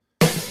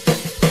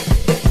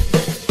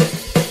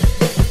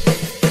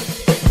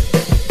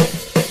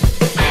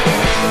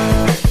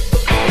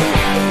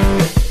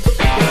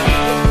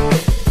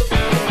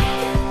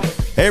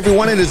Hey,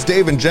 everyone, it is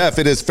Dave and Jeff.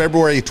 It is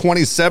February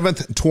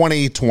 27th,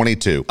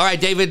 2022. All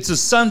right, David, it's a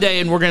Sunday,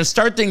 and we're going to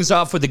start things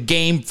off with a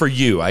game for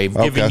you. I've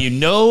given you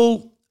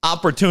no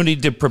opportunity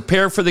to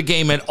prepare for the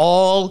game at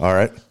all. All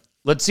right.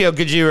 Let's see how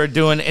good you are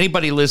doing.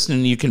 Anybody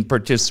listening, you can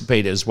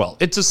participate as well.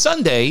 It's a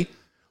Sunday,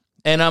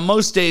 and on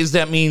most days,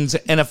 that means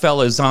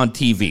NFL is on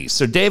TV.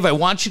 So, Dave, I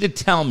want you to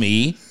tell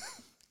me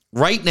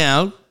right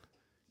now,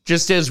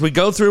 just as we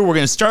go through, we're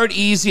going to start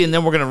easy, and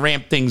then we're going to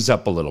ramp things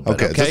up a little bit.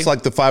 Okay. Just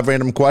like the 5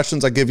 random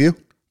questions I give you?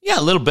 Yeah,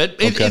 a little bit.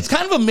 It's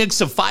kind of a mix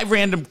of 5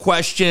 random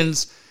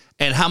questions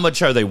and how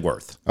much are they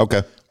worth.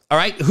 Okay. All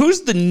right.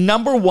 Who's the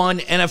number one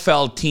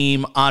NFL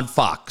team on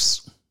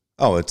Fox?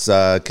 Oh, it's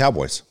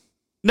Cowboys.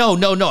 No.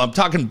 I'm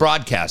talking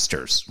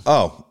broadcasters.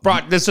 Oh.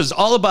 This is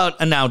all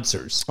about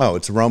announcers. Oh,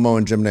 it's Romo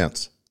and Jim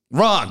Nantz.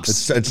 Wrong.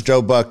 It's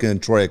Joe Buck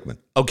and Troy Aikman.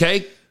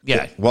 Okay.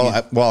 Yeah.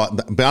 Well,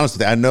 to be honest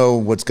with you, I know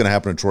what's going to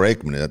happen to Troy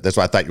Aikman. That's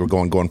why I thought you were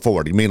going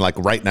forward. You mean like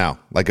right now?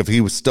 Like if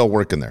he was still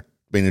working there,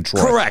 being in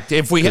Troy? Correct.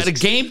 If we had a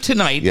game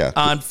tonight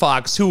on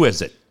Fox, who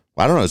is it?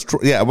 I don't know. It's Troy.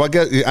 Yeah, well,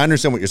 I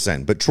understand what you're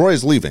saying, but Troy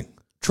is leaving.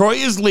 Troy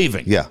is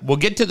leaving. Yeah. We'll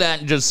get to that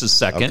in just a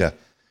second. Okay.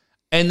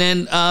 And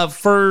then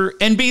for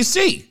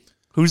NBC,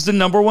 who's the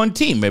number one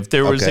team? If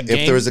there was a game.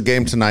 If there was a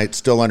game tonight,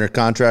 still under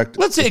contract.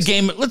 Let's say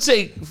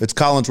it's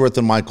Collinsworth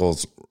and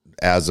Michaels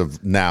as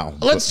of now.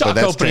 Let's talk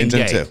opening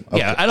day. Okay.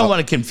 Yeah, I don't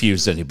want to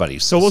confuse anybody.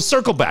 So we'll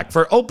circle back.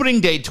 For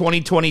opening day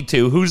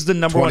 2022, who's the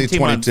number one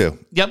team on?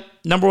 Yep,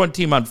 number one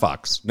team on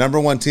Fox. Number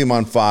one team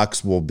on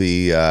Fox will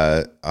be,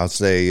 I'll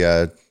say,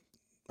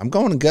 I'm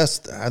going to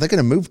guess, are they going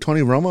to move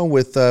Tony Romo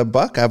with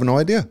Buck? I have no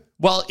idea.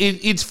 Well,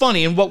 it's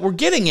funny, and what we're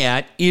getting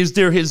at is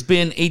there has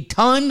been a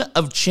ton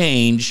of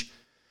change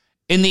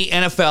in the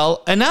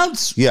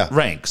NFL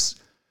ranks.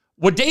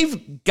 What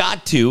Dave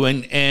got to,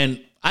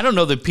 and I don't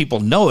know that people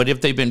know it if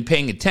they've been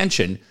paying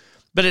attention,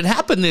 but it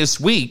happened this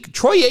week.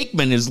 Troy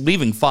Aikman is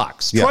leaving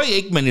Fox. Yeah. Troy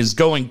Aikman is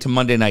going to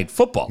Monday Night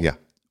Football,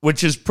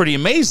 which is pretty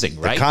amazing,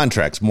 right? The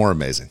contract's more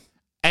amazing.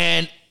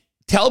 And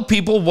tell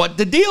people what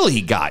the deal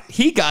he got.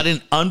 He got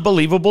an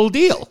unbelievable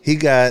deal. He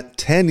got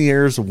 10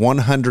 years,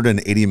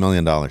 $180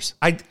 million.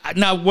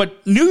 Now,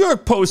 what New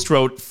York Post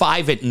wrote,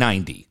 5 at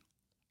 90.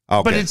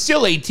 Okay. But it's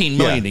still $18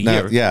 million a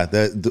year. Yeah,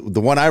 the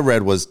one I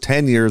read was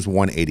 10 years,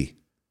 180.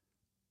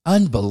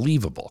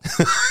 Unbelievable.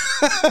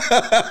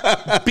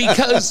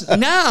 Because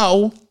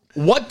now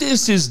what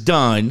this has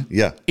done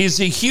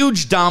is a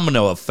huge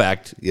domino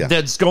effect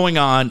that's going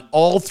on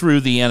all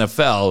through the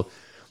NFL.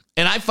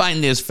 And I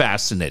find this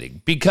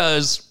fascinating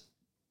because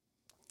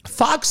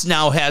Fox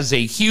now has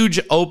a huge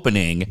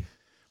opening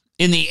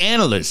in the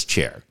analyst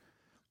chair.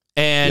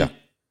 And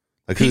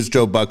like who's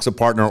Joe Buck's a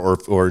partner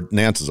or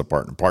Nance is a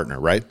partner,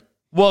 right?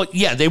 Well,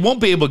 yeah, they won't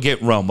be able to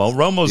get Romo.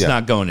 Romo's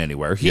not going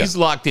anywhere. He's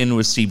locked in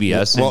with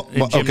CBS.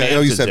 Okay.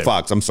 Oh, you said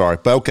Fox. I'm sorry.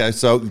 But okay,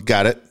 so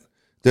got it.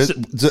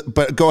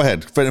 But go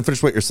ahead.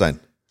 Finish what you're saying.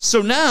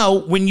 So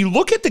now, when you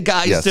look at the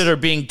guys that are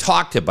being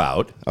talked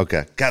about.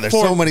 Okay. God, there's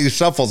so many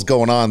shuffles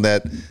going on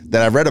that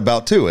I read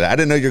about, too. I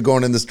didn't know you're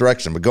going in this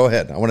direction, but go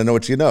ahead. I want to know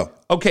what you know.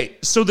 Okay.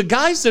 So the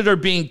guys that are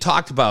being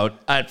talked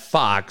about at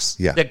Fox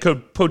that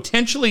could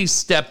potentially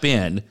step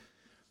in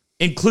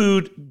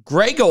include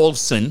Greg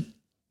Olsen,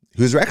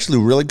 who's actually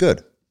really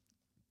good.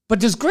 But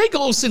does Greg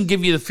Olsen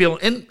give you the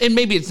feeling, and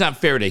maybe it's not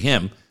fair to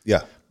him,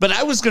 but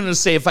I was going to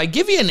say, if I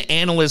give you an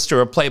analyst or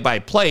a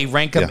play-by-play,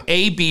 rank them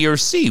A, B, or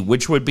C,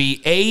 which would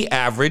be A,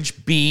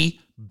 average, B,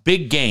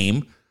 big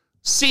game,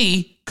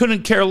 C,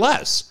 couldn't care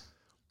less.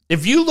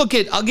 If you look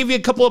at, I'll give you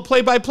a couple of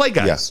play-by-play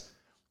guys. Yeah.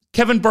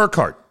 Kevin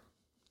Burkhardt.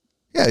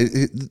 Yeah,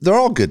 they're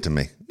all good to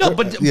me. No,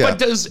 but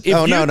does, if you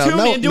tune into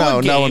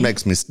a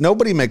game.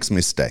 Nobody makes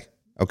me stay.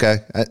 Okay.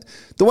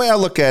 The way I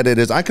look at it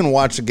is I can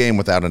watch a game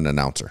without an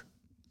announcer.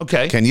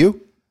 Okay. Can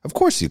you? Of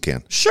course you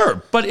can.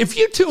 Sure. But if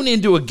you tune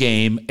into a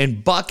game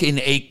and Buck and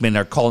Aikman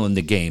are calling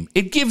the game,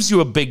 it gives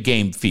you a big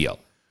game feel.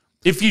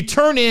 If you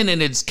turn in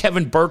and it's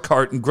Kevin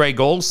Burkhardt and Greg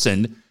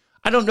Olsen,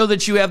 I don't know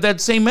that you have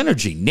that same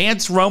energy.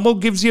 Nance Romo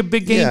gives you a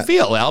big game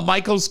feel. Al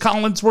Michaels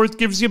Collinsworth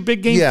gives you a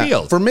big game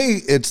feel. For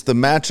me, it's the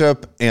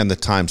matchup and the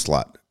time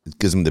slot. It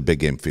gives them the big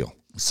game feel.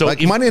 So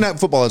like Monday Night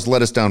Football has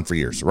let us down for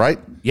years, right?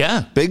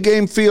 Yeah. Big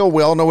game feel.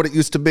 We all know what it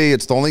used to be.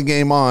 It's the only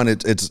game on.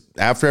 It's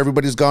after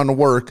everybody's gone to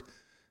work,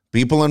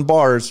 people in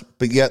bars,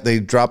 but yet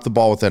they drop the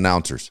ball with the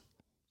announcers.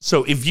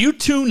 So if you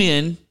tune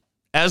in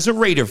as a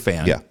Raider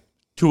fan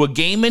to a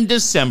game in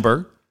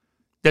December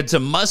that's a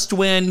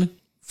must-win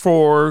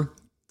for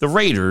the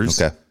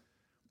Raiders,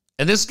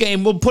 and this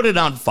game, we'll put it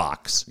on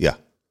Fox. Yeah.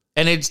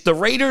 And it's the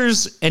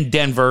Raiders and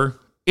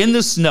Denver in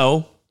the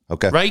snow,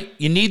 right?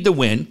 You need the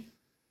win.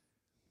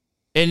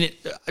 And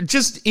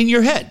just in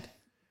your head,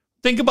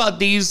 think about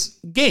these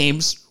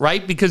games,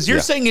 right? Because you're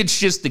saying it's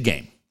just the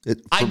game.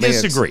 I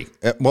disagree.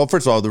 Well,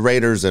 first of all, the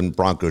Raiders and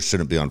Broncos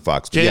shouldn't be on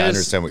Fox. But I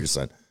understand what you're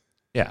saying.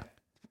 Yeah.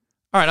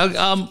 All right,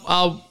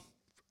 I'll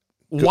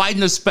widen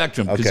the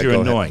spectrum because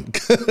you're annoying.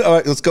 All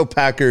right, let's go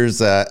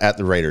Packers at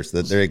the Raiders.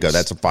 There you go.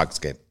 That's a Fox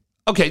game.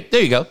 Okay,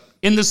 there you go.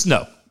 In the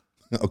snow.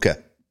 Okay.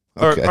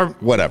 Or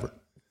whatever.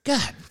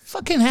 God,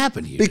 fucking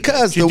happened to you?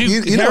 Because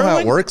you know how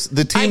it works.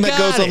 The team that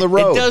goes on the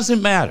road. It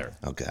doesn't matter.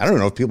 Okay. I don't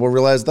know if people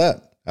realize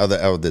that, how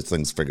this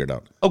thing's figured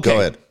out. Okay. Go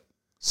ahead.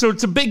 So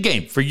it's a big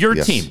game for your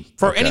team.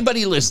 For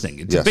anybody listening,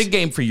 it's a big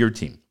game for your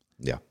team.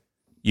 Yeah.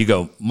 You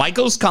go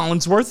Michaels,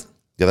 Collinsworth.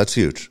 Yeah, that's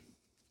huge.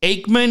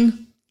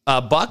 Aikman,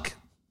 Buck.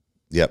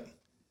 Yep.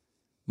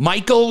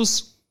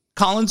 Michaels,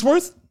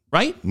 Collinsworth,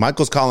 right?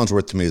 Michaels,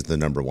 Collinsworth to me is the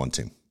number one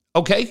team.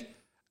 Okay.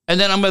 And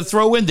then I'm going to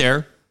throw in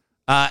there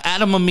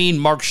Adam Amin,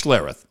 Mark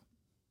Schlereth.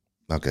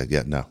 Okay,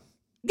 yeah, no.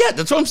 Yeah,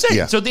 that's what I'm saying.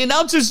 Yeah. So the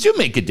announcers do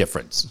make a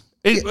difference.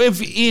 If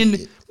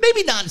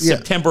maybe not in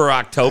September or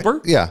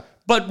October. Yeah.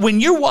 But when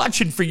you're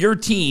watching for your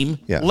team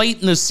late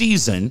in the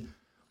season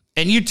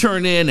and you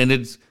turn in and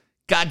it's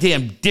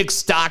goddamn Dick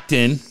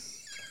Stockton.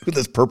 With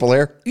his purple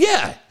hair?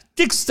 Yeah.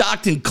 Dick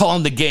Stockton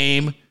calling the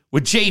game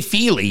with Jay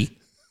Feely.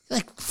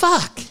 Like,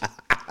 fuck.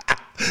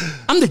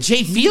 I'm the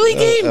Jay Feely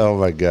game? Oh,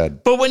 my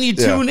God. But when you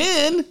tune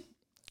in,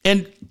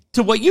 and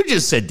to what you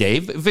just said,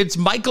 Dave, if it's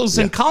Michaels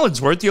and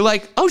Collinsworth, you're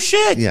like, oh,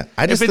 shit. Yeah.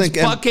 I just if it's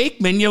Buck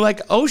Aikman, you're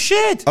like, oh,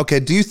 shit. Okay,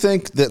 do you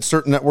think that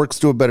certain networks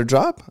do a better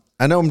job?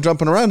 I know I'm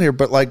jumping around here,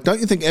 but like,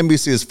 don't you think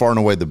NBC is far and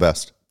away the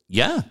best?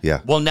 Yeah.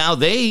 Yeah. Well, now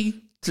me.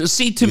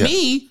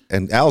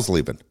 And Al's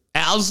leaving.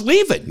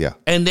 Yeah.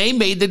 And they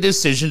made the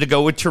decision to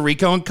go with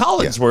Tirico and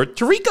Collinsworth.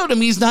 Yeah. Tirico, to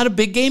me, is not a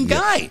big game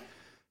guy.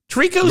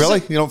 Tirico's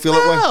really? You don't feel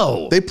that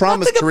way? They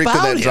promised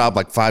Tirico that job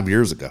like 5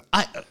 years ago.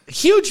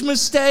 Huge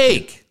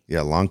mistake.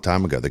 Yeah, a long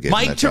time ago. They gave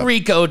Mike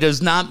Tirico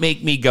does not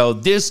make me go,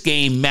 this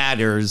game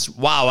matters.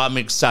 Wow, I'm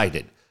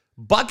excited.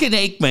 Buck and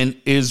Aikman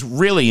is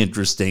really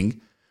interesting.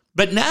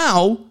 But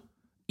now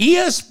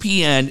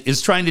ESPN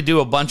is trying to do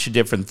a bunch of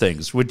different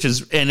things,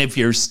 and if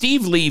you're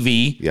Steve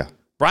Levy,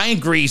 Brian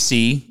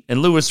Greasy,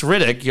 and Louis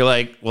Riddick, you're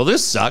like, well,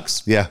 this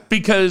sucks. Yeah.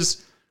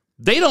 Because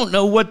they don't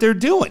know what they're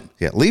doing.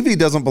 Yeah, Levy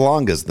doesn't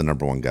belong as the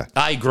number one guy.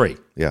 I agree.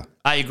 Yeah.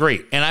 I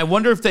agree. And I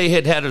wonder if they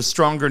had a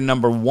stronger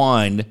number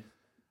one.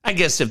 I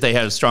guess if they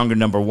had a stronger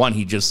number one,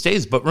 he just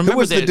stays. But remember, who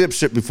was the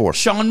dipshit before?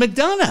 Sean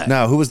McDonough.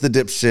 No, who was the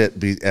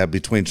dipshit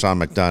between Sean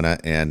McDonough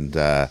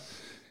and...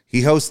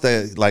 He hosts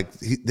they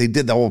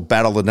did the whole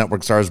Battle of the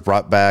Network Stars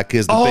brought back.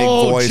 Big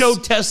voice. Joe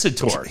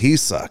Tessitore. He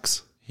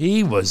sucks.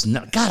 He was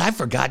not. God, I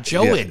forgot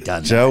Joe had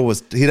done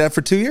that. He did that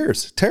for 2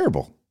 years.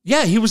 Terrible.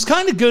 Yeah, he was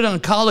kind of good on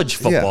college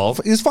football.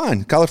 Yeah, he's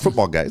fine. College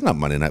football guy. He's not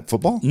Monday Night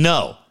Football.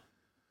 No.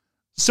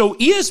 So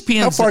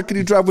ESPN. How far could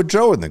you drive with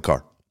Joe in the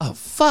car? Oh,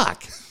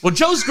 fuck. Well,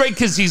 Joe's great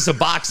because he's a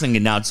boxing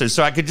announcer,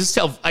 so I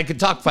could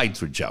talk fights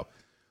with Joe.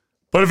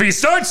 But if he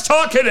starts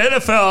talking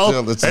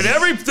NFL and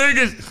everything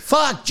is...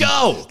 Fuck,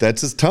 Joe.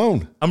 That's his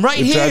tone. I'm right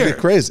here. Drive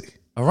me crazy.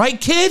 All right,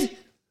 kid?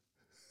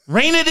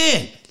 Rein it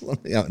in.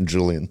 Let me out in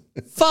Julian.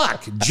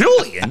 Fuck,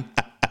 Julian?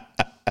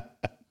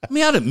 Let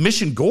me out at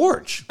Mission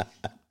Gorge.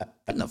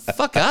 Get the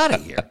fuck out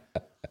of here.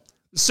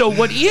 So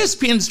what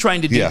ESPN's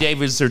trying to do,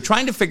 Dave, is they're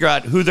trying to figure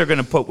out who they're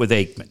going to put with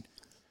Aikman.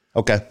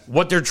 Okay.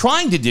 What they're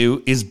trying to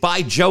do is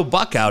buy Joe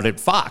Buck out at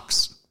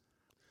Fox.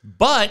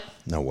 But...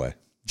 No way.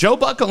 Joe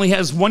Buck only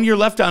has 1 year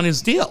left on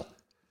his deal.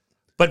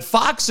 But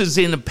Fox is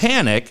in a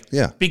panic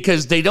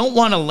because they don't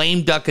want a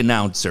lame duck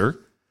announcer.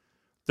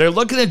 They're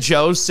looking at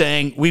Joe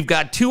saying, we've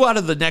got 2 out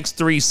of the next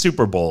 3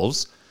 Super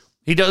Bowls.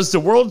 He does the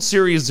World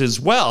Series as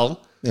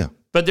well. Yeah.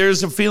 But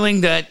there's a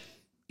feeling that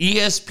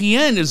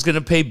ESPN is going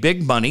to pay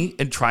big money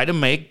and try to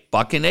make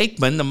Buck and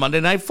Aikman the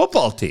Monday Night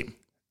Football team.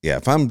 Yeah,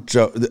 if I'm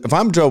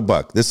Joe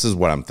Buck, this is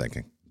what I'm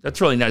thinking. That's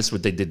really nice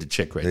what they did to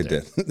Chick right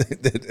there.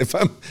 They did.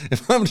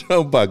 If I'm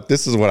Joe Buck,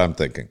 this is what I'm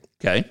thinking.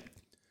 Okay.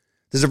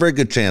 There's a very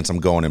good chance I'm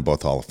going in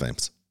both Hall of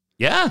Fames.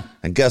 Yeah.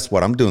 And guess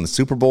what? I'm doing the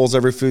Super Bowls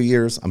every few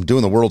years. I'm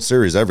doing the World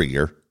Series every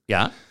year.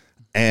 Yeah.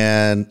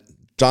 And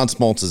John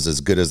Smoltz is as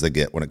good as they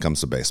get when it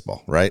comes to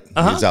baseball, right?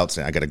 Uh-huh. He's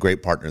outstanding. I got a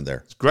great partner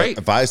there. It's great.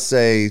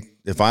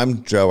 If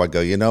I'm Joe, I go,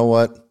 you know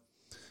what?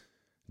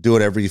 Do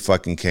whatever you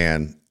fucking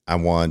can. I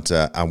want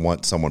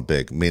someone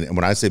big. I mean,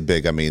 when I say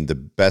big, I mean the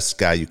best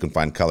guy you can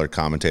find color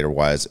commentator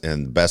wise,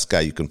 and the best guy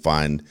you can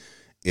find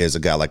is a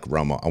guy like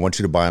Romo. I want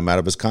you to buy him out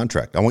of his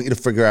contract. I want you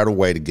to figure out a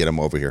way to get him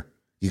over here.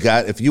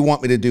 If you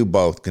want me to do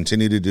both,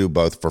 continue to do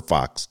both for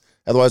Fox.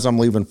 Otherwise, I'm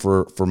leaving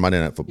for Monday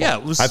Night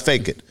Football. Yeah, I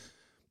fake it.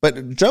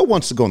 But Joe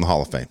wants to go in the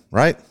Hall of Fame,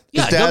 right?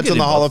 Yeah, his dad's in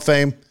the Hall of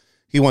Fame.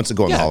 He wants to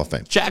go in the Hall of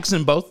Fame.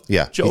 Jackson both.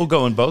 Yeah. Joe will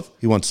go in both.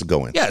 He wants to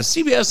go in. Yeah,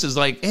 CBS is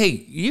like,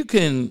 hey, you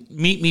can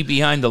meet me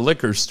behind the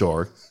liquor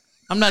store.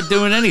 I'm not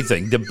doing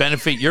anything to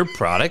benefit your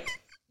product.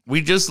 We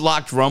just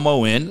locked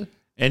Romo in,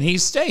 and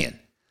he's staying.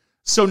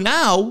 So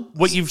now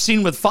what you've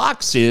seen with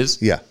Fox is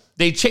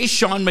they chased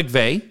Sean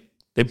McVay.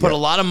 They put a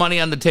lot of money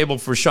on the table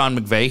for Sean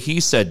McVay. He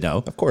said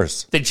no. Of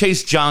course. They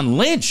chased John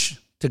Lynch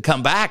to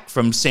come back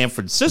from San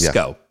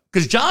Francisco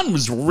because John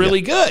was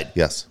really good.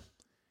 Yes.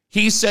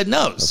 He said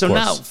no. So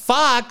now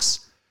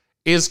Fox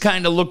is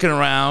kind of looking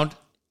around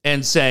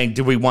and saying,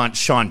 do we want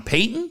Sean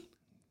Payton?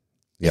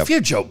 If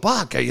you're Joe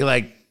Buck, are you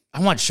like, I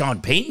want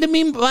Sean Payton to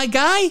be my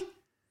guy?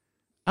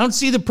 I don't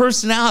see the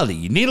personality.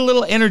 You need a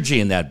little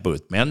energy in that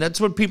booth, man. That's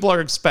what people are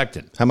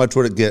expecting. How much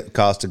would it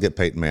cost to get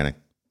Peyton Manning?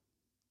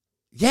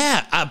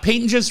 Yeah,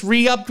 Peyton just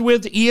re-upped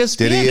with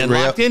ESPN and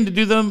locked in to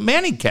do the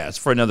Manning cast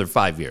for another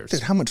 5 years.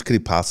 Dude, how much could he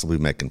possibly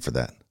be making for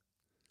that?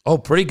 Oh,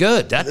 pretty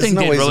good. That thing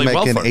did really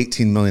well for him.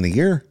 $18 million a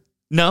year.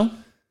 No,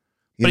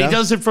 but he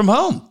does it from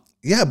home.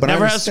 Yeah, but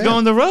never has to go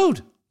on the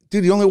road.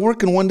 Dude, you only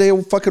work in 1 day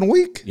a fucking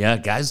week. Yeah,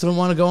 guys don't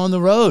want to go on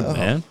the road,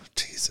 man.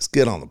 Jesus,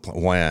 get on the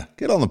plane. Wow,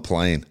 get on the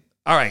plane.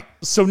 All right,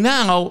 so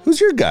now... Who's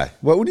your guy?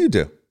 What would you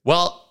do?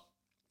 Well,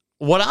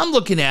 what I'm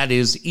looking at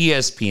is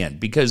ESPN,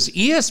 because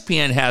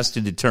ESPN has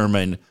to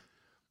determine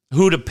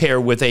who to pair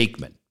with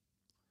Aikman.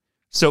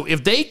 So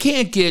if they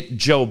can't get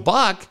Joe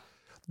Buck,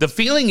 the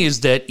feeling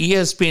is that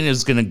ESPN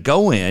is going to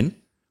go in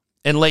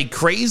and lay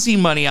crazy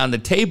money on the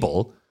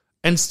table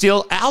and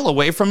steal Al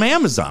away from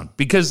Amazon,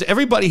 because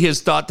everybody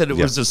has thought that it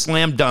was a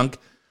slam dunk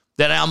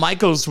that Al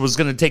Michaels was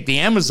going to take the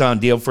Amazon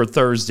deal for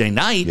Thursday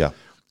night. Yeah.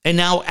 And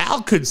now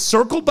Al could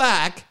circle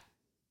back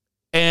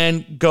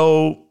and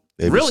go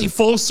really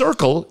full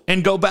circle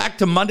and go back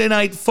to Monday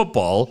Night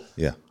Football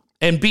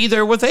and be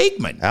there with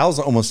Aikman. Al's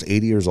almost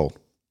 80 years old.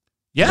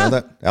 Yeah. You know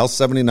that? Al's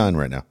 79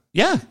 right now.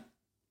 Yeah.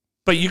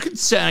 But you could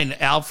sign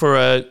Al for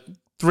a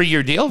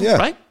 3-year deal,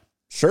 right?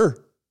 Sure.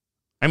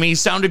 I mean, he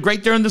sounded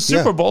great during the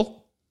Super Bowl.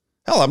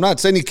 Hell, I'm not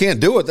saying you can't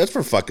do it. That's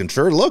for fucking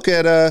sure. Look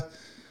at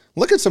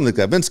some of the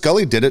guys. Vince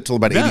Scully did it till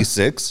about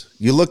 86.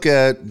 You look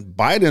at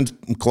Biden's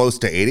close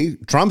to 80.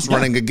 Trump's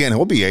running again.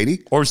 He'll be 80.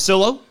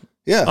 Orsillo?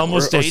 Yeah.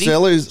 Almost 80.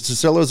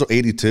 Orsillo's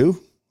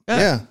 82.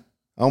 Yeah.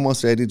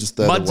 Almost 80. Just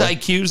the Mud's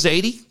IQ's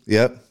 80.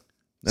 Yep.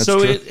 That's so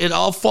true. It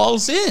all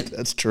falls in.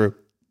 That's true.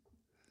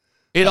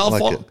 It all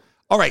falls.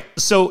 All right.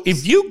 So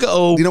if you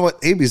go. You know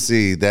what?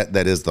 ABC,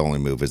 that is the only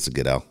move is to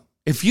get Al.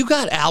 If you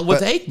got Al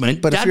with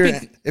Aikman, but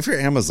if you're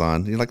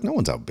Amazon, you're like, no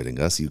one's outbidding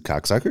us, you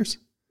cocksuckers.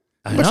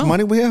 How much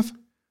money we have?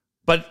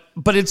 But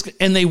it's,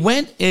 and they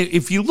went,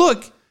 if you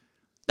look,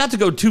 not to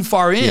go too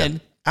far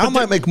in. Al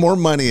might make more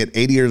money at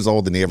 80 years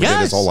old than he ever did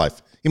his whole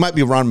life. He might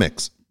be Ron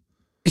Mix.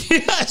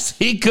 Yes,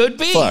 he could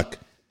be. Fuck.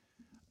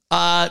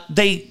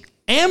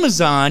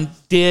 Amazon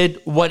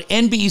did what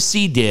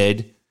NBC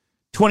did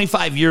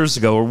 25 years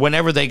ago, or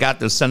whenever they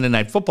got the Sunday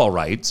Night Football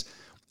rights.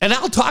 And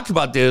Al talked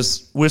about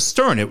this with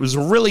Stern. It was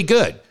really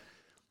good.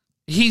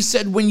 He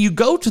said, when you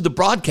go to the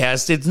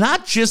broadcast, it's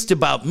not just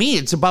about me.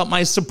 It's about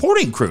my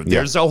supporting crew. Yeah.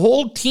 There's a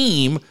whole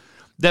team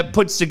that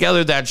puts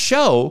together that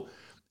show.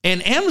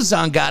 And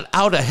Amazon got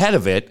out ahead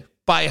of it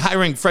by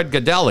hiring Fred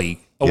Gaudelli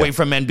away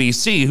from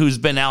NBC, who's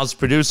been Al's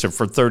producer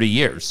for 30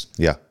 years.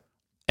 Yeah.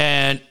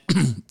 And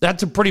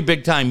that's a pretty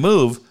big time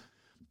move.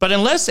 But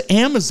unless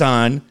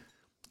Amazon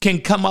can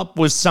come up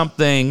with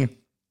something,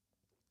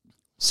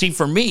 see,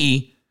 for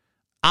me,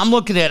 I'm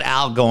looking at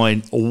Al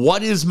going,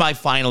 what is my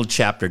final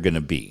chapter going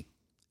to be?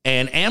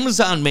 And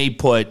Amazon may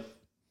put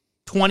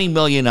 $20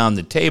 million on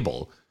the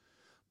table.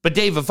 But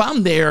Dave, if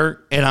I'm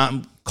there and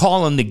I'm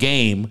calling the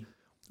game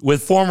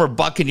with former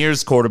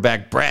Buccaneers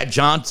quarterback Brad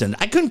Johnson,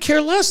 I couldn't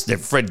care less that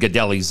Fred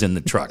Gaudelli's in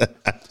the truck.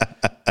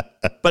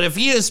 But if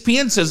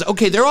ESPN says,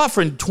 okay, they're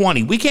offering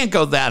 20, we can't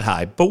go that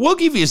high, but we'll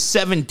give you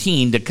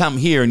 17 to come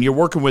here, and you're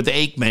working with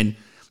Aikman,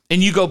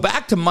 and you go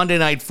back to Monday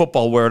Night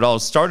Football where it all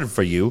started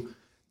for you,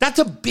 that's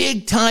a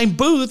big-time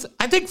booth.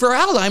 I think for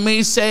Al, I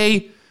may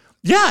say,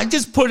 yeah, I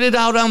just put it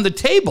out on the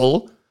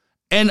table,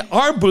 and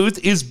our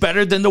booth is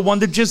better than the one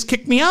that just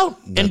kicked me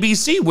out,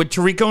 NBC, with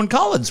Tirico and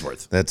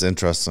Collinsworth. That's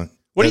interesting.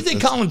 What do you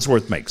think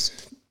Collinsworth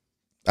makes?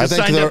 I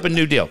think signed up a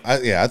new deal.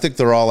 I think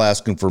they're all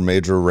asking for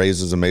major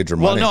raises and major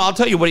money. Well, no, I'll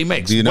tell you what he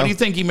makes. Do you know? What do you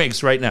think he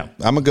makes right now?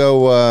 I'm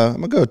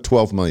gonna go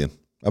 12 million.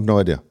 I have no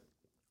idea.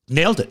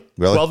 Nailed it.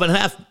 Really? 12 and a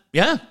half.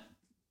 Yeah.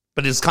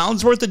 But is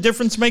Collinsworth a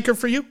difference maker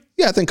for you?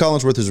 Yeah, I think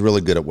Collinsworth is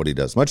really good at what he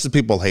does. Much as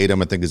people hate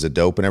him and think he's a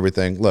dope and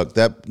everything. Look,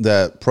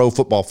 that Pro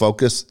Football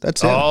Focus,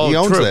 that's him. He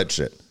owns that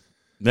shit.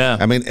 Yeah.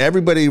 I mean,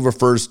 everybody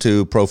refers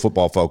to Pro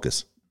Football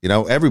Focus. You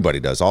know, everybody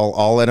does.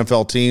 All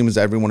NFL teams,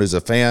 everyone who's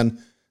a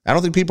fan. I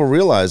don't think people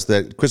realize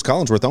that Chris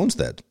Collinsworth owns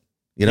that.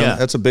 You know,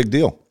 that's a big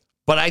deal.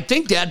 But I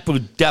think that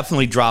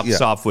definitely drops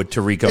off with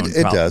Tirico.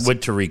 It does.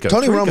 With Tirico.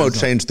 Tony Romo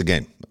changed the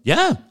game.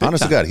 Yeah.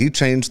 Honest to God, he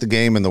changed the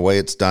game and the way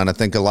it's done. I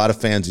think a lot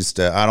of fans used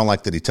to, I don't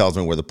like that he tells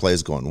me where the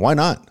play's going. Why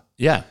not?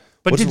 Yeah.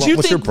 But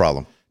what's your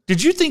problem?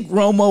 Did you think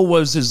Romo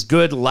was as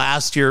good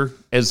last year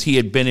as he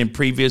had been in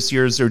previous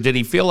years, or did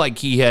he feel like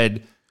he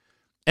had,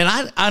 and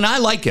I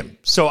like him,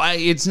 so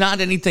it's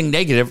not anything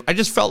negative. I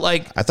just felt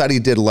like, I thought he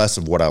did less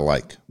of what I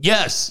like.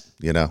 Yes.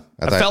 You know,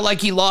 I felt like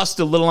he lost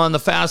a little on the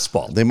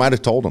fastball. They might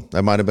have told him.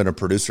 That might have been a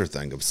producer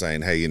thing of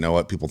saying, hey, you know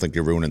what? People think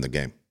you're ruining the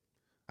game.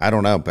 I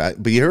don't know.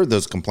 But you hear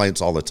those complaints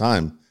all the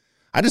time.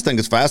 I just think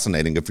it's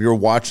fascinating if you're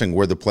watching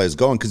where the play is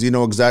going, because you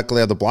know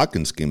exactly how the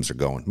blocking schemes are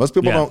going. Most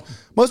people don't.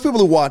 Most people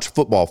who watch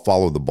football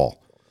follow the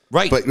ball.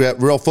 Right. But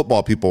real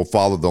football people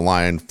follow the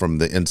line from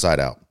the inside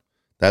out.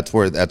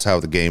 That's how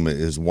the game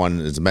is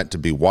meant to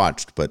be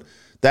watched. But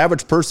the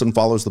average person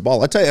follows the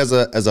ball. I tell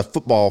you, as a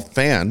football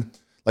fan,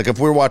 like if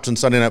we're watching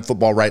Sunday Night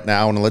Football right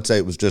now, and let's say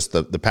it was just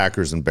the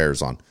Packers and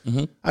Bears on,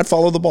 I'd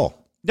follow the ball.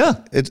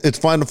 Yeah. It's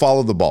fun to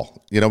follow the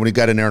ball, you know, when you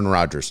got an Aaron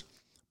Rodgers.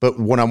 But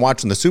when I'm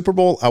watching the Super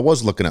Bowl, I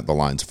was looking at the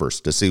lines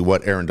first to see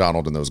what Aaron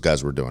Donald and those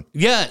guys were doing.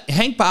 Yeah,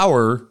 Hank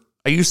Bauer,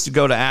 I used to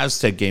go to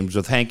Aztec games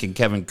with Hank and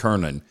Kevin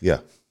Kernan. Yeah.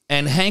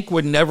 And Hank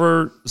would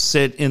never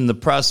sit in the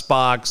press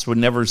box, would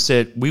never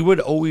sit. We would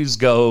always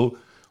go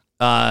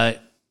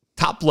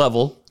top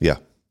level. Yeah.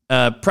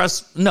 Above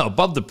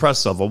the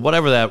press level,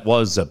 whatever that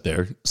was up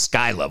there,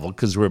 sky level,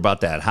 because we're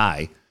about that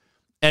high.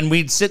 And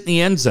we'd sit in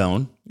the end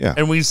zone. Yeah.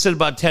 And we'd sit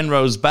about 10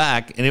 rows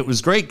back, and it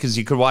was great because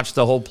you could watch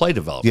the whole play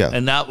develop. Yeah.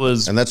 And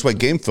that's why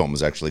game film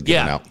is actually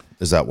given out.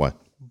 Is that why?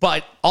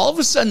 But all of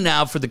a sudden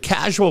now, for the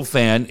casual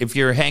fan, if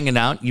you're hanging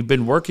out, you've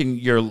been working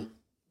your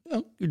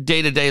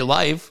day-to-day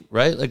life,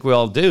 right? Like we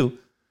all do.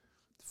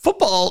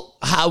 Football,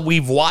 how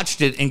we've watched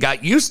it and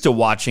got used to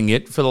watching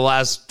it for the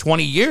last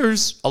 20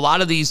 years, a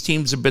lot of these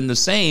teams have been the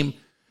same,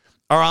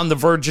 are on the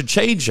verge of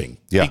changing.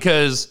 Yeah.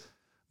 Because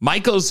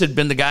Michaels had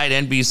been the guy at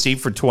NBC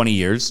for 20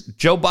 years.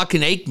 Joe Buck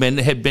and Aikman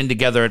had been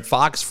together at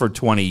Fox for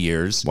 20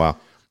 years. Wow.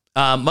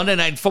 Monday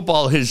Night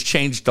Football has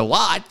changed a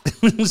lot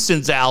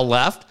since Al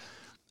left.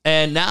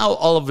 And now,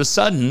 all of a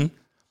sudden,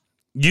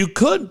 you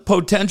could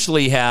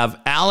potentially have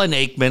Al and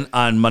Aikman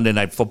on Monday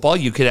Night Football.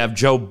 You could have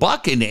Joe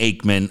Buck and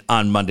Aikman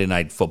on Monday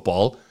Night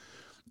Football.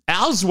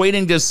 Al's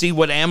waiting to see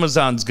what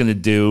Amazon's going to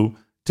do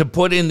to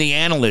put in the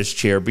analyst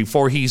chair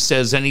before he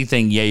says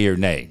anything yay or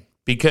nay.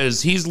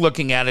 Because he's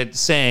looking at it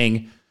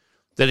saying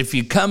that if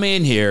you come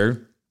in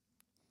here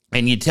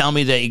and you tell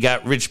me that you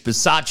got Rich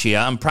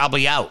Bisaccia, I'm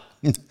probably out.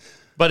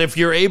 But if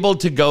you're able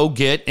to go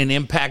get an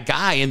impact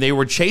guy, and they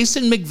were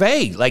chasing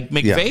McVay. Like,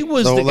 McVay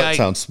was the guy. That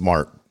sounds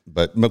smart.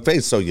 But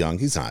McVay's so young,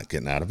 he's not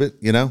getting out of it,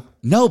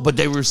 No, but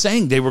they were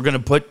saying they were going to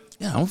put,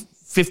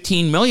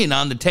 $15 million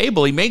on the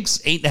table. He makes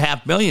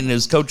 $8.5 million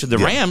as coach of the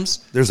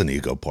Rams. There's an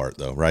ego part,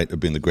 though, right? Of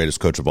being the greatest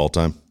coach of all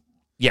time.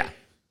 Yeah.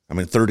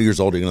 30 years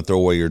old, you're going to throw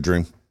away your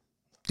dream.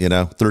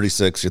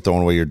 36, you're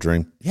throwing away your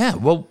dream. Yeah,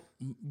 well,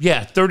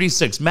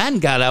 36. Madden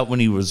got out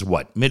when he was,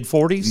 what,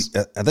 mid-40s?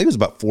 I think it was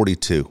about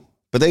 42.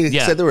 But they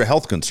said there were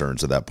health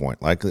concerns at that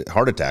point, like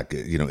heart attack,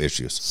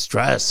 issues.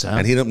 Stress, huh?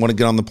 And he didn't want to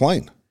get on the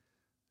plane.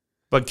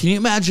 But can you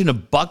imagine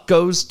if Buck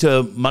goes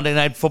to Monday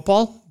Night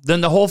Football?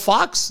 Then the whole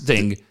Fox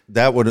thing.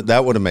 That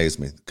would amaze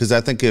me. Because I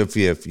think if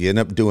you end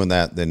up doing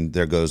that, then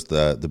there goes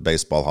the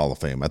Baseball Hall of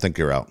Fame. I think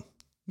you're out.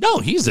 No,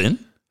 he's in.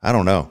 I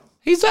don't know.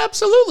 He's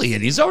absolutely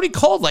in. He's already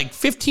called like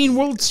 15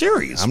 World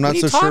Series. I'm not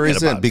so sure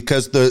he's in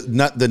because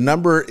the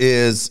number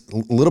is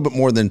a little bit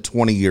more than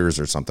 20 years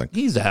or something.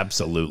 He's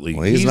absolutely.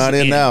 Well, he's not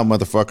in now,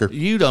 motherfucker.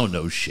 You don't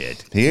know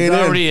shit. He's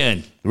already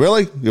in.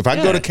 Really? If I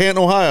go to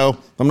Canton, Ohio,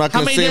 I'm not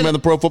going to see him in the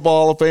Pro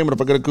Football Hall of Fame. And if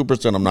I go to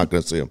Cooperstown, I'm not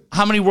going to see him.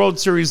 How many World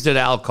Series did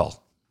Al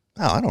call?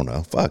 Oh, I don't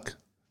know. Fuck.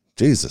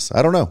 Jesus.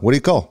 I don't know. What do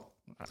you call?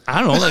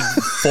 I don't know, like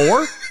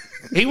 4?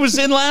 He was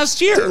in last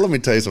year. Let me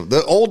tell you something.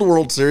 The old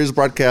World Series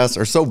broadcasts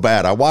are so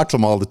bad. I watch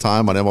them all the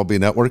time on MLB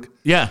Network.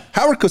 Yeah.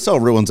 Howard Cosell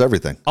ruins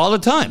everything. All the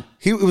time.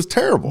 It was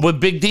terrible. With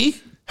Big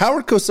D?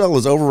 Howard Cosell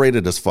is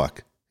overrated as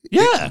fuck.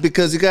 Yeah.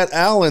 Because you got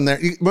Al in there.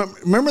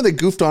 Remember they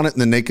goofed on it in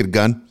The Naked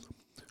Gun?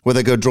 Where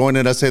they go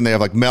joining us and they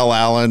have like Mel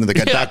Allen and they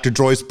got Dr.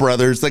 Joyce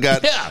Brothers. They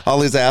got all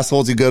these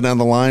assholes. You go down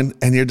the line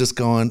and you're just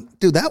going,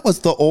 dude, that was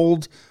the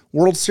old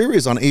World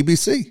Series on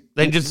ABC.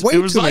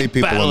 It was like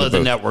Battle of the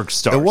Network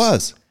Stars. It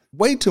was.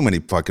 Way too many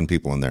fucking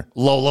people in there.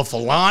 Lola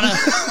Falana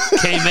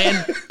came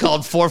in,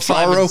 called 4,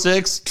 5, and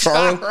 6.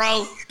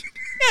 Charo.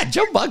 Yeah,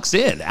 Joe Buck's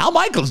in. Al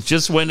Michaels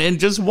just went in,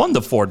 just won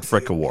the Ford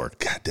Frick Award.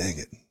 God dang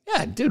it.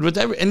 Yeah, dude,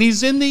 and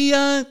he's in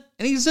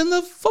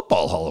the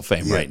Football Hall of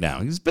Fame right now.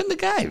 He's been the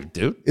guy,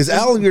 dude. Is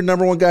Al your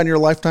number one guy in your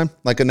lifetime?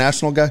 Like a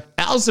national guy?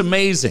 Al's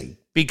amazing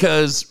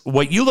because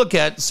what you look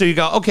at, so you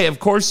go, okay, of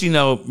course you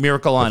know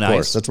Miracle on Ice. Of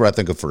course, that's what I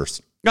think of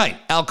first. Right.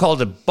 Al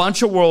called a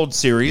bunch of World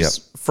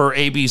Series for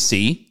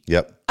ABC.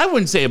 Yep. I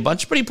wouldn't say a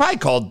bunch, but he probably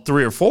called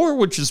 3 or 4,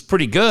 which is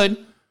pretty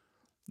good.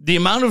 The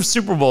amount of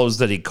Super Bowls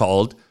that he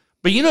called.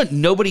 But you know what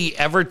nobody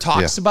ever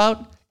talks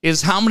about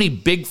is how many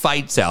big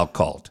fights Al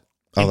called,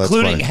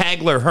 including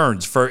Hagler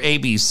Hearns for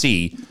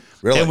ABC.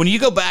 Really? And when you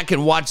go back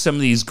and watch some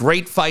of these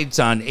great fights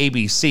on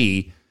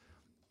ABC,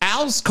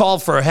 Al's call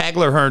for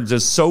Hagler Hearns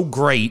is so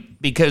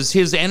great because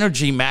his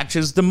energy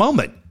matches the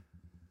moment.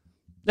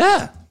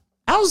 Yeah.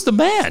 Al's the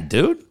man,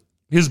 dude.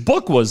 His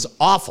book was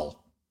awful.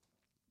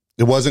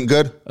 It wasn't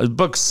good? His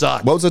book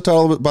sucked. What was the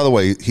title of it? By the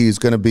way, he's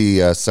going to be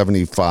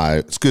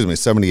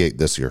 78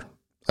 this year.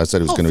 I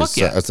said he was going to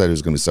be. I said he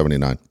was going to be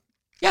 79.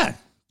 Yeah,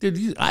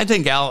 dude. I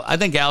think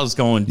Al's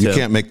going to. You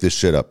can't make this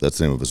shit up. That's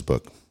the name of his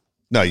book.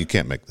 No, you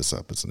can't make this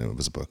up. It's the name of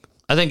his book.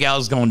 I think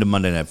Al's going to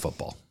Monday Night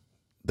Football.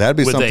 That'd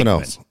be something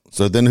else.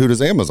 So then, who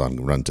does Amazon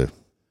run to?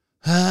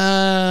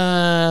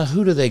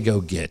 Who do they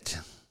go get?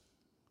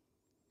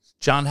 Is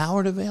John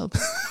Howard available?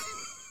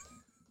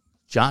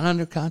 John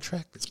under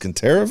contract? Is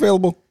Quintero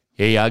available?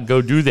 Hey, I'd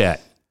go do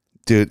that.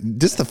 Dude,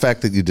 just the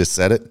fact that you just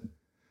said it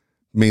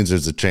means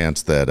there's a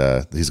chance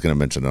that he's going to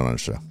mention it on his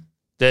show.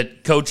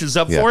 That coach is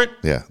up for it?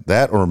 Yeah,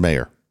 that or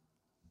mayor.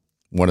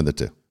 One of the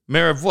two.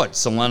 Mayor of what?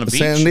 Solana Beach?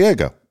 San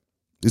Diego.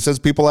 He says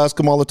people ask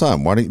him all the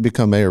time, why don't you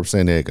become mayor of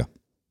San Diego?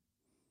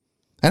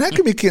 And how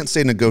come you can't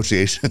say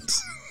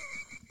negotiations?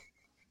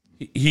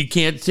 He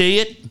can't say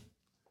it?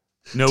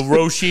 No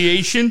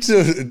negotiations?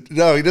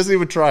 No, he doesn't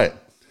even try it.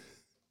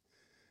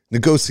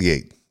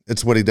 Negotiate.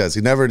 It's what he does.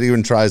 He never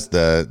even tries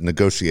the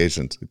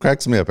negotiations. It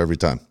cracks me up every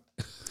time.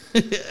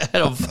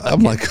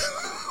 I'm like,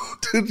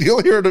 dude,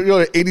 you'll hear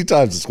it 80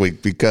 times this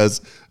week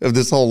because of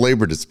this whole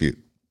labor dispute.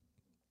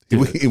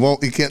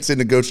 He can't say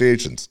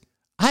negotiations.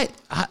 I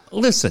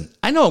listen,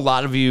 I know a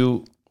lot of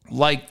you,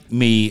 like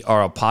me,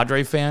 are a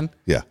Padre fan.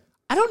 Yeah.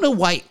 I don't know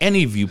why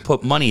any of you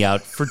put money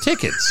out for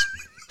tickets.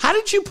 How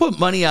did you put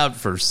money out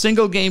for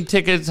single game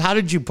tickets? How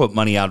did you put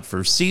money out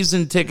for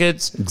season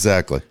tickets?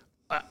 Exactly.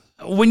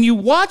 When you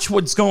watch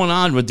what's going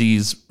on with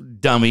these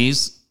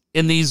dummies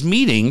in these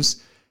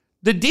meetings,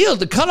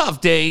 the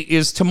cutoff day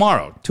is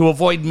tomorrow to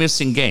avoid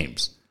missing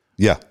games.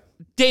 Yeah.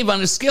 Dave,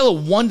 on a scale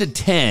of 1 to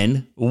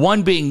 10,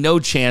 1 being no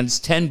chance,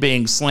 10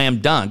 being slam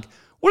dunk,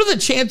 what are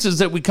the chances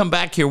that we come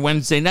back here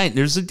Wednesday night and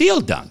there's a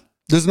deal done?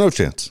 There's no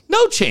chance.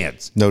 No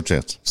chance. No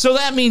chance. So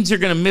that means you're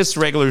going to miss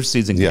regular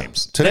season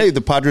games. Today,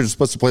 the Padres are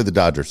supposed to play the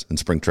Dodgers in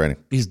spring training.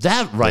 Is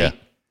that right?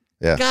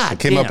 Yeah. God, it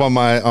came up on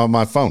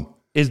my phone.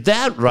 Is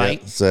that right?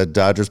 Yeah, it said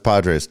Dodgers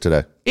Padres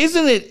today.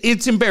 Isn't it?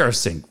 It's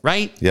embarrassing,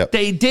 right? Yep.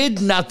 They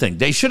did nothing.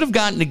 They should have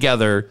gotten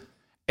together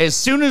as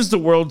soon as the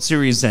World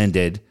Series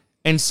ended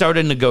and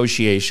started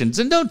negotiations.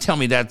 And don't tell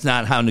me that's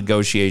not how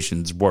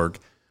negotiations work.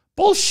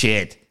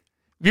 Bullshit.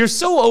 You're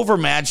so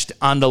overmatched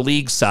on the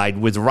league side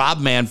with Rob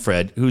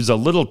Manfred, who's a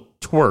little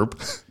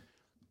twerp.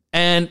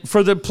 And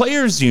for the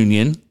players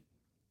union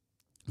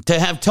to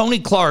have Tony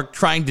Clark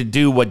trying to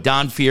do what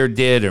Don Fehr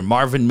did or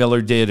Marvin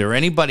Miller did or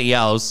anybody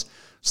else,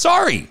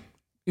 sorry.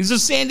 He's a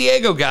San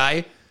Diego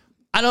guy.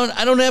 I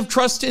don't have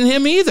trust in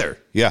him either.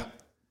 Yeah.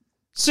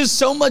 This is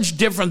so much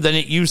different than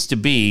it used to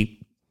be.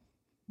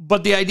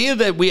 But the idea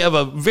that we have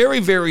a very,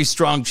 very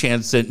strong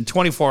chance that in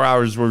 24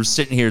 hours we're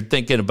sitting here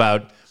thinking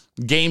about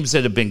games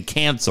that have been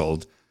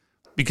canceled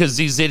because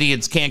these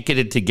idiots can't get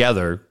it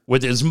together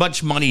with as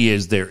much money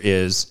as there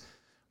is,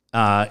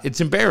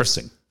 it's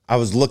embarrassing. I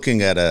was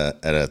looking at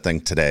a thing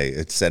today.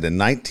 It said in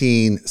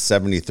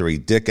 1973,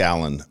 Dick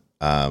Allen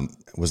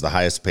was the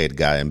highest paid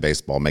guy in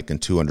baseball, making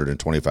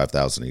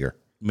 $225,000 a year.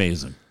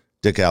 Amazing.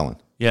 Dick Allen.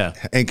 Yeah.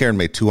 Hank Aaron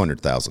made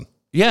 $200,000.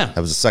 Yeah.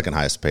 That was the second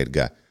highest paid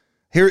guy.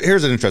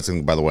 Here's an interesting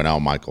thing, by the way, Al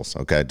Michaels.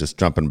 Okay, just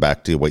jumping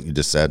back to what you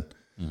just said.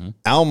 Mm-hmm.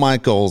 Al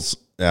Michaels,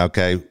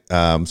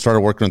 started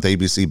working with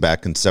ABC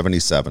back in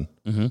 77.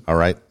 Mm-hmm. All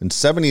right. In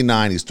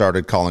 79, he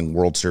started calling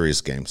World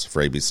Series games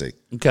for ABC.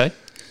 Okay.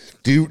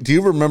 Do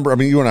you remember, I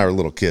mean, you and I are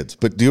little kids,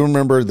 but do you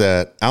remember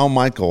that Al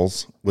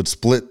Michaels would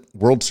split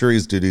World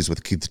Series duties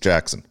with Keith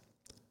Jackson?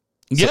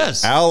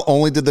 Yes. So Al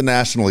only did the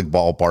National League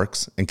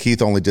ballparks, and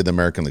Keith only did the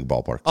American League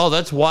ballparks. Oh,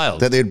 that's wild.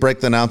 That they'd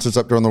break the announcers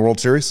up during the World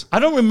Series? I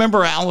don't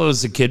remember Al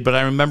as a kid, but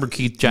I remember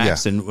Keith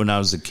Jackson when I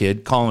was a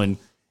kid calling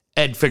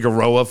Ed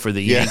Figueroa for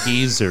the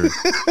Yankees or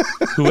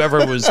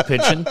whoever was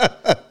pitching.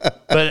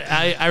 But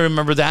I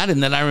remember that,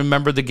 and then I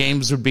remember the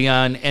games would be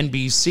on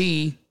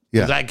NBC.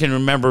 Yeah. I can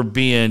remember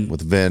being...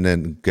 with Vin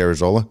and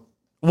Garagiola?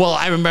 Well,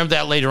 I remember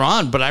that later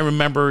on, but I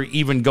remember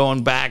even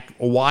going back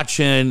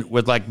watching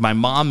with like my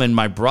mom and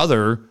my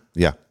brother...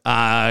 Yeah.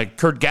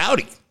 Kurt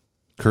Gowdy.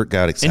 Kurt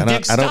Gowdy. And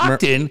Dick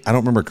Stockton. I don't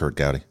remember Kurt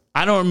Gowdy.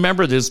 I don't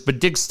remember this, but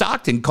Dick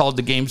Stockton called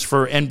the games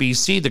for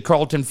NBC, the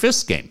Carlton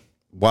Fisk game.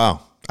 Wow.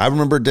 I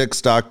remember Dick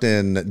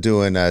Stockton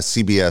doing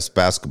CBS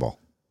basketball.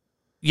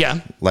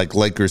 Yeah. Like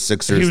Lakers,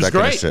 Sixers, that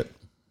kind of shit.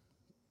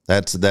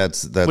 That's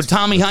with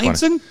Tommy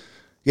Heinsohn?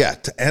 Yeah.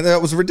 And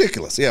that was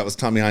ridiculous. Yeah, it was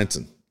Tommy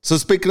Heinsohn. So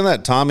speaking of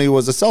that, Tommy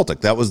was a Celtic.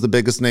 That was the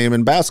biggest name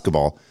in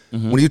basketball.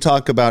 Mm-hmm. When you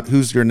talk about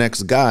who's your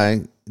next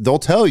guy, they'll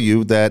tell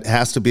you that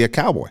has to be a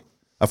Cowboy.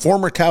 A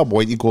former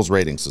Cowboy equals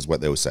ratings is what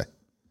they would say.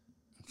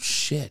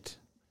 Shit.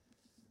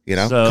 You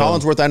know,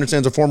 Collinsworth, I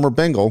understand, is a former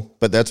Bengal,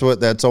 but that's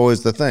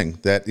always the thing.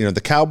 That, you know,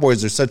 the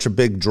Cowboys are such a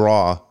big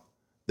draw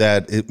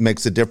that it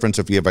makes a difference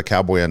if you have a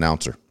Cowboy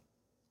announcer.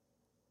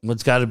 Well,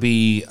 it's got to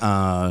be it's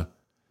a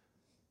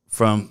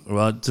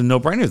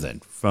no-brainer then.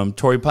 From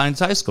Torrey Pines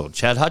High School,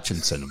 Chad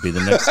Hutchinson will be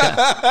the next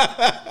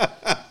guy.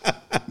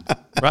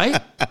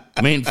 Right?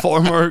 I mean,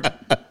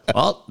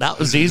 that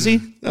was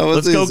easy.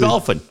 Let's go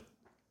golfing.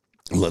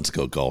 Let's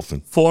go golfing.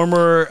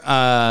 Former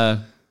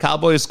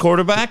Cowboys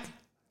quarterback,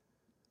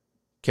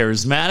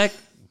 charismatic.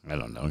 I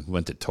don't know. He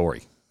went to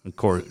Torrey. How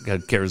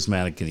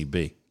charismatic can he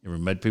be? You ever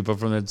met people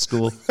from that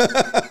school?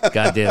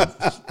 Goddamn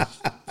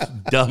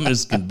dumb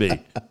as can be.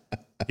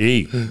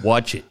 Hey,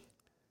 watch it.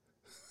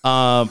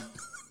 Watch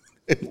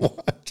it.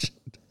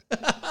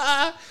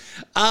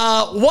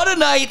 What a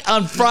night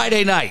on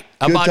Friday night.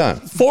 Good About time.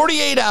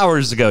 48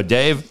 hours ago,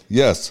 Dave.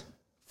 Yes.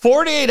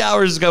 48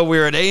 hours ago, we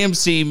were at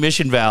AMC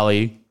Mission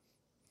Valley.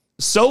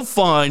 So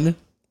fun.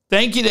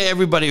 Thank you to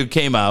everybody who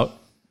came out.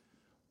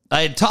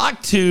 I had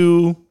talked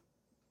to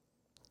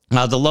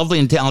the lovely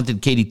and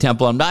talented Katie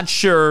Temple. I'm not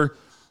sure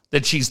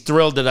that she's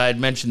thrilled that I had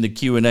mentioned the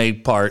Q&A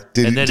part.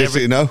 Did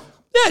you know?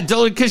 Yeah,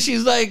 totally, because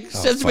she's like,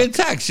 sends me a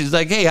text. She's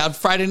like, hey, how'd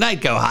Friday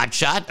night go, hot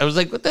shot? I was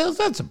like, what the hell is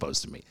that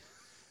supposed to mean?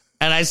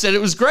 And I said it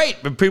was great,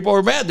 but people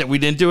were mad that we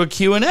didn't do a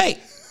Q&A.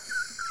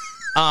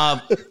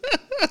 And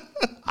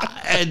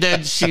And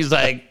then she's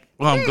like,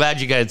 well, I'm glad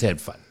you guys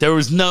had fun. There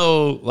was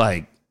no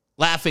like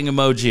laughing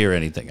emoji or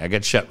anything. I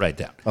got shut right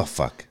down. Oh,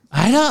 fuck.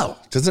 I know.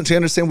 Doesn't she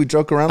understand we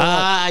joke around a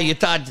lot?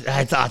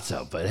 I thought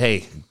so, but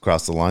hey.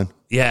 Cross the line?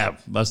 Yeah,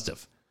 must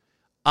have.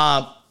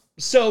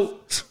 So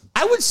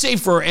I would say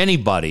for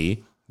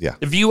anybody,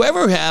 if you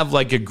ever have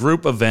like a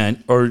group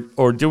event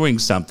or doing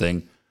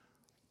something,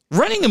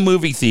 renting a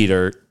movie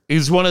theater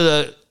is one of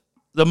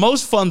the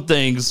most fun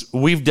things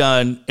we've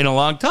done in a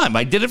long time.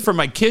 I did it for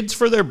my kids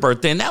for their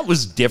birthday, and that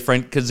was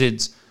different because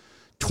it's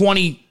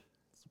 13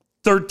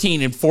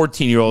 and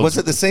 14-year-olds. Was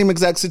it the same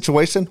exact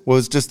situation?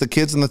 Was just the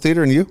kids in the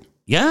theater and you?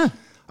 Yeah.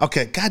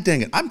 Okay, God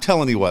dang it. I'm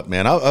telling you what,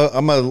 man.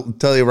 I'm going to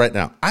tell you right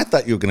now. I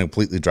thought you were going to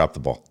completely drop the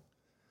ball.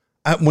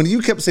 When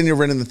you kept saying you're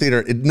renting the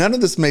theater, none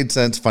of this made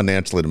sense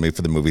financially to me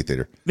for the movie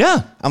theater.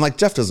 Yeah. I'm like,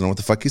 Jeff doesn't know what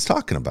the fuck he's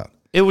talking about.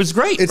 It was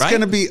great, It's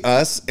going to be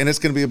us, and it's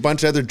going to be a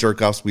bunch of other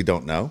jerk-offs we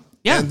don't know.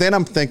 Yeah. And then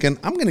I'm thinking,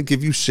 I'm going to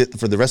give you shit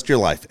for the rest of your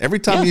life. Every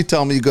time you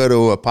tell me you go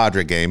to a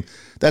Padre game,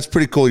 that's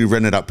pretty cool. You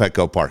rented out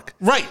Petco Park.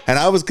 Right. And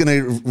I was going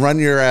to run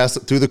your ass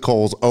through the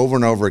coals over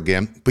and over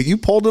again, but you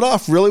pulled it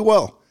off really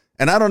well.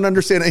 And I don't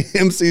understand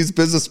AMC's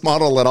business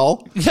model at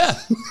all. Yeah.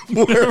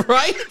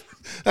 Right?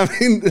 I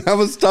mean, I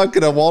was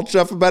talking to Walt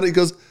Chef about it. He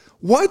goes,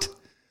 what?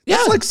 Yeah.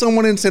 It's like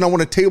someone in saying, I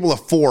want a table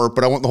of 4,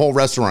 but I want the whole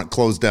restaurant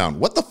closed down.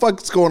 What the fuck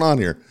is going on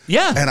here?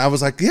 Yeah. And I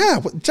was like,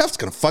 Jeff's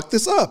going to fuck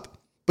this up.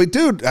 But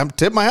dude, I'm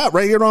tipping my hat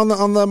right here on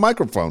the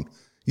microphone.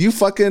 You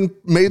fucking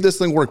made this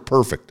thing work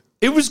perfect.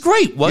 It was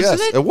great,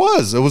 wasn't it? It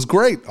was. It was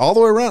great all the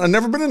way around. I've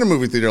never been in a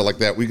movie theater like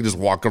that. We could just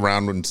walk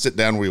around and sit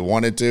down where we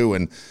wanted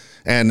to.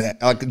 And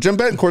like Jim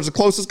Betancourt's the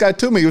closest guy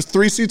to me. He was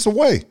 3 seats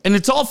away. And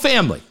it's all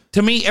family.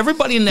 To me,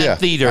 everybody in that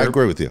theater. I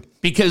agree with you.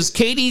 Because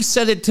Katie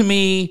said it to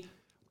me.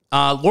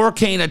 Laura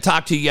Kane I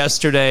talked to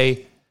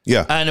yesterday.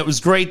 Yeah. And it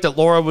was great that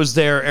Laura was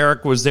there,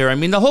 Eric was there. I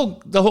mean, the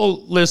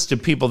whole list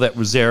of people that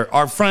was there.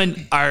 Our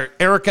friend, our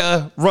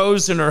Erica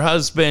Rose and her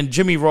husband,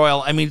 Jimmy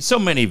Royal. I mean, so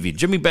many of you.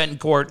 Jimmy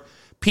Betancourt,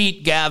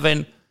 Pete,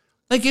 Gavin.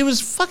 Like, it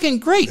was fucking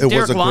great.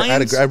 Derek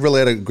Lyons. I really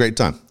had a great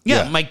time.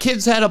 Yeah, my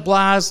kids had a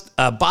blast.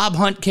 Bob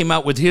Hunt came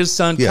out with his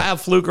son. Yeah. Kyle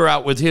Fluker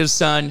out with his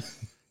son.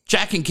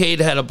 Jack and Cade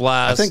had a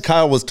blast. I think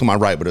Kyle was to my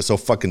right, but it's so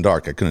fucking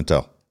dark, I couldn't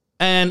tell.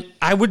 And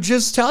I would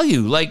just tell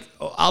you, like,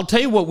 I'll tell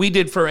you what we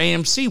did for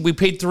AMC. We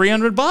paid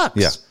 $300.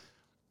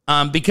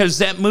 Yeah. Because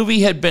that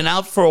movie had been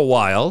out for a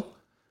while.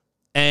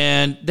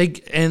 And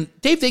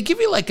Dave, they give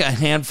you like a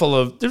handful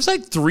of, there's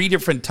like 3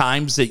 different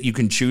times that you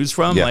can choose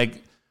from. Yeah.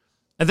 Like,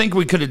 I think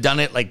we could have done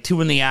it like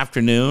 2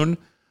 PM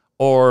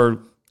or,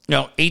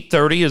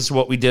 8:30 is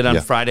what we did on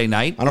Friday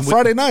night. On a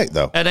Friday night,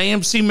 though. At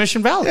AMC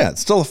Mission Valley. Yeah,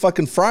 it's still a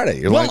fucking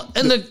Friday. You're what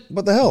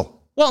the hell?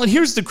 Well, and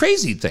here's the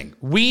crazy thing.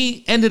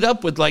 We ended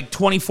up with like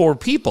 24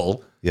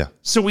 people. Yeah.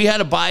 So we had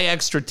to buy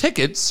extra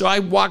tickets. So I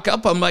walk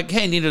up, I'm like,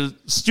 hey, I need a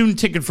student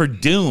ticket for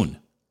Dune.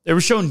 They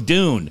were showing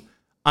Dune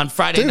on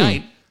Friday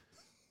night.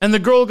 And the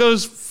girl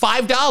goes,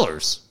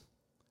 $5.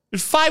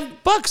 It's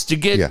 $5 to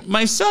get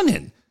my son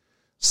in.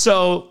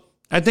 So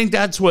I think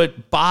that's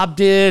what Bob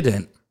did.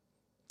 And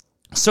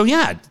so,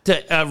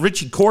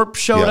 Richie Corp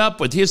showed up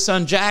with his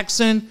son,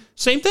 Jackson.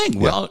 Same thing.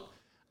 Yeah. Well,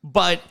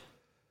 but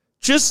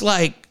just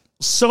like,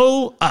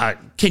 so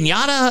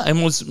Kenyatta, I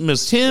almost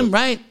missed him,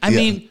 right? I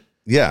mean,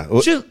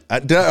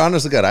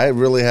 honestly, God, I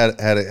really had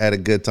a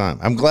good time.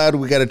 I'm glad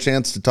we got a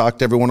chance to talk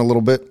to everyone a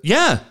little bit.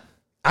 Yeah,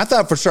 I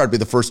thought for sure I'd be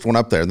the first one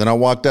up there, and then I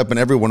walked up and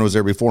everyone was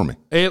there before me.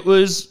 It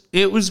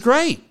was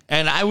great,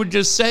 and I would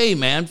just say,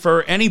 man,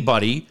 for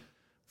anybody,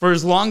 for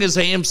as long as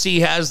AMC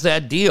has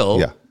that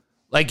deal,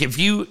 like if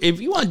you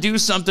want to do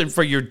something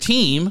for your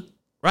team,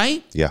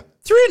 right? Yeah,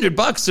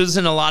 $300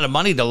 isn't a lot of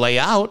money to lay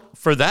out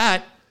for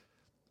that.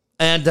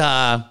 And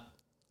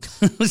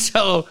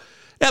so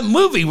that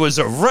movie was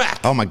a wreck.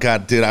 Oh my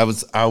God, dude, I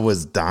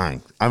was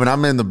dying. I mean,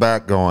 I'm in the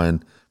back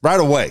going right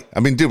away. I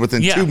mean, dude,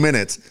 within 2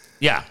 minutes.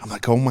 Yeah. I'm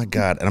like, oh my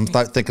God. And I'm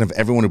thinking of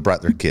everyone who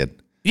brought their kid.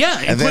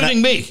 Yeah,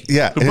 including me.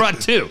 Yeah. Who brought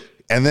 2.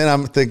 And then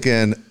I'm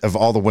thinking of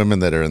all the women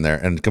that are in there.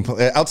 And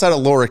outside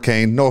of Laura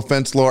Kane, no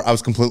offense, Laura, I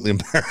was completely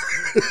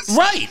embarrassed.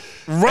 Right.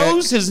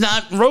 Rose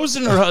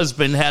and her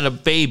husband had a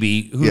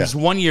baby who's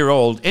 1 year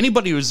old.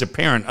 Anybody who's a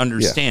parent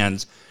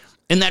understands. Yeah.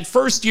 In that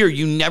first year,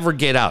 you never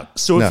get out.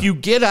 So if you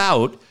get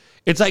out,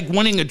 it's like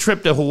winning a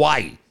trip to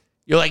Hawaii.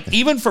 You're like,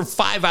 even for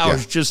 5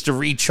 hours just to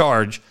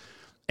recharge,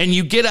 and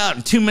you get out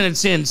and 2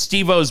 minutes in,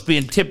 Steve-O's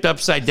being tipped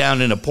upside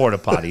down in a porta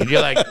potty. And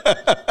you're like,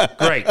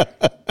 great.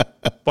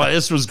 But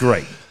this was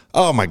great.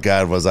 Oh my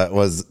God, that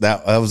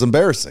was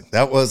embarrassing.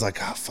 That was like,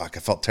 oh fuck,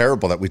 I felt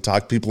terrible that we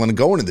talked people into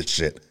going to this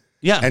shit.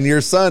 Yeah. And your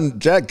son,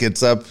 Jack,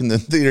 gets up in the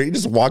theater. He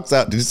just walks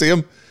out. Did you see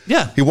him?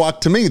 Yeah. He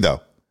walked to me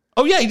though.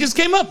 Oh, yeah, he just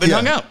came up and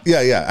hung out.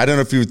 Yeah. I don't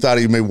know if you thought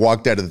he may have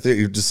walked out of the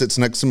theater. He just sits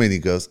next to me and he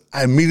goes,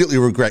 I immediately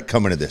regret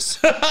coming to this.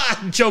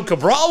 Joe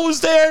Cabral was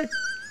there.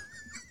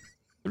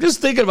 I'm just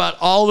thinking about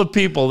all the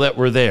people that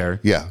were there.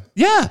 Yeah.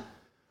 Yeah.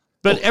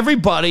 But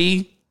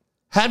everybody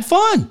had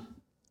fun.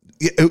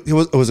 Yeah,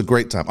 it was a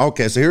great time.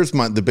 Okay, so here's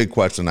the big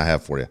question I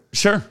have for you.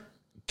 Sure.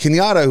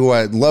 Kenyatta, who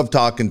I love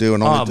talking to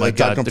and only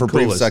talked to him for a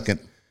brief second,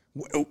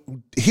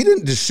 He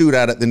didn't just shoot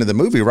out at the end of the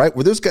movie, right?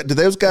 Were those guys? Did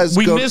those guys?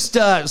 We missed.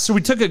 So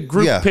we took a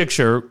group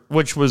picture,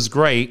 which was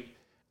great,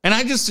 and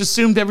I just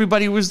assumed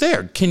everybody was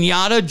there.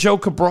 Kenyatta, Joe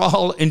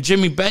Cabral, and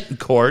Jimmy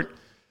Betancourt,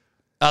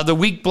 the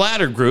weak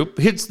bladder group,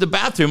 hits the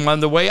bathroom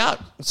on the way out.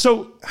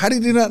 So how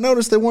did you not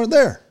notice they weren't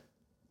there?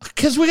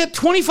 Because we got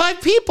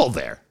 25 people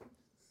there.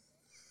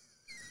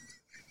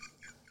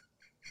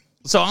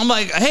 So I'm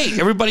like, hey,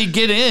 everybody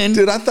get in.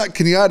 Dude, I thought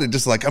Kenyatta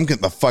just like, I'm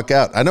getting the fuck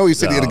out. I know he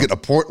said he had to get to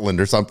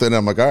Portland or something.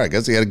 I'm like, all right, I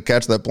guess he had to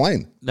catch that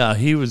plane. No,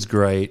 he was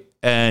great.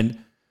 But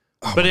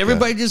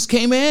everybody just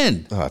came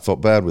in. Oh, I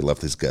felt bad we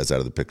left these guys out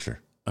of the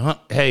picture.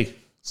 Hey,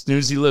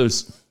 snoozy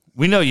loose.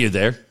 We know you're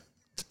there.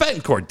 What's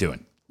Betancourt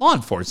doing? Law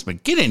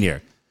enforcement, get in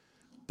here.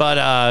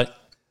 But,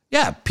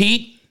 yeah,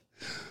 Pete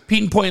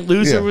and Point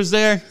Loser was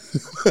there.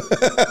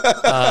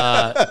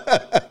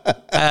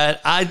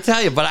 I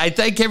tell you, but I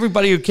thank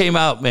everybody who came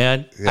out,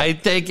 man. Yeah. I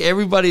thank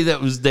everybody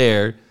that was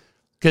there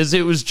because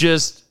it was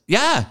just,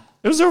 it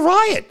was a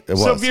riot.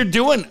 So if you're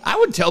doing, I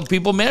would tell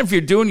people, man, if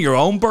you're doing your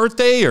own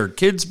birthday or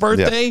kid's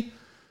birthday,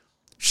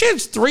 shit,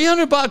 it's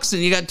 $300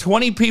 and you got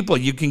 20 people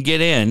you can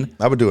get in.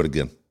 I would do it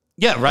again.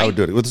 Yeah, right. I would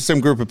do it with the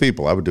same group of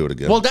people. I would do it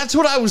again. Well, that's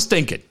what I was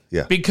thinking.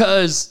 Yeah.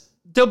 Because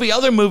there'll be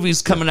other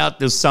movies coming out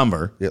this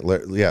summer. Yeah,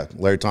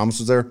 Larry Thomas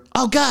was there.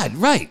 Oh God,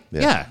 right?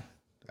 Yeah.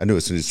 I knew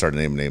as soon as you started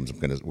naming names, we're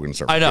gonna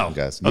start. I know,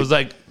 guys. I was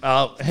like,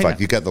 fuck,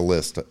 you got the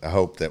list. I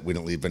hope that we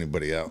didn't leave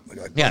anybody out.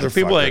 Like, there are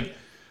people like,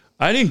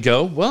 I didn't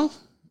go. Well,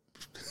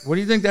 what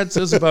do you think that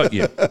says about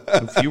you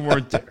if you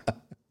weren't there?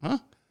 Huh?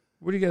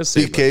 What do you guys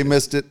say? BK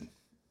missed it.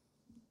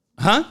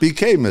 Huh?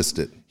 BK missed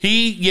it.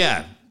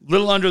 A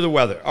little under the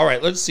weather. All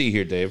right, let's see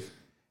here, Dave.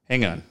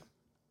 Hang on.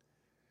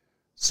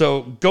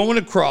 So going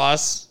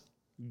across.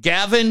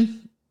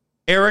 Gavin,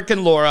 Eric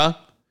and Laura,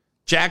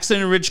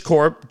 Jackson and Rich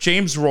Corp,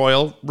 James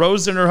Royal,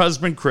 Rose and her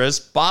husband Chris,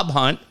 Bob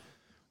Hunt,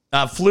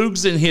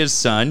 Flugs and his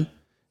son,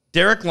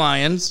 Derek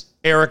Lyons,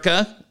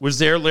 Erica was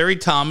there, Larry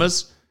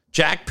Thomas,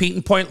 Jack, Pete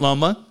and Point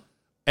Loma,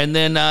 and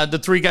then the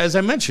three guys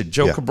I mentioned,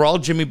 Joe Cabral,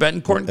 Jimmy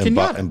Betancourt, and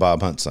Kenyatta. And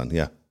Bob Hunt's son,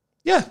 Yeah,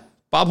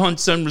 Bob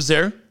Hunt's son was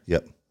there.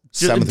 Yep.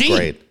 7th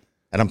grade.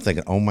 And I'm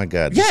thinking, oh my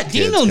God. Yeah,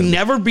 Dean will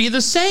never be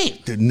the same.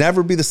 Dude,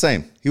 never be the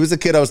same. He was the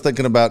kid I was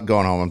thinking about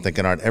going home. I'm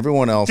thinking, all right,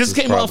 everyone else just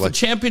came off a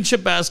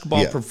championship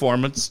basketball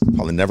performance.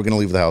 Probably never going to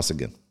leave the house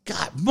again.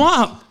 God,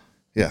 Mom.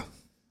 Yeah.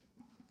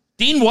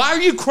 Dean, why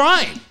are you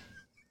crying?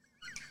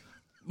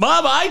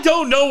 Mom, I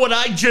don't know what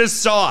I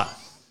just saw.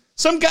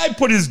 Some guy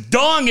put his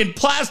dong in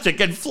plastic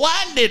and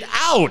flattened it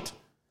out.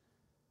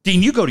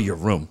 Dean, you go to your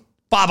room.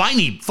 Bob, I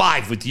need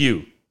 5 with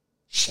you.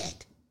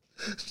 Shit.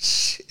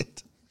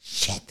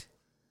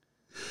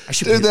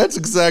 Dude, that's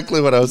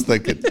exactly what I was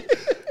thinking.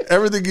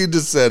 Everything you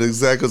just said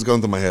exactly was going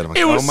through my head. I'm like,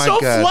 it was oh my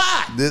so God,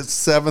 flat. This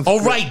 7th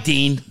Oh, right,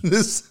 Dean.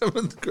 This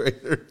 7th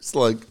grader's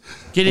like,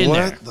 get in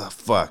there. What the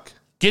fuck?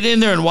 Get in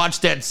there and watch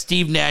that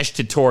Steve Nash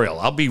tutorial.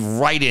 I'll be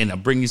right in. I'll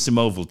bring you some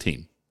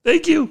Ovaltine.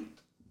 Thank you.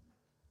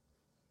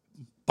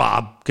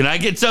 Bob, can I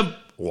get some?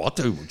 Oh, I'll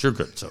tell you what you're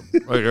getting some.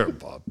 Right here,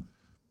 Bob.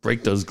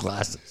 Break those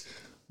glasses.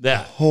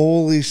 Yeah.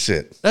 Holy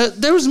shit.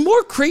 There was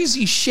more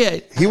crazy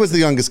shit. He was the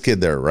youngest kid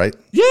there, right?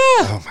 Yeah.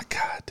 Oh my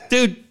God.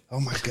 Dude.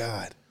 Oh my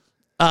God.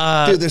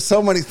 Dude, there's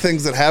so many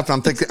things that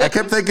happen. I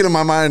kept thinking in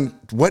my mind,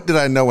 what did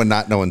I know and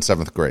not know in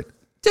 7th grade?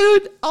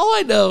 Dude, all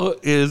I know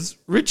is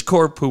Rich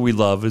Corp, who we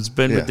love, has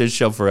been with this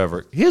show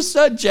forever. His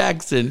son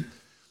Jackson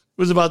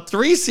was about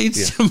 3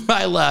 seats to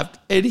my left,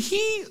 and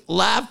he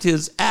laughed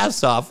his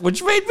ass off,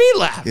 which made me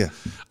laugh. Yeah.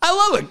 I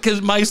love it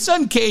because my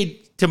son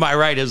Cade to my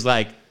right is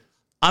like,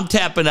 I'm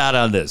tapping out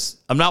on this.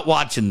 I'm not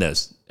watching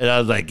this. And I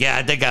was like,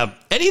 I think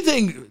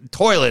anything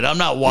toilet, I'm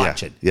not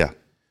watching. Yeah.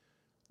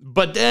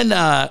 But then,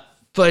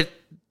 but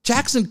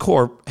Jackson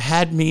Corp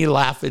had me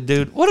laughing,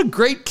 dude. What a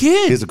great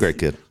kid. He's a great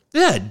kid.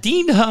 Yeah.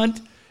 Dean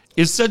Hunt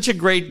is such a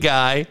great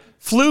guy.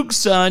 Fluke's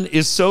son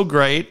is so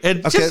great.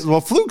 And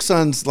Fluke's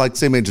son's like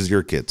same age as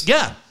your kids.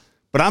 Yeah.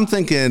 But I'm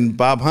thinking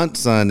Bob Hunt's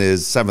son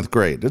is 7th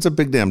grade. It's a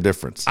big damn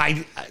difference. I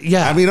mean, you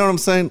know what I'm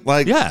saying?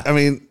 Like, I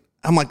mean,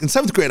 I'm like, in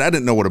 7th grade, I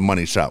didn't know what a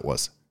money shot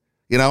was.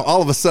 You know,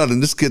 all of a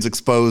sudden, this kid's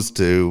exposed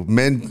to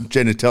men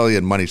genitalia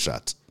and money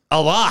shots. A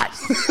lot.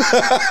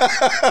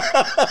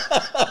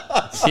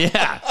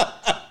 Yeah.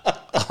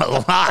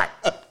 A lot.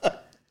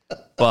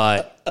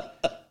 But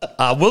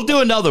we'll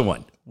do another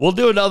one. We'll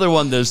do another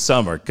one this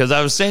summer. Because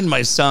I was saying to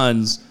my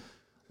sons,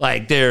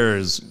 like,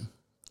 there's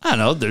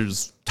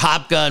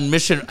Top Gun,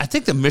 Mission. I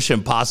think the Mission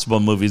Impossible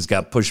movies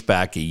got pushed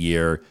back a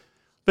year.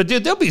 But,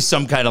 dude, there'll be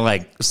some kind of,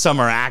 like,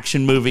 summer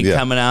action movie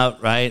coming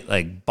out, right?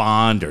 Like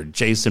Bond or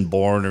Jason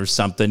Bourne or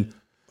something.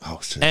 Oh,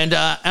 shit. And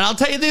I'll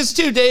tell you this,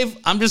 too, Dave.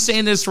 I'm just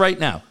saying this right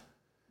now.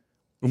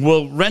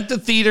 We'll rent the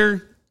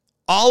theater.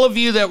 All of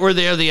you that were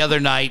there the other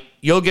night,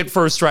 you'll get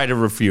first right of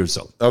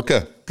refusal.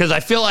 Okay. Because I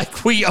feel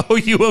like we owe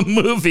you a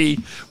movie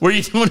where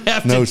you don't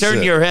have to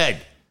turn your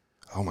head.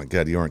 Oh, my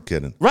God, you aren't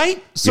kidding.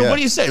 Right? So what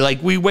do you say?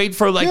 Like, we wait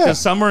for, like, the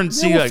summer and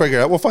see, we'll figure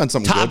it out. We'll find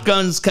something Top good.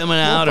 Gun's coming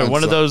out or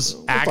one of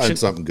those action. We'll find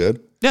something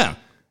good. Yeah.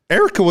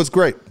 Erica was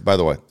great, by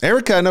the way.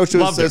 Erica, I know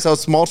she says how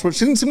small she was.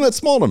 She didn't seem that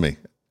small to me.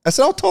 I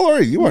said, how tall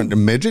are you? You aren't a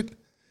midget.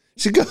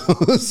 She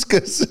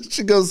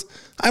goes,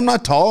 I'm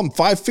not tall. I'm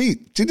 5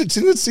 feet. She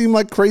didn't seem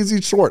like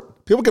crazy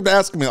short. People kept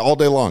asking me all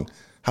day long,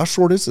 how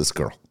short is this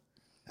girl?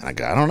 And I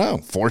go, I don't know,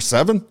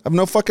 4'7"? I have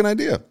no fucking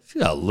idea. She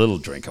got a little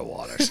drink of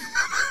water.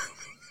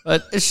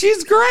 But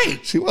she's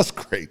great. She was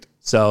great.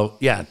 So,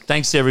 yeah,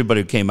 thanks to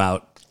everybody who came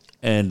out.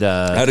 And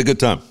I had a good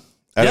time.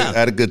 I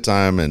had a good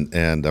time,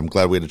 and I'm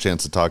glad we had a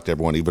chance to talk to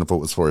everyone, even if it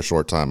was for a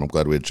short time. I'm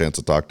glad we had a chance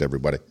to talk to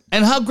everybody.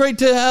 And how great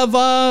to have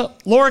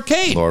Laura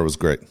Kane. Laura was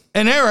great.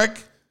 And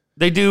Eric.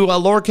 They do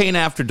Laura Kane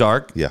After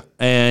Dark. Yeah.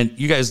 And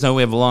you guys know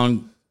we have a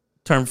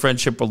long-term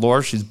friendship with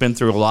Laura. She's been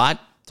through a lot,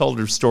 told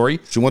her story.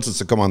 She wants us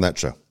to come on that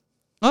show.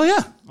 Oh,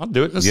 yeah. I'll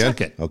do it in a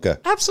second. Okay.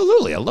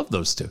 Absolutely. I love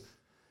those two.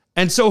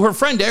 And so her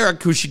friend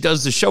Eric, who she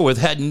does the show with,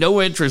 had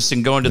no interest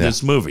in going to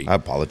this movie. I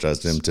apologize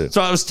to him, too.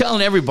 So I was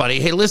telling everybody,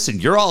 hey, listen,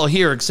 you're all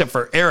here except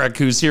for Eric,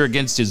 who's here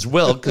against his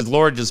will because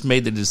Laura just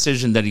made the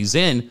decision that he's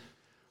in.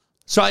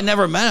 So I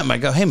never met him. I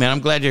go, hey, man, I'm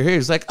glad you're here.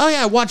 He's like, oh,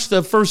 yeah, I watched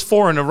the first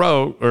 4 in a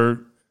row.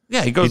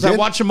 Yeah, he goes, I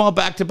watched them all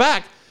back to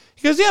back.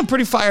 He goes, yeah, I'm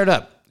pretty fired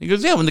up. He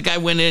goes, yeah, when the guy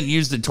went in and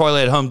used the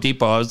toilet at Home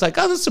Depot, I was like,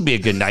 oh, this will be a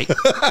good night.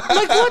 I'm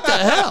like, what the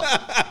hell?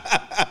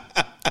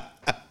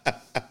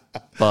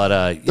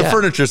 But, The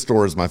furniture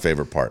store is my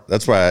favorite part.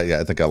 That's why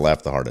I think I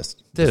laughed the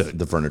hardest. Dude.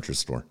 The furniture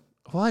store.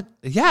 What?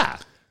 Yeah.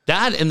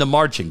 That and the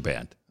marching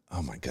band.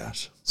 Oh, my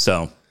gosh.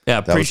 So, yeah,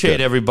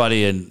 appreciate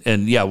everybody.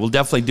 And yeah, we'll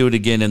definitely do it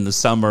again in the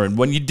summer. And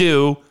when you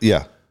do,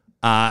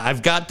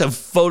 I've got the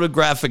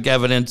photographic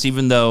evidence,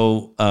 even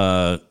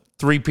though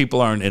 3 people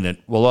aren't in it.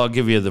 We'll all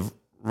give you the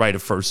right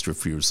of first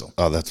refusal.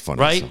 Oh, that's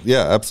funny. Right? So,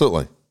 yeah,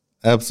 absolutely.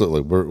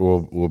 Absolutely.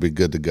 We'll be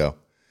good to go.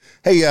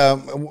 Hey, I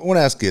want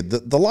to ask you,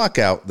 the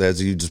lockout,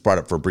 as you just brought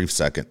up for a brief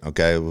second,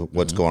 okay,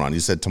 what's going on? You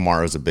said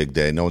tomorrow's a big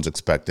day. No one's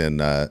expecting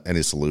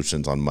any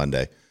solutions on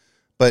Monday.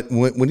 But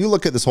when you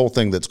look at this whole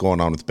thing that's going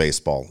on with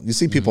baseball, you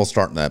see people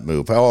starting that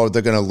move. Oh,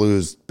 they're going to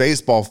lose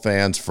baseball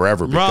fans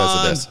forever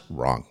because of this.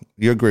 Wrong.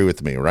 You agree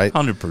with me, right?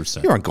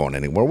 100%. You aren't going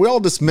anywhere. We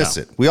all dismiss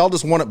it. We all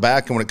just want it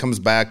back, and when it comes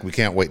back, we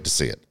can't wait to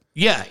see it.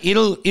 Yeah,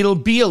 it'll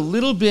be a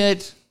little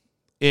bit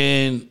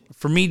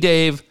for me,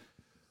 Dave,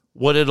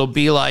 what it'll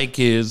be like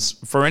is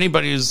for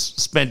anybody who's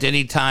spent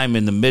any time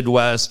in the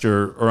Midwest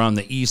or on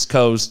the East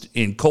Coast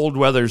in cold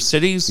weather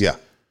cities. Yeah.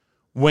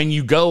 When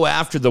you go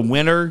after the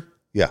winter.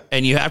 Yeah.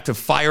 And you have to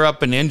fire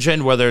up an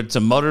engine, whether it's a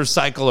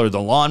motorcycle or the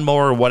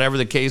lawnmower or whatever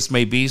the case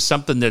may be,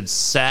 something that's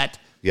sat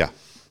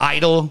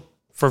idle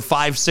for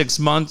 5-6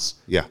 months.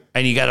 Yeah.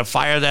 And you got to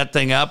fire that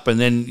thing up, and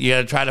then you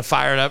got to try to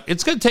fire it up.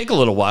 It's going to take a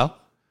little while.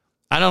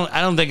 I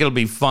don't think it'll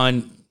be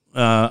fun.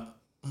 I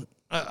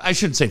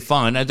shouldn't say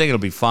fun. I think it'll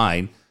be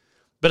fine.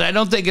 But I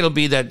don't think it'll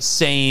be that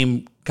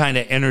same kind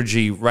of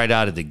energy right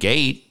out of the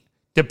gate,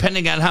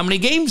 depending on how many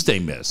games they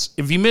miss.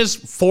 If you miss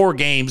 4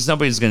 games,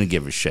 nobody's going to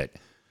give a shit.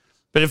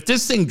 But if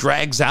this thing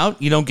drags out,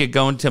 you don't get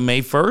going till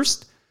May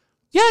 1st,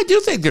 yeah, I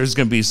do think there's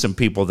going to be some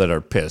people that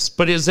are pissed.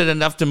 But is it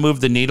enough to move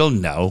the needle?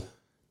 No.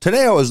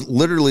 Today I was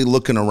literally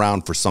looking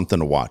around for something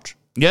to watch.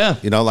 Yeah.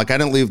 You know, like I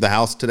didn't leave the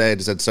house today. I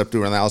just had stuff to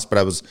do around the house, but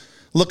I was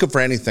looking for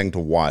anything to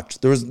watch.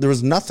 There was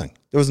nothing.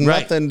 There was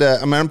nothing to,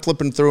 I mean, I'm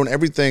flipping through and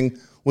everything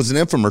was an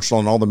infomercial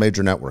on all the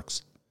major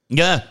networks.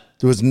 Yeah.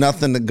 There was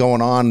nothing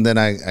going on. Then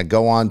I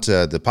go on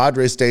to the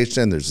Padres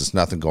station. There's just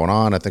nothing going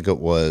on. I think it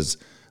was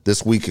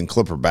This Week in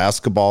Clipper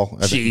Basketball.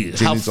 Gee,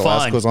 how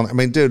fun. On. I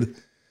mean, dude,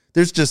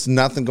 there's just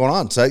nothing going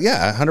on. So,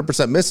 yeah, I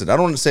 100% miss it. I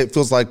don't want to say it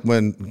feels like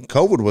when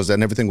COVID was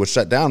and everything was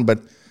shut down, but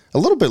a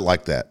little bit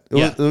like that.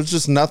 It was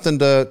just nothing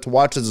to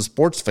watch as a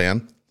sports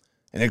fan.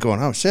 And you're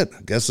going, oh, shit,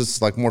 I guess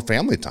it's like more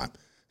family time.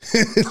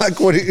 Like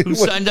who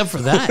signed up for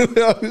that?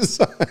 Who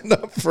signed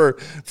up for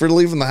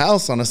leaving the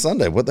house on a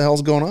Sunday? What the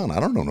hell's going on? I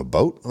don't know, on a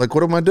boat. Like,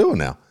 what am I doing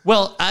now?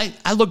 Well,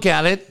 I look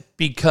at it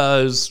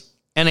because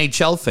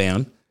NHL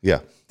fan. Yeah.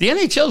 The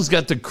NHL's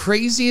got the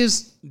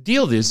craziest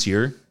deal this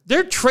year.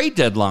 Their trade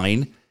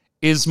deadline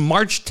is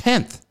March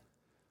 10th.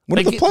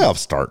 When do the playoffs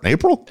start? In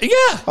April?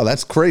 Yeah. Oh,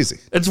 that's crazy.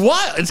 It's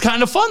wild. It's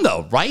kind of fun,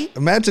 though, right?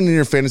 Imagine in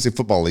your fantasy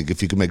football league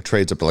if you could make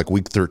trades up to like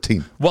week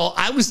 13. Well,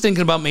 I was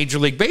thinking about Major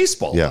League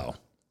Baseball, though.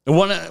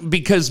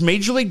 Because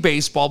Major League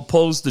Baseball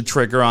pulls the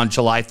trigger on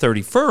July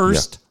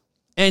 31st,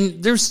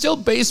 and there's still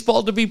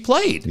baseball to be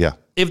played. Yeah.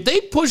 If they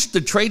push the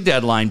trade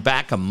deadline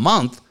back a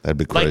month, that'd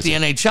be crazy.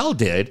 Like the NHL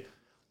did,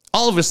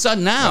 all of a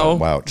sudden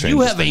now you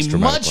have a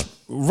much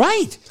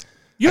right.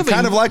 I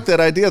kind of like that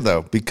idea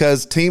though,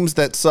 because teams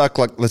that suck,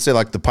 like let's say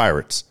like the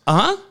Pirates,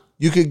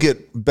 you could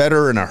get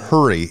better in a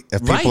hurry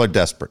if people are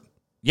desperate.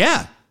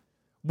 Yeah.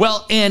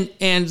 Well,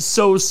 and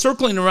so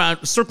circling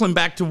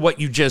back to what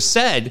you just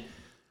said,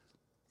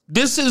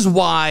 this is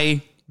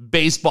why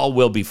baseball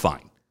will be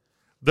fine.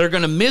 They're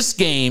going to miss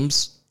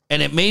games,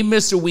 and it may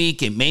miss a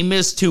week, it may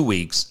miss 2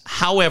 weeks.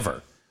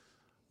 However,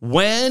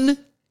 when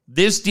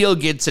this deal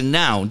gets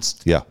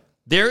announced,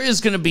 there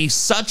is going to be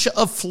such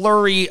a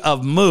flurry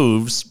of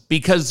moves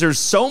because there's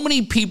so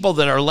many people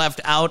that are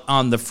left out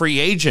on the free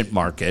agent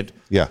market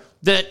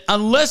that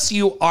unless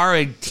you are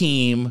a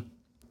team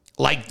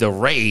like the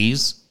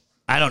Rays,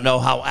 I don't know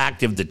how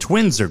active the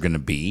Twins are going to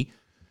be,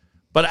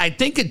 But I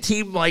think a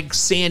team like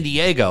San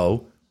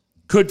Diego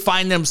could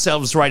find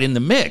themselves right in the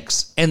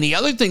mix. And the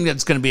other thing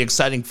that's going to be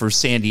exciting for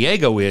San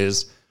Diego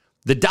is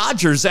the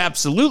Dodgers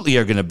absolutely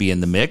are going to be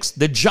in the mix.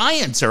 The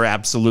Giants are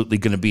absolutely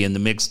going to be in the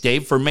mix,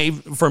 Dave, for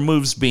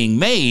moves being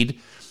made.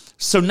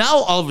 So now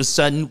all of a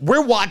sudden,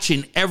 we're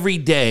watching every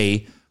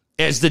day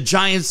as the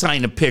Giants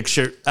sign a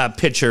pitcher.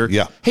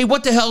 Yeah. Hey,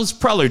 what the hell is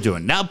Preller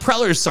doing? Now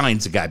Preller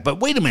signs a guy. But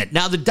wait a minute.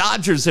 Now the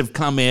Dodgers have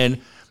come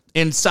in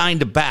and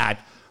signed a bat.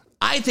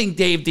 I think,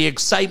 Dave, the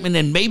excitement,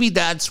 and maybe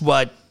that's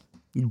what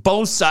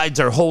both sides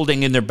are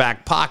holding in their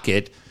back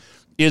pocket,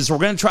 is we're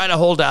going to try to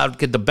hold out,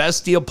 get the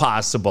best deal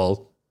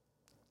possible.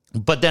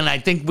 But then I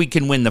think we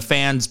can win the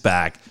fans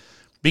back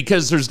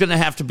because there's going to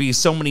have to be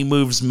so many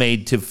moves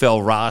made to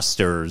fill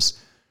rosters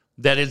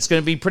that it's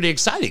going to be pretty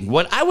exciting.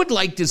 What I would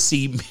like to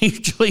see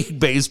Major League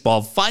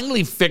Baseball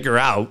finally figure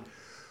out,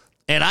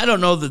 and I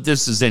don't know that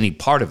this is any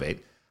part of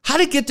it, how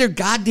to get their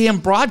goddamn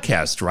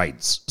broadcast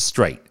rights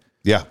straight.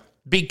 Yeah.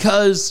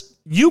 Because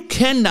you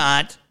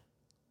cannot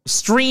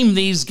stream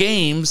these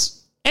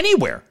games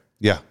anywhere.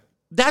 Yeah.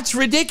 That's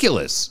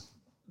ridiculous.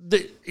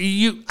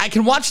 I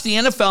can watch the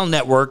NFL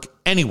Network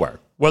anywhere,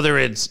 whether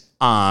it's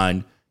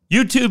on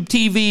YouTube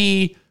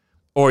TV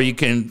or you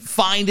can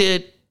find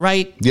it,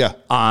 right? Yeah.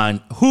 On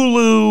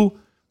Hulu,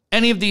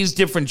 any of these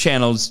different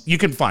channels you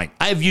can find.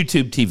 I have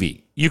YouTube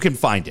TV. You can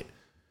find it.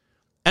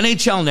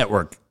 NHL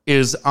Network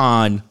is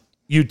on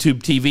YouTube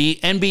TV.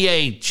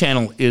 NBA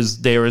channel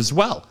is there as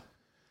well.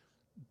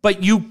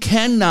 But you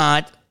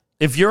cannot,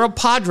 if you're a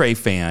Padre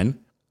fan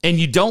and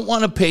you don't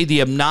want to pay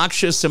the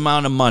obnoxious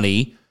amount of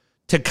money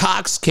to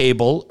Cox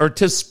Cable or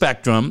to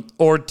Spectrum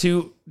or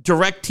to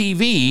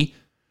DirecTV,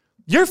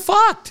 you're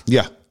fucked.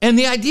 Yeah. And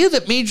the idea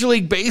that Major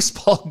League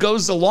Baseball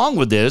goes along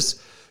with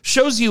this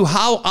shows you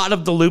how out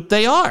of the loop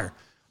they are.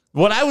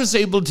 What I was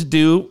able to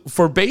do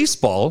for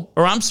baseball,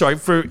 for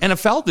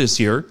NFL this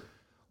year,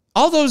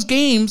 all those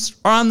games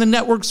are on the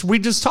networks we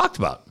just talked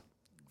about.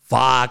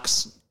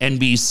 Fox,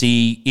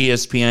 NBC,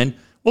 ESPN.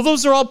 Well,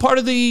 those are all part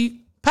of the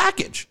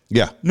package.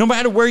 Yeah. No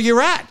matter where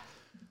you're at.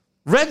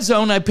 Red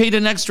Zone, I paid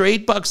an extra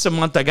 $8 a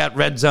month. I got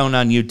Red Zone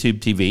on YouTube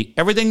TV.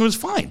 Everything was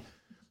fine.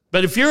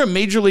 But if you're a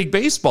Major League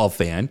Baseball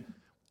fan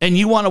and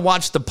you want to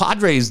watch the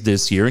Padres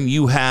this year and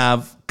you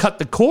have cut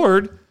the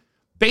cord,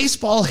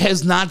 baseball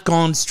has not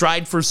gone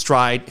stride for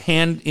stride,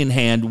 hand in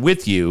hand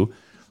with you.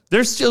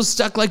 They're still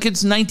stuck like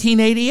it's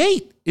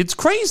 1988. It's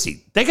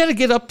crazy. They got to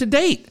get up to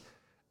date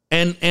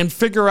and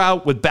figure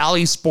out with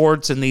Bally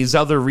Sports and these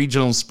other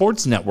regional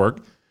sports network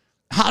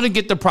how to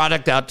get the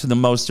product out to the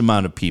most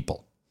amount of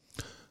people.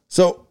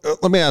 So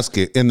let me ask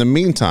you, in the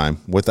meantime,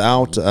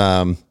 without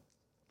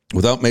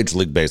Major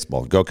League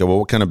Baseball, go, okay, well,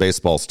 what kind of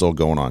baseball is still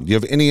going on? Do you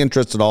have any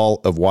interest at all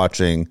of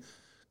watching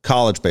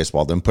college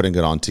baseball, then putting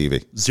it on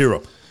TV?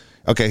 Zero.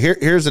 Okay,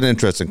 here's an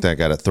interesting thing I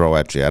got to throw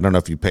at you. I don't know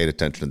if you paid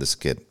attention to this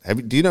kid.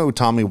 Do you know who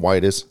Tommy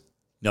White is?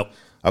 Nope.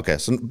 Okay,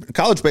 so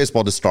college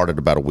baseball just started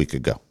about a week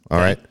ago, all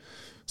right?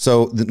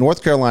 So the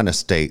North Carolina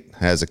State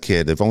has a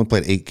kid. They've only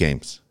played 8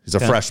 games. He's a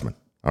freshman.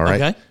 All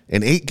right. Okay.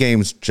 In 8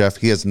 games, Jeff,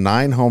 he has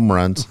 9 home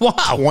runs,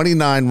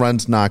 29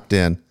 runs knocked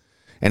in,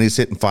 and he's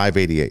hitting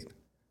 .588.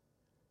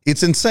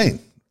 It's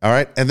insane. All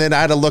right. And then I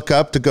had to look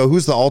up to go,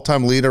 who's the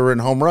all-time leader in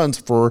home runs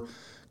for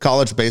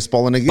college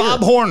baseball in a year?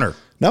 Bob Horner.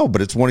 No,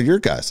 but it's one of your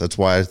guys. That's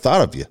why I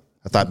thought of you.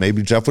 I thought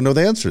maybe Jeff would know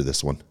the answer to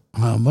this one.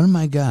 One of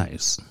my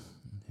guys.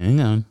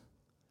 Hang on.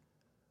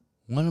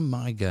 One of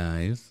my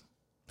guys.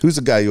 Who's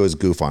the guy you always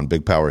goof on?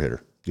 Big power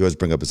hitter. You always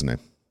bring up his name.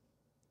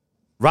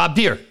 Rob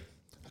Deere.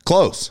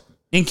 Close.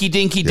 Inky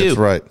Dinky Doo. That's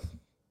right.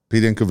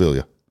 Pete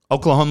Incaviglia.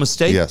 Oklahoma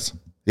State? Yes.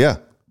 Yeah.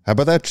 How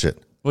about that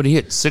shit? What did he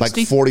hit?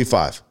 60? Like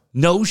 45.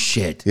 No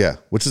shit. Yeah.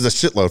 Which is a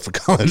shitload for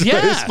college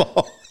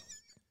baseball.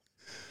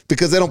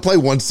 Because they don't play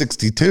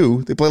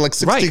 162. They play like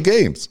 60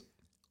 games.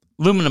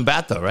 Aluminum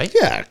bat, though, right?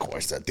 Yeah, of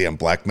course. That damn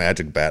black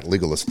magic bat.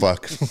 Legal as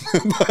fuck.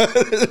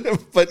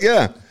 but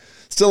yeah.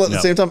 Still at the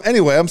same time.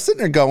 Anyway, I'm sitting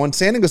there going,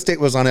 San Diego State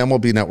was on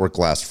MLB Network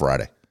last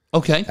Friday.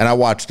 Okay. And I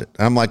watched it.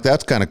 And I'm like,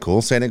 that's kind of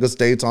cool. San Diego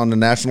State's on the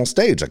national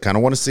stage. I kind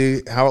of want to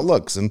see how it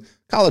looks. And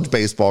college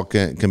baseball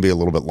can be a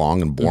little bit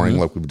long and boring,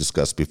 like we've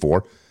discussed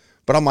before.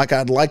 But I'm like,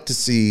 I'd like to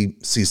see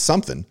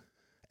something.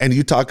 And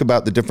you talk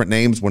about the different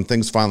names when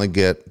things finally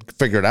get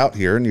figured out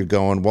here. And you're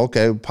going, well,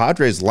 okay,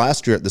 Padres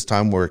last year at this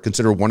time were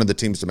considered one of the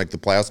teams to make the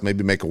playoffs,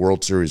 maybe make a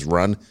World Series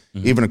run.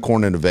 Even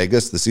according to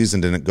Vegas, the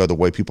season didn't go the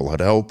way people had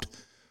hoped.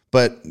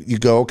 But you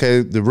go,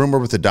 okay, the rumor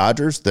with the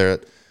Dodgers, the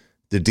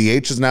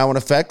DH is now in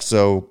effect.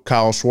 So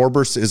Kyle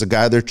Schwarber is a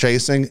guy they're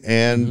chasing,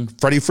 and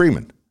Freddie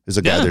Freeman is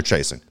a guy they're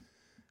chasing.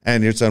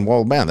 And you're saying,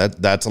 well, man,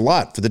 that's a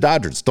lot for the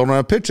Dodgers. Still don't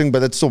have pitching, but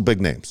that's still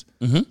big names.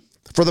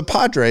 For the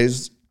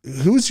Padres,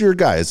 who's your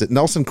guy? Is it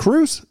Nelson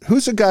Cruz?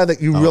 Who's the guy that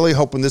you really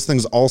hope when this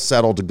thing's all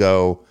settled to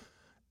go?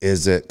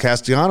 Is it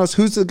Castellanos?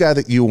 Who's the guy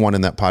that you want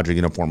in that Padre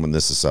uniform when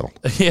this is settled?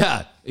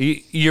 Yeah,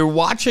 you're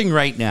watching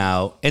right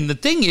now. And the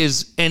thing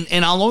is, and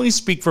I'll only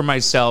speak for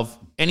myself.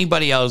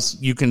 Anybody else,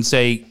 you can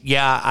say,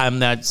 yeah, I'm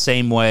that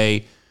same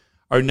way,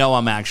 or no,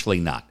 I'm actually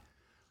not.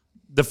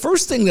 The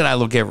first thing that I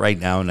look at right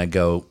now and I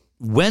go,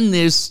 when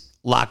this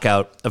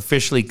lockout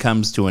officially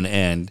comes to an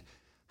end,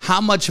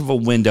 how much of a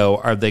window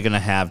are they going to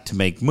have to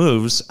make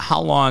moves?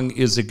 How long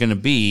is it going to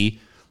be?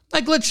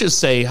 Like, let's just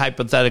say,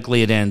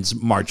 hypothetically, it ends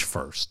March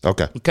 1st.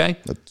 Okay?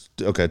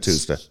 Okay,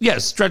 Tuesday.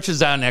 Yes,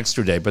 stretches out an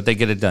extra day, but they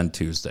get it done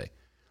Tuesday.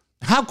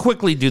 How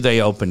quickly do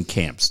they open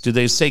camps? Do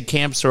they say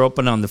camps are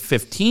open on the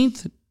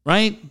 15th,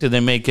 right? Do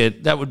they make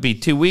it, that would be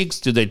 2 weeks?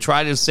 Do they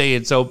try to say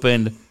it's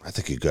open? I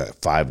think you got a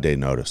 5-day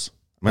notice.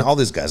 I mean, all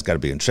these guys got to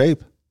be in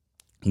shape.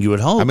 You would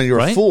hope. I mean, you're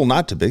a fool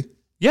not to be.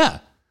 Yeah.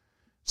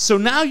 So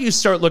now you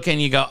start looking,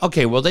 you go,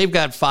 okay, well, they've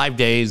got 5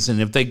 days, and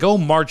if they go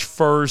March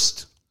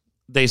 1st,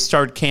 they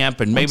start camp,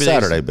 and maybe on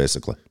Saturday,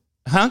 basically.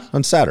 Huh?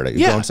 On Saturday.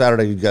 You go on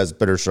Saturday, you guys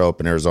better show up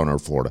in Arizona or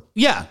Florida.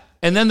 Yeah.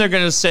 And then they're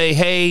going to say,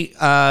 hey,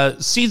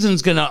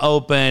 season's going to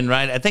open,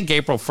 right? I think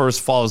April 1st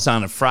falls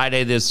on a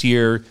Friday this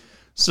year.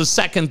 So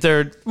 2nd,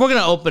 3rd, we're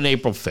going to open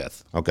April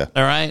 5th. Okay.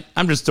 All right?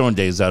 I'm just throwing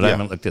days out. I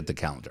haven't looked at the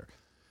calendar.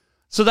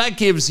 So that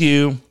gives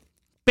you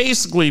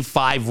basically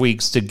 5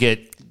 weeks to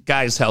get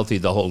guys healthy,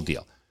 the whole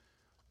deal.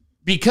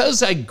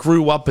 Because I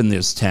grew up in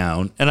this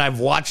town and I've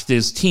watched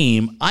this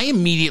team, I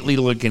immediately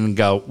look and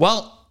go,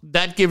 well,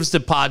 that gives the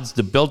Pods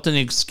the built-in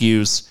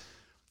excuse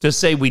to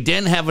say we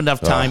didn't have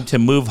enough time to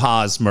move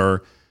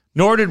Hosmer,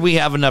 nor did we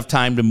have enough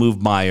time to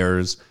move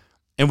Myers.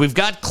 And we've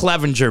got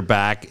Clevenger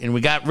back, and we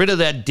got rid of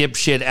that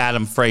dipshit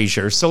Adam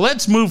Frazier. So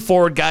let's move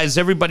forward, guys.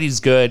 Everybody's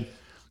good.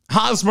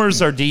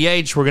 Hosmer's our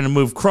DH. We're going to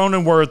move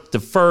Cronenworth to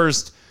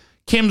first.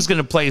 Kim's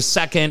going to play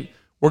second.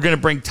 We're going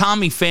to bring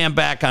Tommy Pham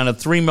back on a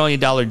 $3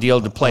 million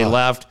deal to play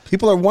left.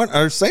 People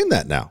are saying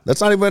that now. That's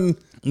not even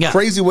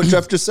crazy what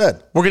Jeff just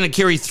said. We're going to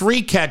carry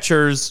 3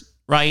 catchers,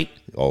 right?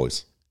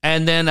 Always.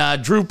 And then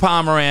Drew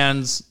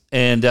Pomeranz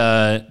and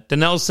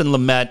Dinelson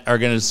Lamet are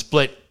going to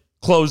split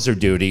closer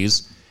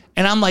duties.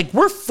 And I'm like,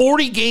 we're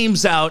 40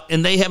 games out,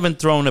 and they haven't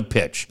thrown a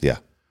pitch. Yeah.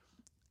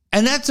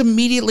 And that's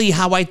immediately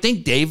how I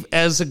think, Dave,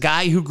 as a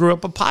guy who grew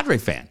up a Padre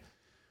fan.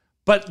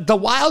 But the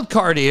wild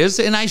card is,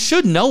 and I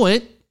should know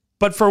it,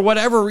 but for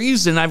whatever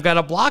reason, I've got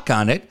a block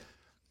on it,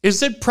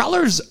 is that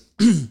Preller's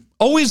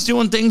always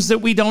doing things that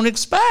we don't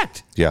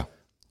expect. Yeah.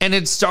 And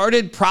it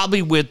started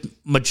probably with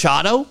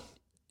Machado.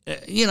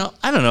 I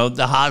don't know,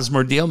 the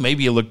Hosmer deal.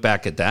 Maybe you look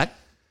back at that.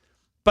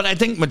 But I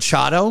think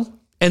Machado,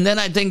 and then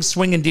I think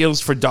swinging deals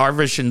for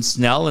Darvish and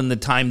Snell in the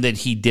time that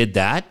he did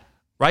that,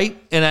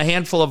 right? And a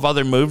handful of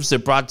other moves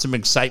that brought some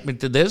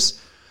excitement to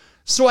this.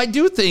 So I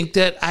do think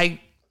that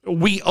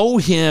we owe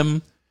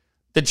him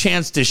the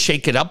chance to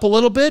shake it up a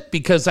little bit,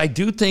 because I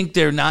do think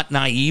they're not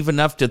naive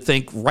enough to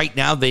think right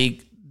now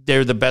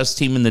they're the best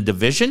team in the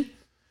division.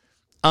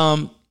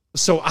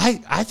 So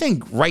I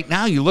think right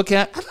now you look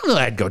at, I don't know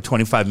that I'd go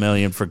 $25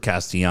 million for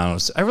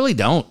Castellanos. I really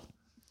don't.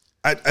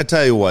 I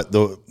tell you what,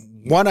 the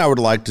one I would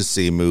like to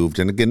see moved,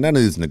 and again, none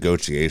of these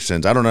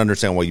negotiations, I don't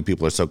understand why you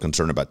people are so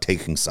concerned about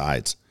taking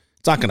sides.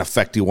 It's not going to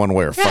affect you one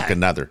way or fucking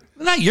another.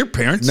 Not your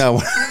parents.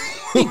 No.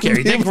 You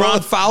think Ron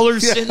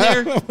Fowler's sitting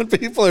there when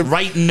people are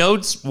writing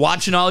notes,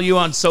 watching all you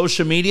on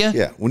social media?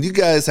 Yeah, when you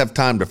guys have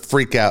time to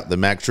freak out that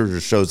Max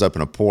Scherzer shows up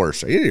in a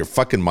Porsche, are you out of your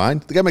fucking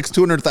mind? The guy makes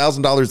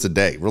 $200,000 a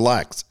day.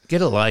 Relax.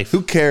 Get a life.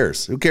 Who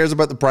cares? Who cares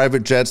about the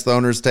private jets the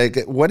owners take?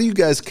 What do you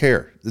guys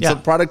care? It's a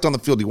product on the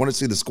field. You want to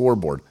see the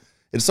scoreboard.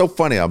 It's so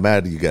funny how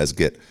mad you guys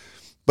get.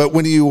 But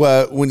when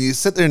you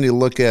sit there and you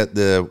look at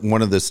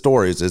one of the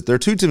stories, is there are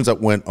 2 teams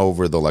that went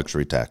over the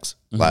luxury tax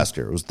last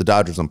year. It was the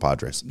Dodgers and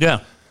Padres. Yeah.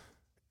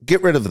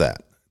 Get rid of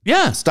that.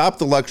 Yeah. Stop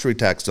the luxury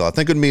tax deal. I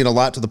think it would mean a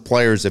lot to the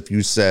players if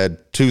you said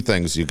 2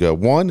 things. You go,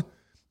 1,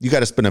 you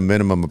got to spend a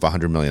minimum of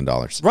 $100 million.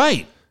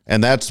 Right.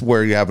 And that's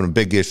where you're having a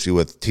big issue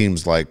with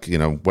teams like,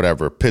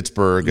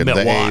 Pittsburgh and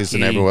Milwaukee. the A's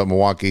and everyone,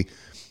 Milwaukee.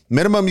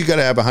 Minimum, you got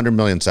to have $100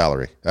 million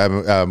salary,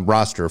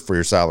 roster for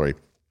your salary.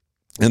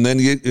 And then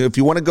if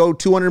you want to go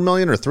 $200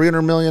 million or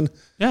 $300 million,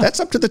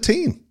 that's up to the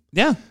team.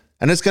 Yeah.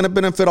 And it's going to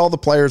benefit all the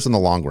players in the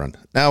long run.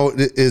 Now,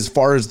 as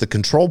far as the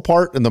control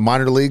part in the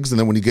minor leagues, and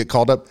then when you get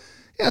called up,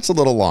 it's a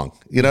little long.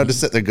 To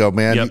sit there and go,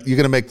 man, you're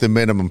going to make the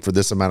minimum for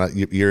this amount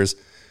of years.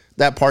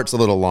 That part's a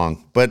little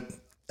long. But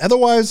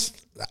otherwise,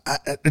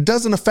 it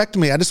doesn't affect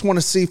me. I just want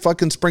to see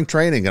fucking spring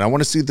training, and I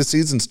want to see the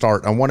season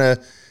start. I want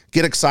to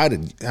get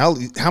excited. How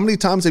many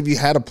times have you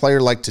had a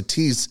player like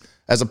Tatis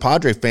as a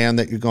Padre fan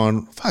that you're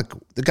going, fuck,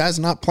 the guy's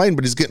not playing,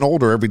 but he's getting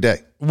older every day?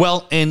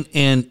 Well,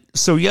 and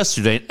so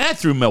yesterday, I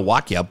threw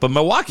Milwaukee out, but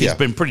Milwaukee's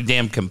been pretty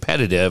damn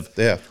competitive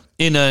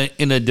in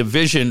a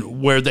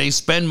division where they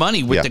spend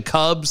money with the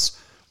Cubs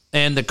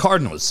and the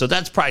Cardinals. So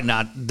that's probably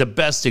not the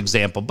best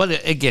example.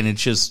 But again,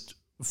 it's just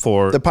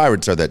for... The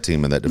Pirates are that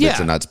team in that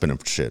division, not spending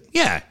for shit.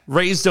 Yeah,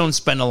 Rays don't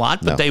spend a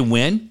lot, but they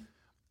win.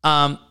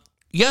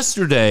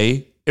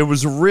 Yesterday, it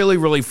was really,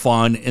 really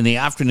fun. In the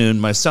afternoon,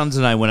 my sons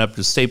and I went up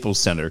to Staples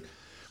Center,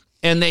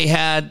 and they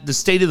had the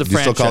state of the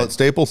franchise. You still call it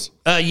Staples?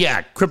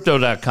 Yeah,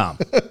 crypto.com.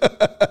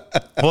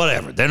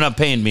 Whatever. They're not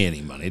paying me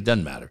any money. It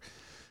doesn't matter.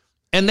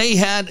 And they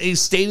had a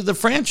state of the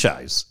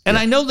franchise. And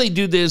I know they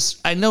do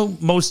this. I know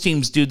most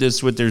teams do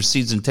this with their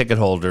season ticket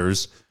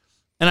holders.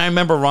 And I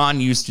remember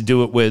Ron used to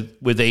do it with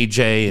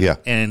AJ.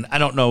 And I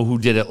don't know who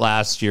did it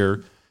last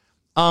year.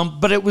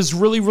 But it was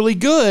really, really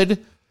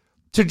good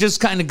to just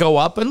kind of go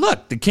up and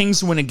look. The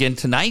Kings win again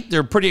tonight. They're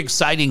a pretty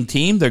exciting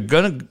team. They're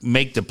going to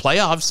make the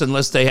playoffs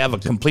unless they have a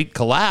complete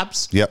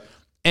collapse. Yep.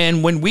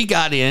 And when we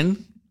got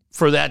in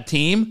for that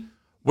team,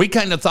 we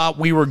kind of thought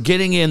we were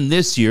getting in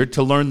this year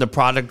to learn the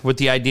product with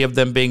the idea of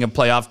them being a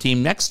playoff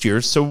team next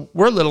year. So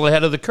we're a little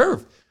ahead of the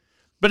curve.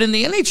 But in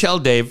the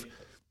NHL, Dave,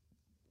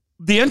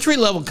 the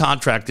entry-level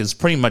contract is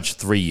pretty much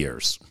 3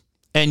 years.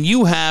 And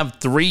you have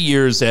 3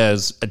 years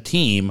as a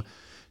team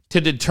to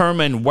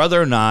determine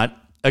whether or not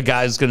a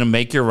guy's going to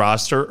make your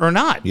roster or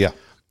not. Yeah.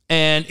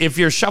 And if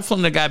you're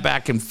shuffling the guy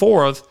back and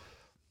forth,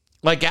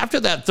 like after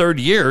that third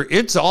year,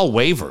 it's all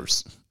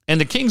waivers.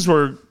 And the Kings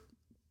were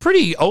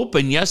pretty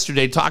open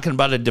yesterday talking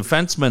about a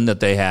defenseman that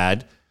they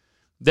had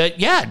that,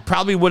 yeah, it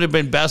probably would have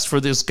been best for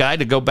this guy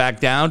to go back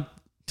down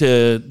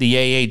to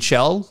the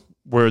AHL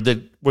where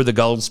the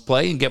Gulls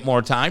play and get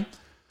more time.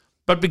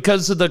 But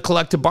because of the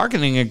collective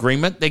bargaining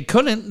agreement, they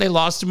couldn't. They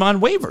lost him on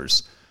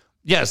waivers.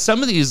 Yeah,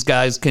 some of these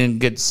guys can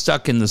get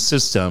stuck in the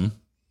system.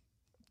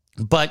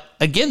 But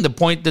again, the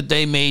point that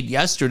they made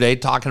yesterday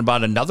talking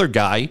about another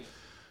guy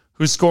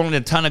who's scoring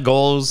a ton of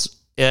goals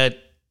in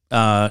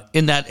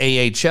that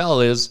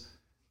AHL is,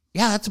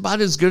 yeah, that's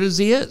about as good as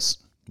he is.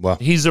 Wow.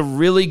 He's a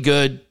really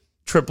good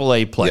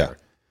AAA player.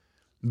 Yeah.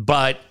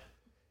 But,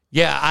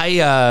 yeah,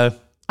 I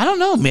don't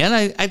know,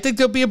 man. I think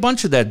there'll be a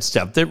bunch of that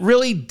stuff that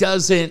really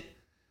doesn't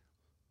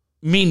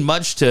mean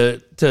much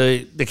to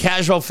the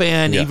casual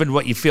fan, even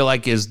what you feel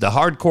like is the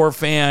hardcore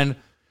fan.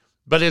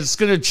 But it's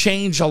going to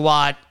change a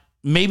lot.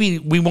 Maybe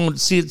we won't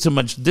see it so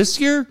much this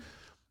year,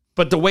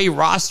 but the way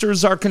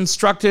rosters are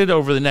constructed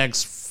over the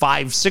next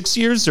 5-6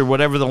 years or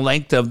whatever the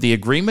length of the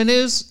agreement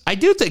is, I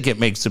do think it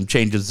makes some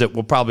changes that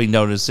we'll probably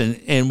notice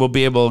and we'll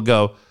be able to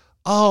go,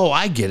 oh,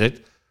 I get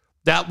it.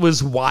 That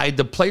was why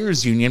the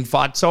players union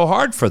fought so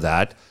hard for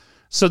that.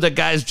 So that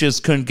guys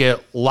just couldn't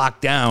get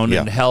locked down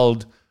and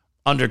held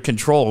under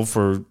control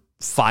for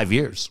 5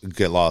 years.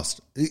 Get lost.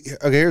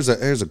 Okay, here's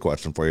a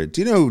question for you. Do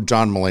you know who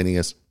John Mulaney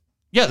is?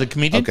 Yeah, the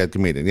comedian. Okay,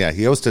 comedian. Yeah,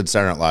 he hosted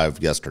Saturday Night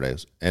Live yesterday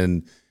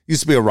and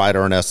used to be a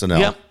writer on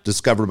SNL,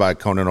 discovered by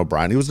Conan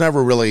O'Brien. He was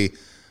never really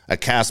a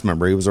cast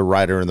member. He was a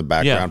writer in the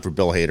background for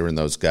Bill Hader and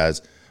those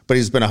guys, but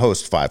he's been a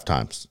host 5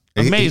 times.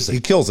 Amazing.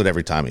 He kills it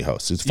every time he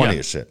hosts. He's funny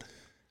as shit.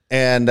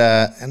 And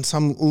so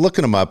I'm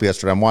looking him up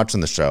yesterday. I'm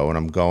watching the show and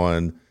I'm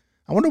going,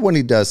 I wonder when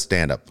he does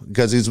stand up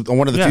because he's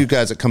one of the few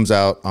guys that comes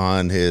out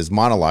on his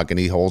monologue and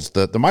he holds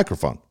the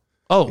microphone.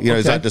 Oh,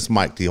 he's not just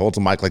mic'd. He holds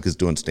a mic like he's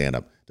doing stand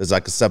up. Does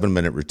like a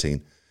 7-minute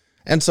routine.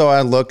 And so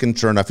I look and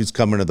sure enough, he's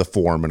coming to the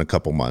Forum in a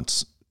couple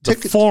months.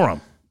 Forum.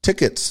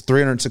 Tickets,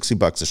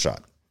 $360 a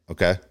shot.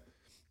 Okay.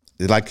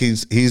 Like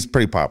he's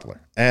pretty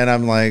popular. And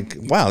I'm like,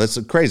 wow, this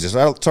is crazy.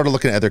 So I started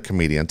looking at other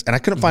comedians and I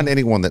couldn't find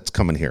anyone that's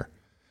coming here.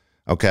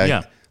 Okay.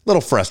 Yeah. A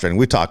little frustrating.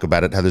 We talk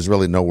about it, how there's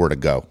really nowhere to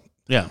go.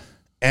 Yeah.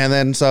 And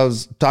then so I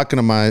was talking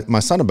to my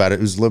son about it,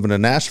 who's living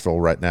in Nashville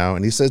right now.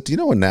 And he says, do you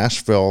know in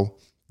Nashville,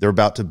 they're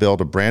about to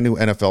build a brand new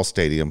NFL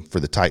stadium for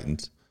the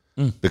Titans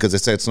because they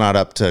say it's not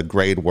up to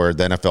grade where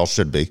the NFL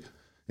should be.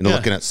 You know,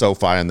 looking at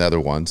SoFi and the other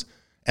ones.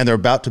 And they're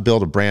about to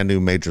build a brand new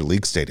major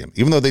league stadium.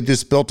 Even though they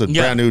just built a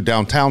brand new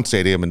downtown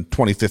stadium in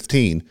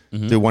 2015,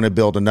 they want to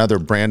build another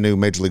brand new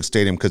major league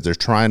stadium because they're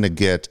trying to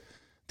get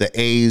the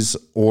A's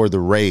or the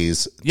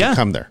Rays to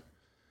come there.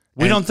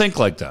 We don't think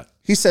like that.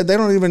 He said they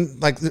don't even,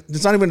 like,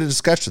 it's not even a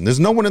discussion. There's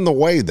no one in the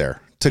way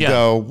there to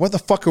go, what the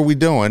fuck are we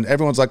doing?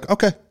 Everyone's like,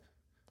 okay.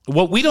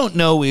 What we don't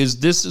know is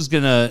this is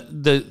going to,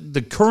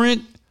 the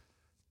current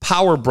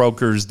power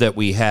brokers that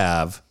we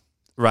have,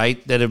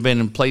 right, that have been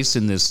in place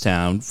in this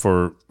town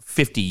for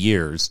 50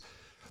 years,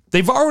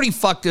 they've already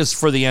fucked us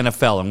for the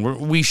NFL,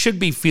 and we should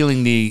be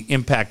feeling the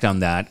impact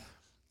on that.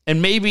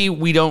 And maybe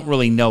we don't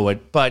really know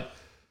it, but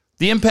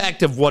the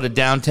impact of what a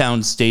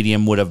downtown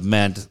stadium would have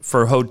meant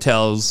for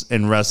hotels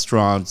and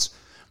restaurants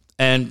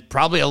and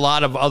probably a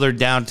lot of other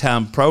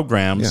downtown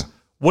programs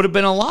would have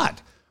been a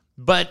lot.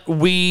 But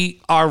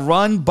we are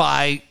run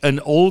by an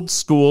old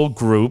school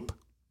group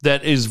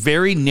that is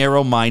very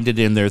narrow-minded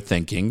in their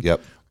thinking.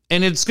 Yep.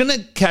 And it's going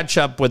to catch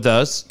up with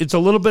us. It's a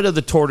little bit of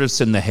the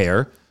tortoise and the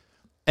hare.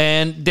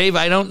 And Dave,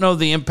 I don't know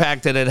the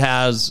impact that it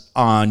has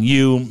on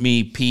you,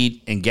 me,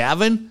 Pete, and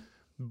Gavin,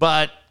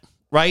 but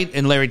right,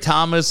 and Larry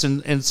Thomas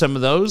and some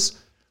of those.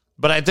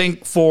 But I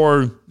think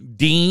for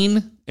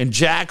Dean and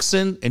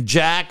Jackson and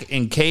Jack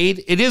and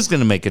Cade, it is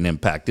going to make an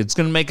impact. It's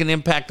going to make an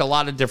impact a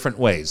lot of different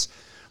ways.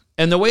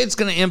 And the way it's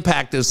going to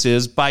impact us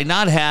is by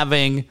not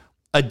having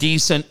a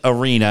decent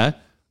arena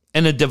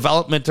and a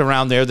development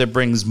around there that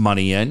brings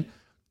money in,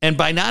 and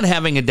by not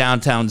having a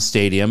downtown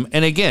stadium,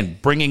 and again,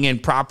 bringing in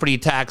property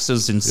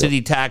taxes and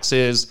city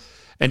taxes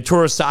and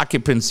tourist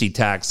occupancy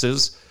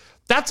taxes,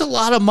 that's a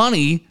lot of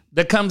money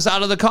that comes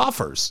out of the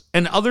coffers.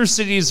 And other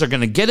cities are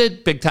going to get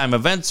it. Big time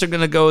events are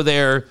going to go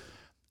there.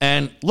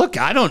 And look,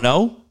 I don't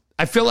know.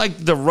 I feel like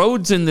the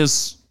roads in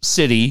this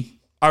city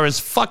are as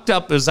fucked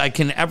up as I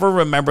can ever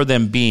remember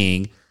them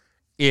being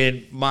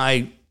in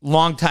my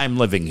long time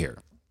living here.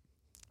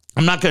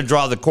 I'm not going to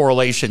draw the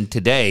correlation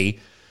today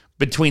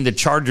between the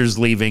Chargers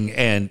leaving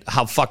and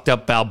how fucked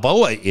up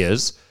Balboa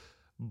is.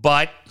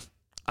 But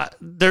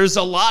there's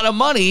a lot of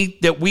money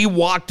that we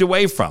walked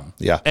away from.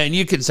 Yeah. And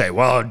you can say,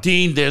 well,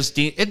 Dean this,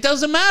 Dean. It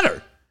doesn't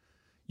matter.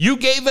 You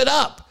gave it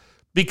up.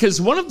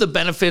 Because one of the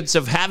benefits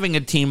of having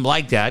a team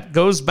like that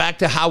goes back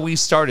to how we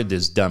started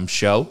this dumb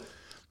show.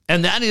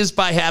 And that is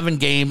by having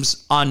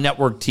games on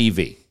network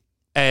TV.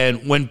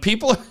 And when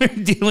people are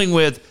dealing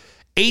with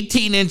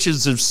 18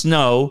 inches of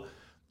snow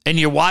and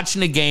you're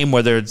watching a game,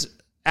 whether it's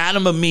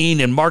Adam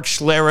Amin and Mark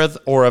Schlereth,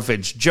 or if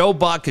it's Joe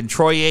Buck and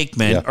Troy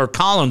Aikman or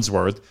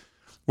Collinsworth,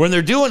 when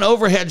they're doing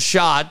overhead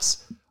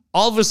shots,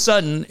 all of a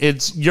sudden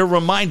you're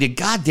reminded,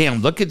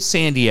 goddamn, look at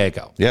San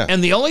Diego. Yeah.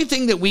 And the only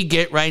thing that we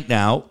get right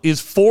now is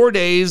 4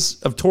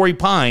 days of Torrey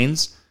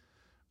Pines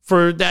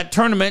for that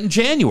tournament in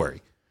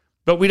January.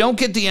 But we don't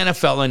get the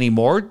NFL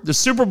anymore. The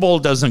Super Bowl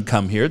doesn't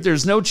come here.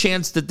 There's no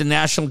chance that the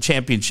national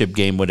championship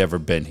game would ever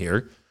been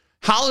here.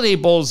 Holiday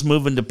Bowl's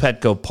moving to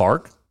Petco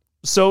Park.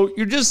 So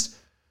you're just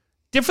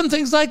different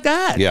things like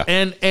that. Yeah.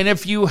 And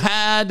if you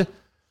had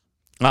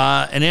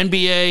an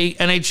NBA,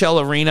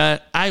 NHL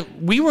arena,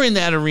 we were in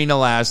that arena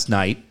last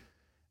night,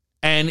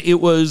 and it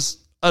was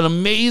an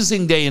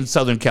amazing day in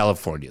Southern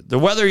California. The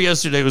weather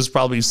yesterday was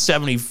probably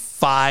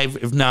 75,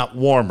 if not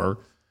warmer.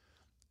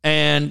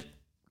 And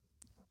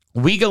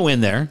we go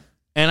in there,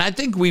 and I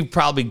think we've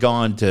probably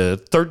gone to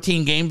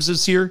 13 games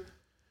this year.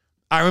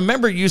 I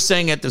remember you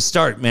saying at the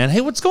start, man,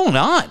 hey, what's going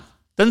on?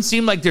 Doesn't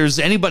seem like there's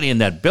anybody in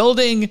that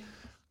building.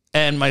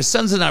 And my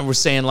sons and I were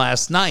saying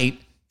last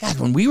night, God,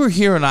 when we were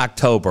here in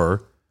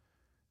October,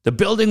 the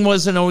building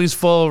wasn't always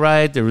full,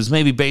 right? There was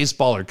maybe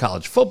baseball or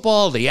college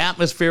football. The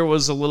atmosphere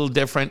was a little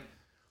different.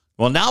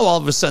 Well, now all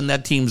of a sudden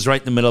that team's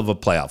right in the middle of a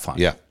playoff hunt.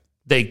 Yeah.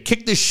 They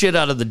kicked the shit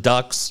out of the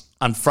Ducks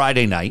on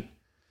Friday night.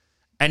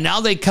 And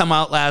now they come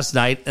out last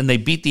night and they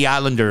beat the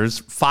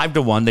Islanders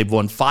 5-1. They've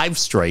won 5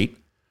 straight.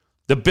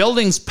 The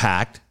building's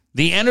packed.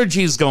 The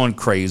energy's going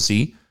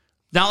crazy.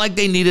 Not like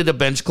they needed a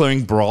bench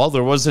clearing brawl.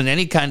 There wasn't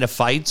any kind of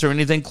fights or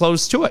anything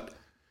close to it.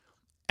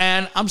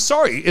 And I'm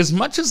sorry, as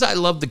much as I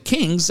love the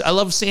Kings, I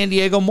love San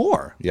Diego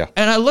more. Yeah.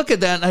 And I look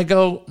at that and I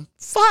go,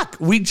 fuck,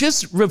 we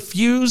just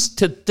refuse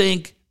to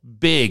think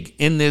big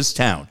in this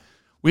town.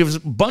 We have a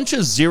bunch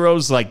of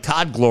zeros like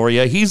Todd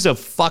Gloria. He's a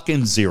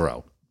fucking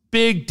zero.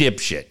 Big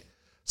dipshit.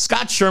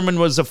 Scott Sherman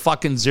was a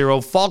fucking zero.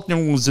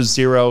 Faulkner was a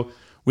zero.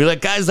 We let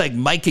guys like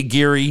Mike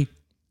Aguirre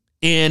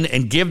in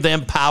and give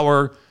them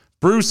power.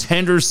 Bruce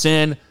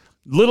Henderson,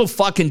 little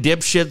fucking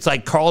dipshits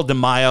like Carl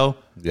DeMaio,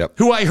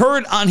 who I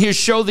heard on his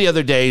show the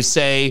other day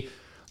say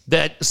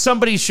that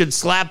somebody should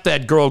slap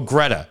that girl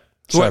Greta.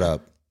 Shut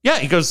up. Yeah,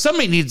 he goes,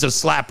 somebody needs a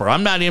slapper.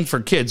 I'm not in for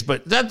kids,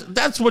 but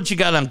that's what you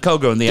got on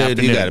Kogo in the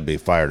afternoon. You got to be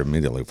fired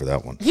immediately for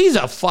that one. He's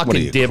a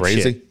fucking dipshit.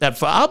 Crazy?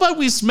 How about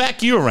we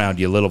smack you around,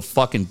 you little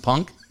fucking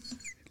punk?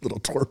 Little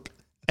twerp.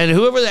 And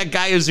whoever that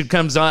guy is who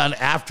comes on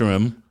after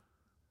him,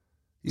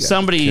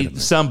 somebody,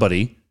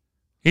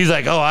 he's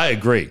like, oh, I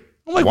agree.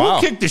 I'm like, we'll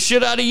kick the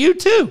shit out of you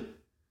too.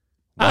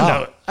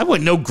 Wow. I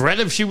wouldn't know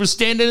Greta if she was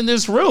standing in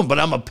this room, but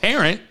I'm a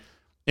parent.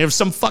 If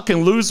some fucking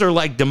loser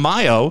like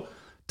DeMaio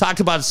talked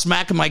about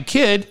smacking my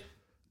kid,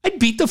 I'd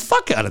beat the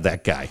fuck out of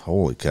that guy.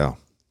 Holy cow.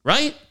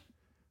 Right?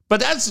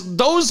 But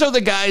those are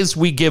the guys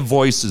we give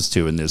voices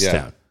to in this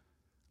town.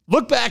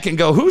 Look back and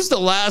go, who's the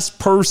last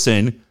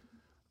person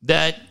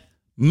that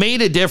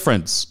made a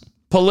difference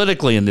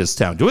politically in this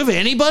town? Do we have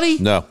anybody?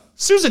 No.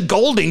 Susan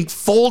Golding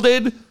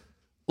folded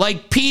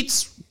like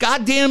Pete's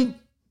goddamn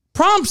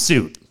prom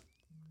suit.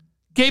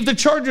 Gave the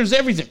Chargers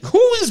everything.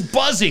 Who is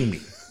buzzing me?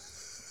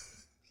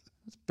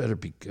 This better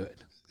be good.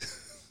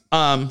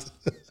 And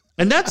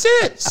that's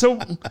it. So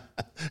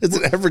is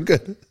it ever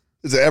good?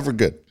 Is it ever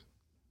good?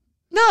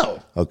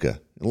 No. Okay.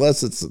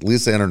 Unless it's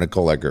Lisa Ann or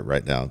Nicole Eggert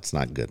right now. It's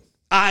not good.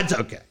 It's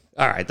okay.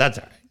 All right. That's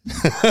all right.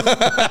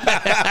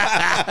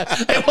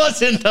 It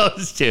wasn't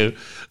those two,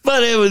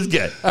 but it was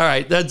good. All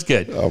right. That's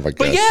good. Oh, my God.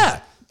 But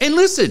yeah. And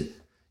listen,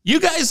 you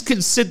guys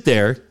can sit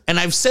there, and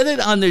I've said it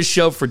on this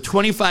show for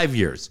 25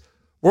 years.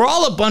 We're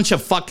all a bunch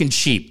of fucking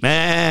sheep,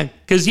 man,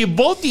 because you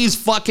vote these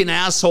fucking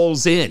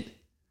assholes in.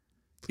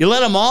 You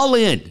let them all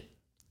in.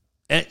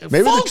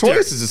 Maybe the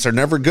choices are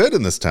never good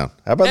in this town.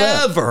 How about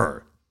that?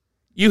 Ever.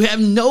 You have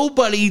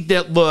nobody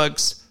that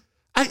looks,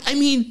 I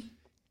mean,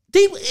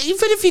 even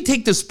if you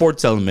take the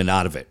sports element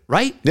out of it,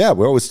 right? Yeah,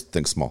 we always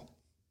think small.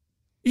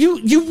 You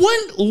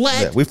wouldn't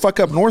let... Yeah, we fuck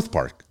up North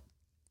Park.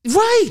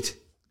 Right.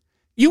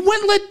 You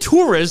wouldn't let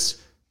tourists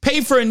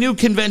pay for a new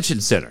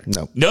convention center.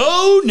 No.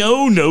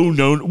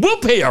 No. We'll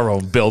pay our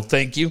own bill,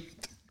 thank you.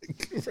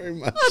 Thank you very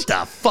much. What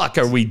the fuck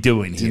are we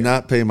doing here? Do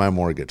not pay my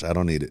mortgage. I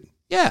don't need it.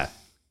 Yeah.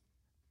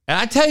 And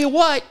I tell you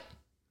what,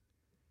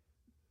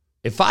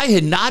 if I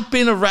had not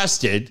been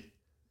arrested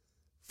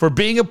for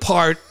being a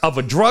part of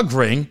a drug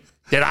ring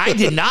that I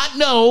did not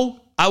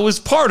know I was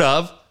part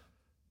of,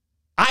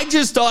 I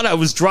just thought I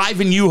was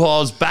driving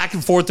U-Hauls back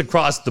and forth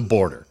across the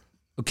border.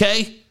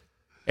 Okay?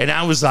 And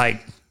I was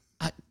like,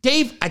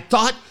 Dave, I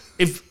thought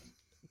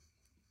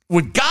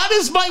with God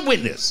as my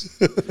witness,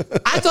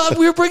 I thought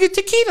we were bringing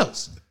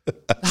taquitos.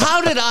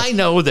 How did I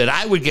know that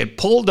I would get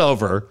pulled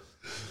over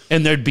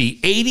and there'd be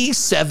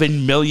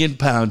 87 million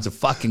pounds of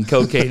fucking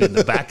cocaine in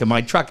the back of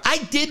my truck? I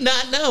did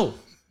not know.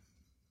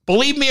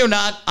 Believe me or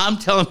not, I'm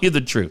telling you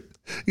the truth.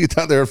 You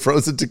thought they were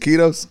frozen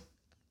taquitos?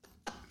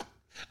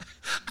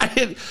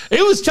 It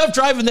was tough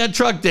driving that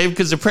truck, Dave,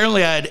 because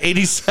apparently I had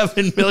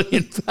 87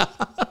 million pounds.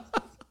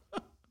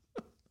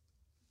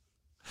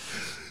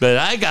 But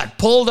I got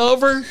pulled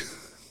over.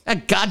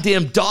 That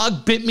goddamn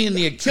dog bit me in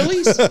the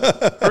Achilles.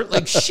 Hurt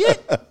like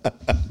shit.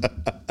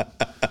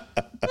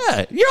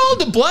 Yeah, you're all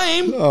to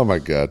blame. Oh, my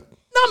God.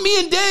 Not me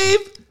and Dave.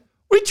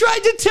 We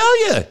tried to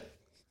tell you.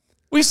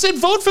 We said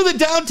vote for the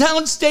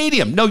downtown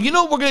stadium. No, you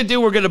know what we're going to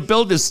do? We're going to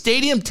build a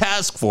stadium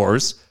task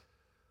force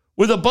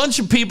with a bunch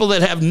of people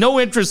that have no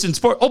interest in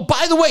sport. Oh,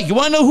 by the way, you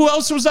want to know who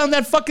else was on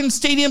that fucking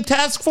stadium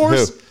task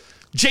force? Who?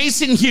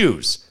 Jason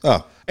Hughes.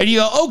 Oh. And you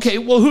go, okay,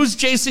 well, who's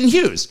Jason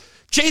Hughes?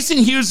 Jason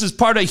Hughes is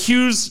part of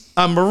Hughes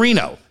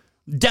Marino,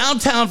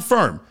 downtown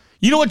firm.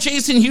 You know what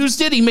Jason Hughes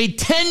did? He made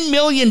 $10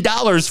 million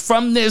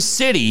from this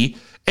city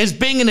as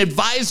being an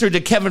advisor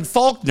to Kevin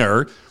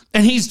Faulconer,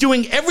 and he's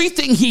doing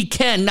everything he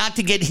can not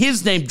to get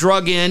his name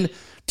drug in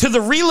to the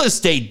real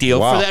estate deal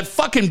for that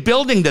fucking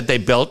building that they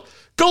built.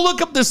 Go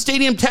look up the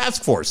Stadium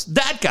Task Force.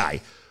 That guy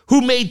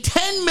who made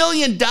 $10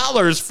 million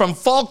from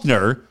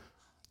Faulconer.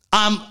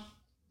 I'm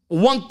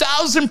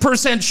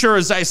 1,000% sure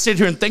as I sit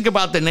here and think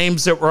about the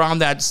names that were on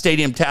that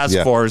Stadium Task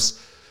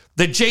Force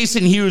that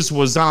Jason Hughes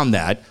was on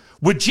that.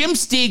 With Jim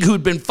Steig,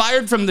 who'd been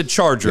fired from the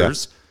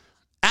Chargers,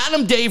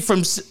 Adam Day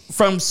from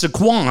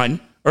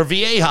Sequan or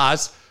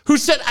Viejas, who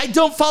said, I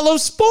don't follow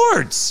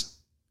sports.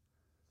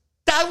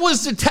 That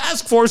was the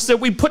task force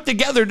that we put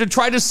together to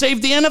try to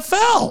save the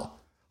NFL.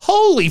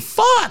 Holy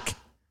fuck.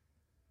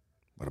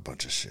 What a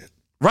bunch of shit.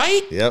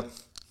 Right? Yep.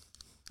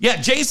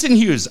 Yeah, Jason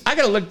Hughes. I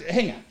got to look.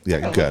 Hang on.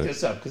 Yeah, you got it.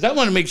 This up because I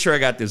want to make sure I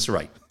got this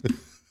right.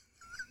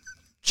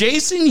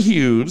 Jason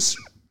Hughes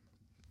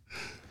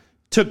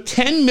took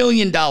 $10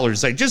 million.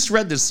 I just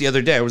read this the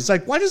other day. I was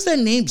like, why does that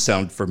name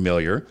sound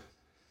familiar?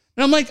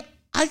 And I'm like,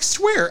 I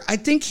swear, I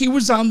think he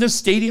was on the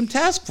Stadium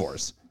Task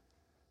Force.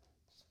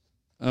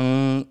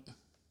 Yeah,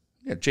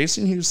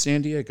 Jason Hughes,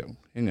 San Diego.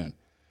 Hang on.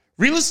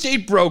 Real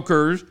estate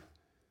broker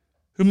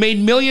who made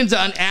millions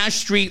on Ash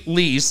Street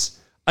lease,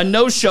 a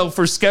no-show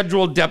for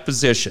scheduled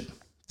deposition.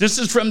 This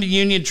is from the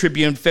Union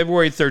Tribune,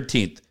 February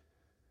 13th.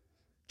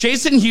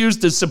 Jason Hughes,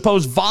 the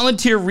supposed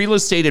volunteer real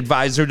estate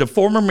advisor to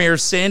former Mayor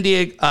San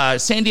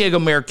Diego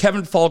Mayor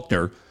Kevin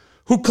Faulconer,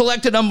 who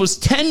collected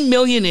almost $10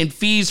 million in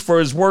fees for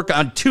his work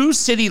on 2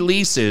 city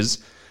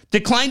leases,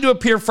 declined to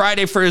appear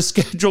Friday for his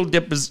scheduled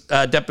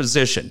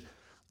deposition.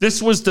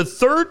 This was the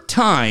third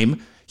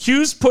time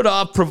Hughes put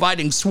off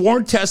providing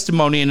sworn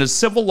testimony in a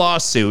civil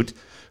lawsuit,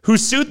 who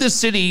sued the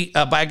city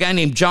by a guy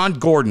named John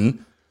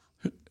Gordon,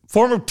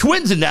 former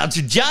Twins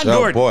announcer John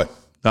Gordon. Oh, boy.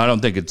 No, I don't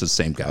think it's the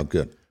same guy. Oh,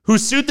 good. Who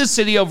sued the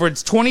city over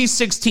its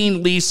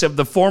 2016 lease of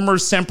the former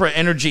Sempra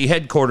Energy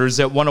headquarters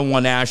at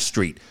 101 Ash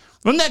Street.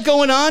 Wasn't that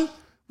going on?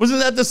 Wasn't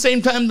that the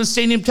same time the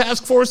Stadium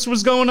Task Force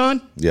was going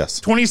on? Yes.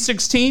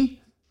 2016?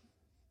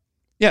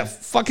 Yeah,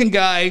 fucking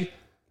guy.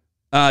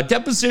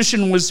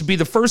 Deposition was to be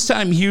the first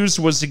time Hughes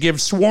was to give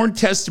sworn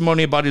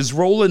testimony about his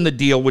role in the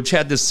deal, which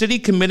had the city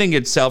committing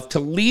itself to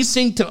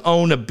leasing to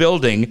own a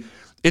building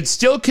it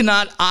still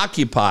cannot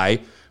occupy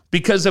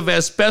because of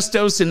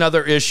asbestos and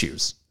other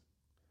issues.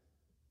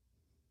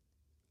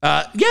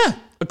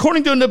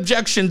 According to an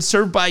objection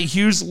served by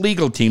Hughes'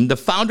 legal team, the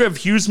founder of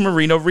Hughes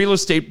Marino Real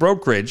Estate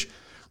Brokerage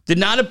did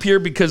not appear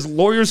because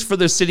lawyers for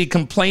the city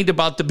complained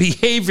about the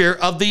behavior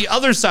of the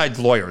other side's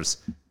lawyers.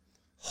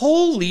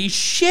 Holy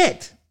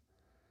shit.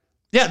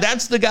 Yeah,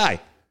 that's the guy.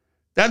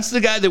 That's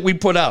the guy that we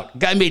put out.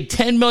 Guy made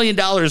 $10 million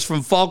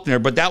from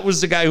Faulconer, but that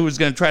was the guy who was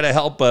going to try to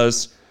help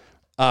us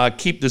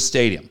keep the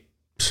stadium.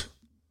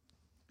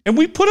 And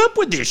we put up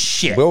with this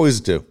shit. We always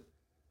do.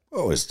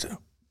 Always do.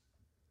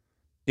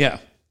 Yeah.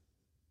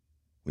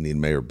 We need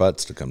Mayor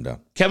Butts to come down.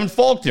 Kevin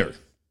Faulconer.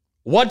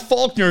 What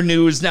Faulconer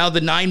knew is now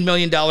the $9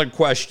 million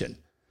question.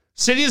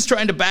 City is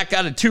trying to back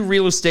out of 2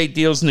 real estate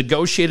deals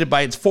negotiated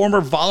by its former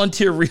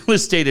volunteer real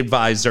estate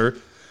advisor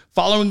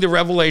following the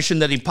revelation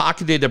that he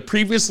pocketed a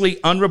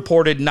previously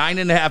unreported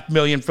 $9.5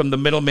 million from the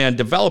middleman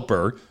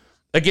developer.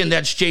 Again,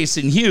 that's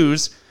Jason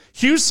Hughes.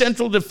 Hughes'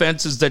 central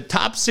defense is that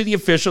top city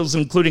officials,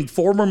 including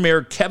former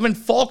Mayor Kevin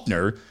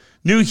Faulconer,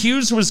 knew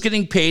Hughes was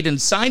getting paid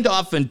and signed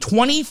off in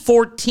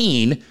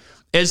 2014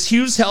 as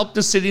Hughes helped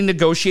the city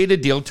negotiate a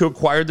deal to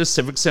acquire the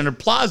Civic Center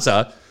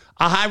Plaza,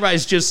 a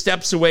high-rise just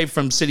steps away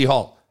from City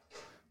Hall.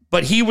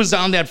 But he was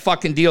on that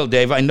fucking deal,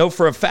 Dave. I know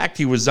for a fact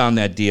he was on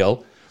that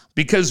deal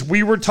because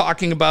we were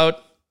talking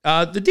about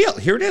the deal.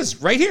 Here it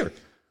is, right here.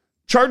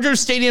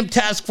 Chargers Stadium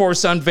Task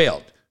Force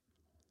unveiled.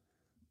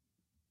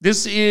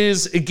 This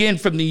is, again,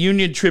 from the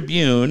Union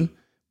Tribune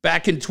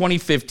back in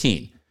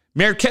 2015.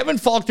 Mayor Kevin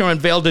Faulconer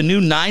unveiled a new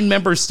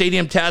 9-member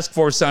stadium task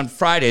force on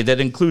Friday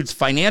that includes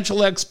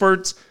financial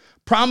experts,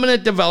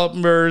 prominent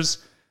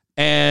developers,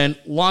 and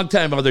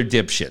longtime other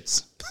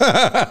dipshits.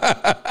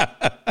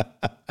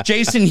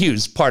 Jason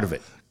Hughes, part of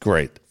it.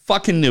 Great.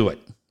 Fucking knew it.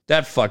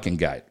 That fucking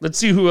guy. Let's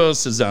see who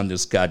else is on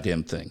this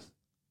goddamn thing.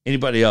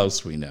 Anybody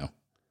else we know?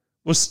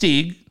 Well,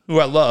 Stieg, who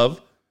I love.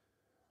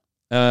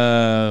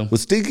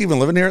 Was Stieg even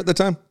living here at the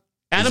time?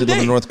 Adam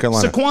Day, in North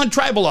Carolina? Saquon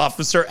tribal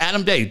officer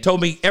Adam Day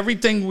told me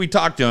everything we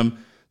talked to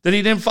him that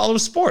he didn't follow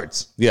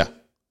sports. Yeah.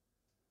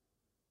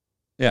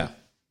 Yeah.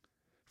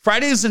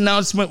 Friday's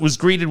announcement was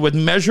greeted with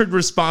measured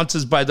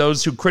responses by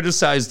those who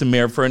criticized the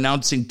mayor for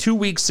announcing 2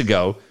 weeks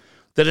ago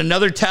that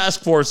another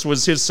task force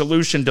was his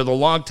solution to the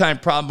longtime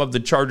problem of the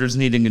Chargers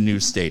needing a new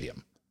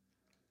stadium.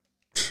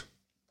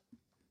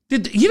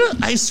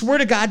 I swear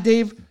to God,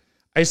 Dave,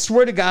 I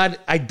swear to God,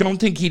 I don't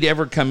think he'd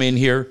ever come in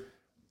here.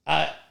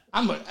 I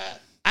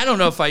don't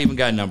know if I even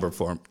got a number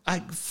for him.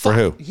 For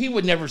who? He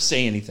would never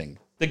say anything.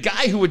 The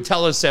guy who would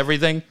tell us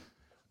everything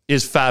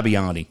is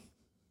Fabiani.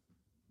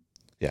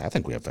 Yeah, I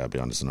think we have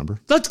Fabiani's number.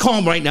 Let's call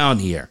him right now in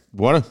the air.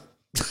 What?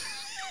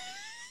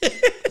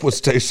 What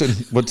station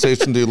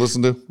do you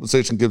listen to? What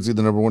station gives you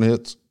the number one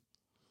hits?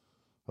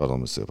 Hold on,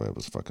 let me see if I have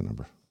his fucking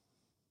number.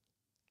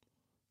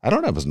 I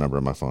don't have his number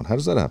on my phone. How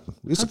does that happen?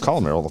 We used to call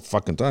him there all the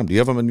fucking time. Do you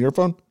have him in your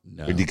phone?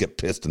 No. Or do you get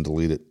pissed and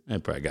delete it? I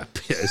probably got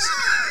pissed.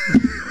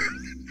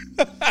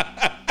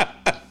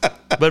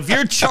 But if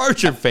you're a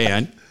Charger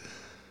fan,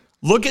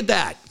 look at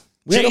that.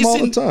 We had him all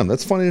the time.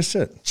 That's funny as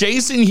shit.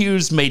 Jason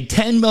Hughes made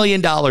 $10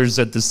 million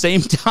at the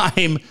same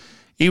time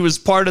he was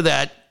part of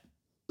that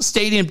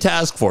stadium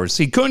task force.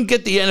 He couldn't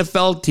get the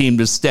NFL team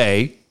to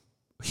stay,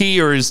 he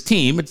or his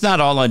team. It's not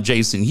all on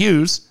Jason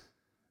Hughes,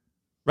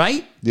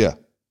 right? Yeah.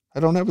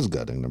 I don't have his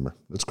goddamn number.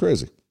 That's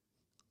crazy.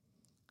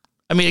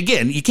 I mean,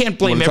 again, you can't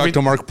blame talk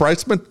to Mark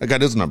Priceman? I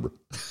got his number.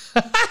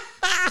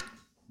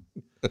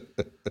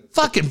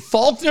 Fucking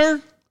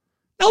Faulkner.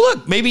 Now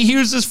look, maybe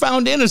Hughes is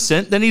found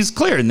innocent, then he's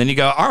clear, and then you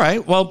go, all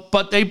right, well,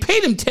 but they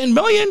paid him $10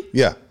 million.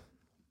 Yeah.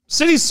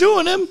 City's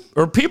suing him,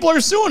 or people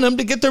are suing him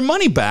to get their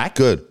money back.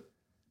 Good.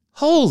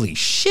 Holy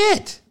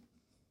shit.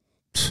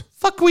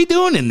 Fuck we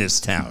doing in this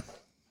town?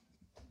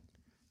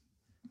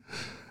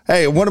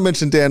 Hey, I want to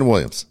mention Dan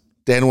Williams.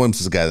 Dan Williams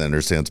is a guy that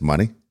understands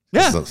money.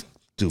 Yeah. Doesn't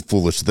do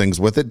foolish things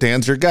with it.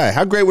 Dan's your guy.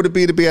 How great would it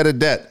be to be out of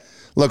debt?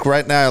 Look,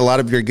 right now, a lot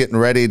of you are getting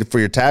ready for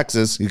your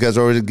taxes. You guys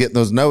are already getting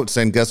those notes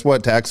saying, guess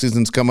what? Tax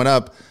season's coming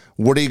up.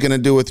 What are you going to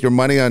do with your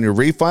money on your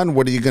refund?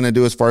 What are you going to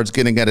do as far as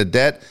getting out of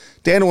debt?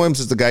 Dan Williams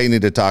is the guy you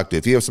need to talk to.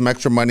 If you have some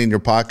extra money in your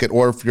pocket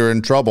or if you're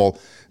in trouble,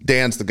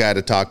 Dan's the guy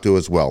to talk to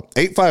as well.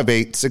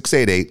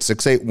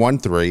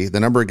 858-688-6813. The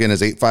number again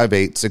is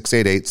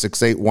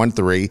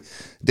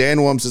 858-688-6813.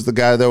 Dan Williams is the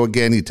guy, though,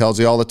 again, he tells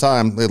you all the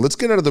time, hey, let's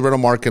get out of the rental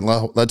market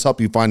and let's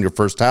help you find your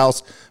first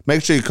house.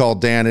 Make sure you call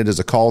Dan. It is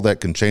a call that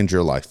can change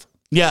your life.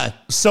 Yeah,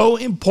 so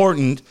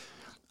important.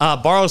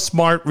 Borrow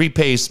smart,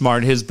 repay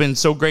smart has been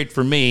so great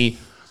for me.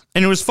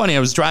 And it was funny. I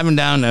was driving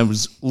down and I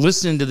was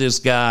listening to this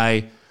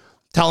guy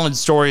telling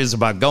stories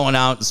about going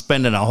out and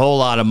spending a whole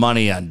lot of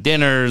money on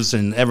dinners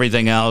and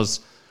everything else.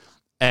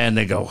 And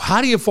they go,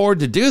 how do you afford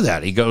to do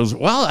that? He goes,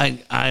 well,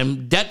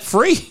 I'm debt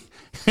free.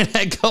 And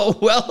I go,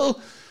 well,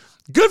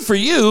 good for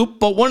you.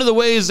 But one of the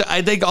ways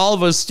I think all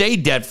of us stay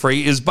debt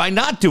free is by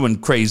not doing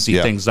crazy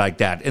things like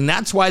that. And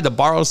that's why the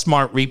Borrow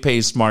Smart,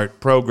 Repay Smart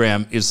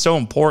program is so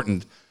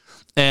important.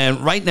 And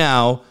right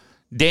now,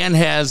 Dan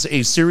has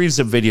a series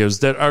of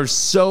videos that are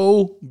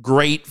so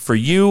great for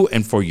you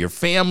and for your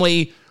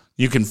family.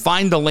 You can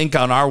find the link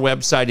on our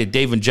website at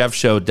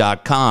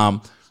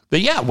daveandjeffshow.com.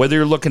 But yeah, whether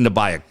you're looking to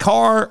buy a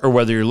car or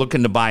whether you're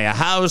looking to buy a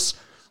house,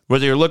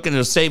 whether you're looking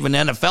to save an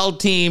NFL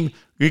team,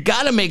 you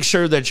got to make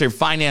sure that your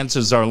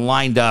finances are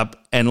lined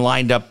up and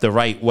lined up the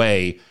right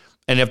way.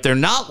 And if they're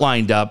not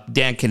lined up,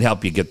 Dan can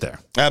help you get there.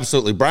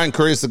 Absolutely. Brian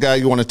Curry is the guy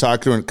you want to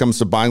talk to when it comes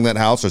to buying that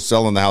house or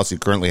selling the house you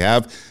currently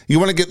have. You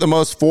want to get the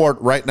most for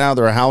it. Right now,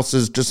 there are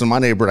houses just in my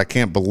neighborhood. I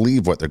can't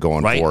believe what they're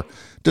going for.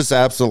 Just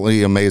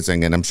absolutely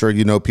amazing. And I'm sure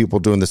you know people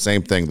doing the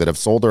same thing that have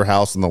sold their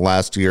house in the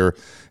last year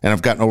and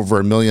have gotten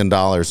over $1 million.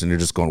 And you're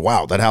just going,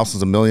 wow, that house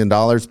is $1 million.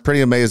 Pretty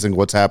amazing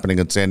what's happening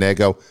in San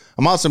Diego.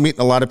 I'm also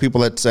meeting a lot of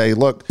people that say,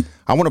 look,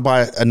 I want to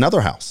buy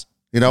another house.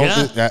 You know,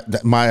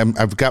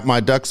 I've got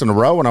my ducks in a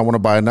row and I want to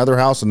buy another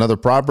house, another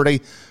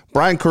property.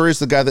 Brian Curry is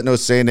the guy that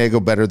knows San Diego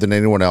better than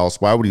anyone else.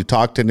 Why would you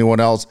talk to anyone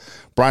else?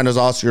 Brian is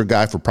also your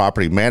guy for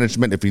property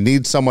management. If you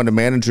need someone to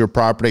manage your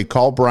property,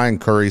 call Brian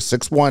Curry,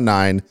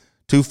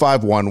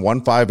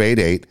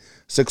 619-251-1588,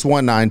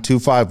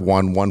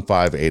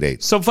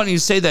 619-251-1588. So funny you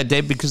say that,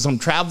 Dave, because I'm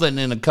traveling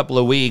in a couple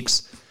of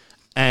weeks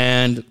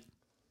and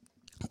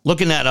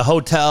looking at a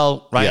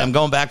hotel, right? Yeah. I'm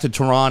going back to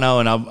Toronto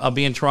and I'll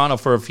be in Toronto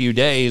for a few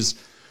days.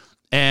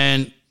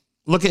 And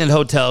looking at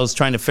hotels,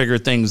 trying to figure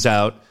things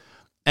out.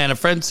 And a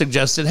friend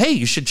suggested, hey,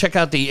 you should check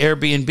out the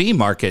Airbnb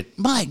market.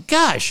 My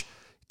gosh,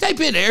 type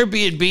in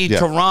Airbnb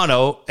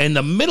Toronto in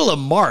the middle of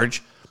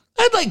March.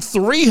 I had like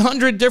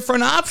 300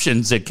 different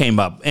options that came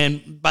up.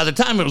 And by the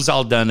time it was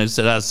all done, I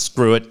said,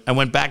 screw it. I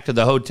went back to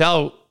the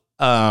hotel,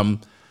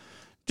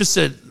 just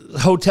a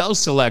hotel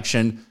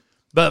selection.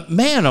 But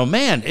man, oh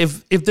man,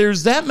 if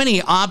there's that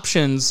many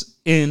options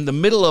in the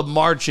middle of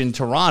March in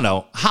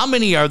Toronto, how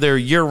many are there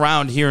year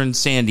round here in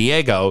San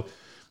Diego?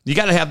 you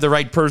got to have the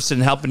right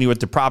person helping you with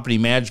the property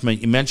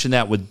management. You mentioned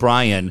that with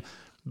Brian.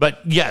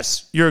 But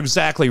yes, you're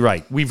exactly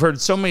right. We've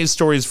heard so many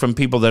stories from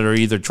people that are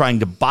either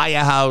trying to buy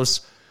a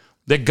house,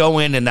 that go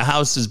in and the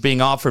house is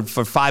being offered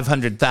for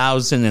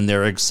 $500,000 and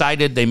they're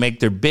excited. They make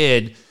their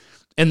bid,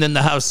 and then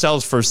the house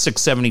sells for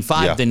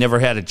 $675,000. Yeah. They never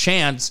had a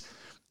chance.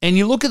 And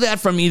you look at that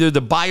from either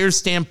the buyer's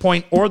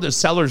standpoint or the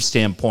seller's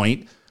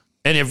standpoint.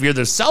 And if you're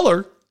the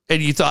seller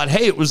and you thought,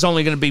 hey, it was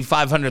only going to be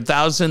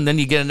 $500,000, then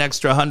you get an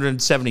extra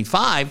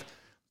 $175,000,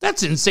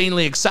 that's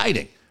insanely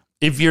exciting.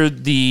 If you're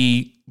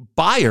the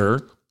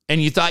buyer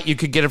and you thought you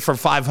could get it for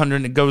 $500,000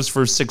 and it goes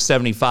for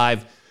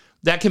 $675,000,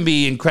 that can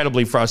be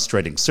incredibly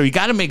frustrating. So you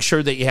got to make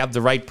sure that you have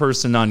the right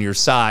person on your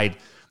side.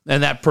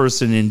 And that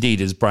person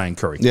indeed is Brian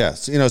Curry.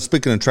 Yes.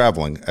 Speaking of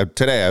traveling,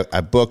 today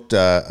I booked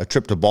a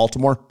trip to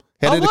Baltimore.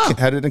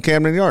 Headed to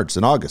Camden Yards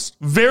in August.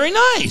 Very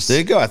nice. There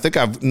you go. I think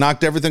I've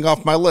knocked everything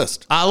off my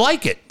list. I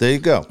like it. There you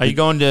go. Are you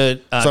going to...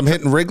 so I'm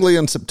hitting Wrigley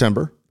in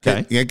September.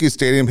 Okay. Yankee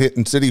Stadium,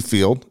 hitting Citi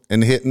Field,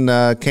 and hitting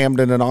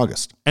Camden in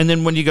August. And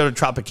then when you go to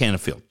Tropicana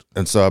Field?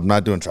 And so I'm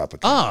not doing Tropicana.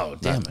 Oh,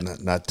 damn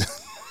it.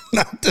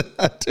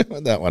 Not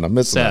doing that one. I'm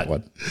missing that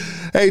one.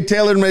 Hey,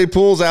 TaylorMade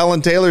Pools.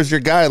 Alan Taylor's your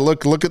guy.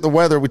 Look at the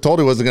weather. We told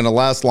you it wasn't going to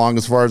last long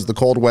as far as the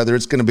cold weather.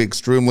 It's going to be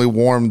extremely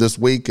warm this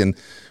week, and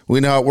we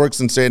know how it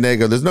works in San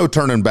Diego. There's no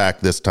turning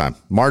back this time.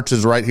 March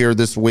is right here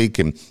this week,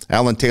 and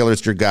Alan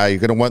Taylor's your guy. You're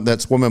going to want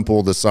that swimming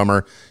pool this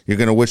summer. You're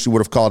going to wish you would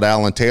have called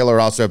Alan Taylor.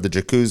 Also have the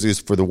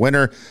jacuzzis for the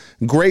winter.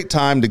 Great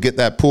time to get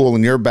that pool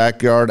in your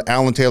backyard.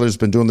 Alan Taylor's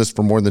been doing this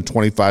for more than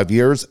 25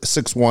 years.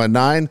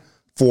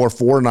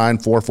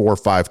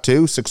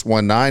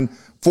 619-449-4452.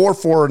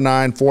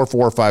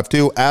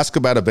 619-449-4452. Ask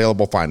about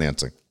available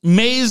financing.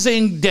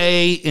 Amazing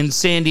day in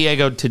San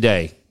Diego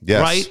today.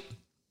 Yes. Right?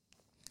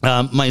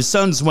 My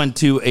sons went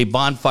to a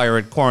bonfire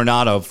at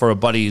Coronado for a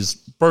buddy's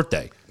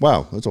birthday.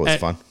 Wow, that's always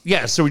fun.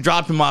 Yeah, so we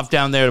dropped him off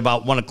down there at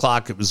about 1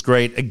 o'clock. It was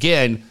great.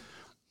 Again,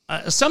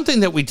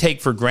 something that we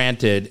take for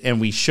granted, and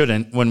we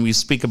shouldn't when we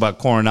speak about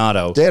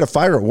Coronado. They had a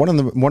fire at 1 in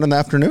the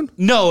afternoon?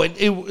 No,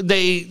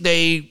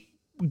 they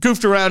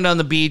goofed around on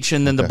the beach,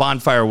 and then the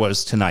bonfire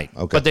was tonight.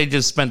 Okay. But they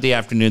just spent the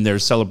afternoon there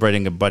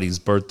celebrating a buddy's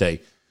birthday.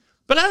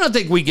 But I don't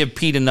think we give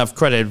Pete enough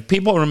credit.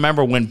 People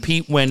remember when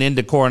Pete went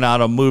into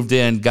Coronado, moved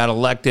in, got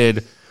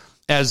elected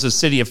as a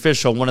city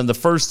official. One of the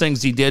first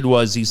things he did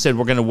was he said,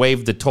 we're going to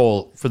waive the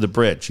toll for the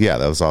bridge. Yeah,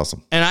 that was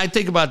awesome. And I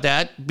think about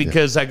that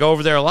because I go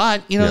over there a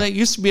lot. That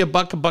used to be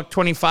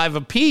 $1.25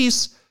 a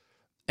piece.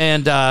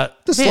 And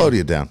just slowed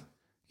you down.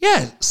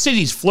 Yeah,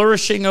 city's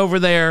flourishing over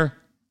there.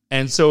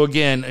 And so,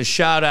 again, a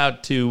shout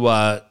out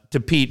to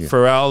Pete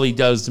for all he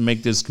does to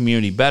make this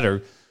community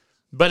better.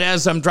 But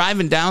as I'm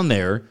driving down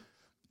there,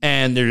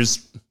 and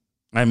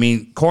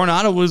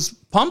Coronado was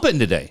pumping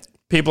today.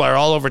 People are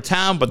all over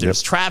town, but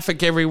there's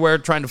traffic everywhere.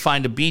 Trying to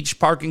find a beach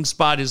parking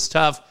spot is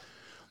tough.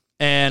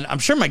 And I'm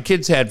sure my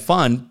kids had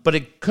fun, but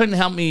it couldn't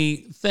help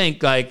me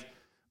think, like,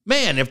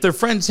 man, if their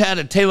friends had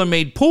a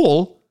TaylorMade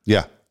pool,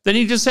 then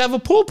you just have a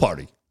pool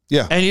party.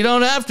 Yeah. And you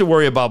don't have to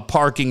worry about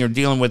parking or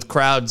dealing with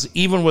crowds.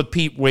 Even with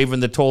Pete waiving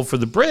the toll for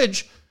the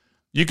bridge,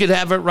 you could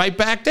have it right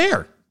back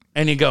there.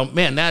 And you go,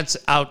 man, that's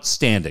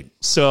outstanding.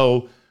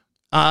 So,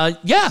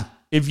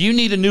 if you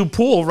need a new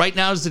pool, right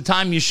now is the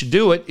time you should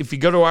do it. If you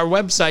go to our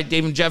website,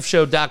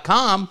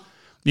 daveandjeffshow.com,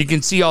 you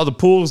can see all the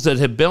pools that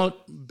have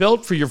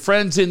built for your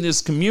friends in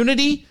this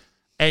community,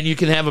 and you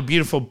can have a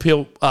beautiful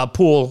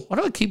pool. Why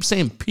do I keep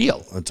saying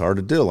peel? It's hard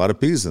to do. A lot of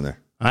peas in there.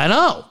 I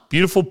know.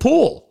 Beautiful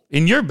pool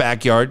in your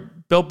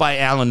backyard, built by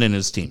Alan and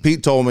his team.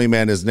 Pete told me,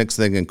 man, his next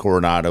thing in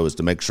Coronado is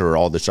to make sure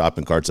all the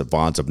shopping carts at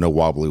Vons have no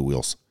wobbly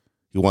wheels.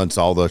 He wants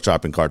all the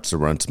shopping carts to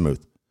run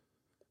smooth.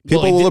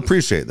 People will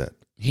appreciate that.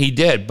 He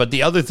did. But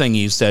the other thing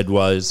he said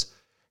was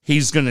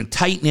he's going to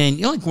tighten in.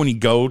 Like when you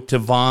go to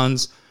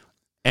Vons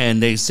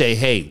and they say,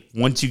 hey,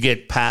 once you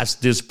get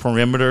past this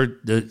perimeter,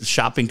 the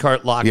shopping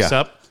cart locks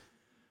up.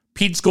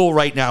 Pete's goal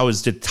right now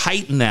is to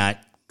tighten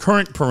that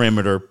current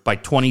perimeter by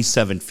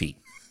 27 feet.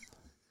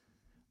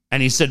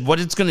 And he said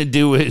what it's going to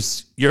do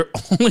is you're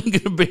only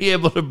going to be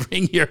able to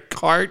bring your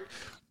cart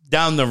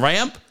down the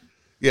ramp.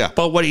 Yeah.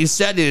 But what he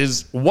said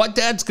is what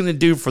that's going to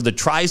do for the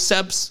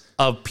triceps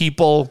of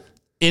people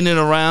in and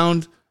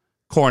around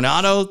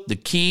Coronado, the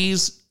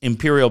Keys,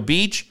 Imperial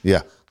Beach.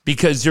 Yeah.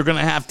 Because you're going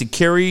to have to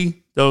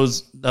carry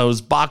those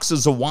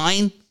boxes of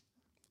wine.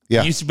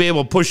 Yeah. You used to be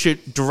able to push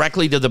it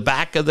directly to the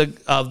back of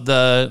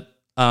the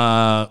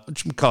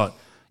whatchamacallit?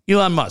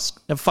 Elon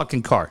Musk, that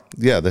fucking car.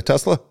 Yeah, the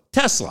Tesla?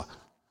 Tesla.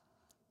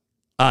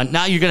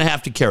 Now you're going to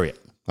have to carry it.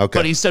 Okay.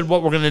 But he said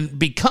what we're going to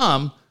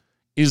become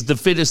is the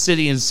fittest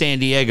city in San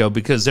Diego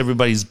because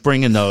everybody's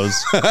bringing those.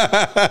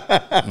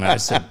 And I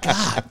said,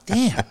 God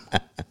damn.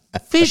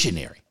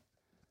 Visionary.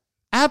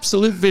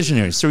 Absolute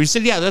visionary. So he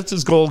said, yeah, that's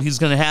his goal. He's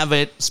going to have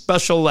a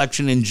special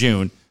election in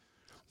June,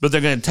 but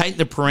they're going to tighten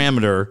the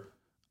parameter,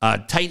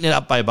 tighten it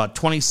up by about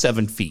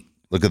 27 feet.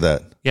 Look at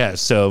that. Yeah,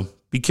 so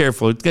be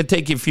careful. It's going to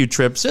take you a few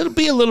trips. It'll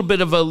be a little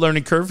bit of a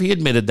learning curve. He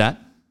admitted that,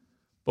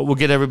 but we'll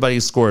get everybody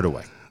squared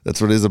away.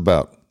 That's what he's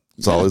about.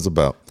 That's all it's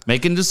about.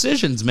 Making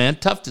decisions, man.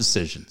 Tough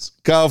decisions.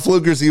 Kyle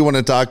Flugers, who you want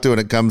to talk to when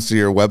it comes to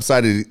your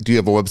website? Do you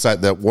have a website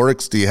that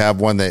works? Do you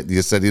have one that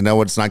you said, you know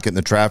what, it's not getting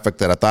the traffic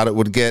that I thought it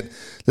would get?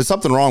 There's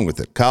something wrong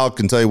with it. Kyle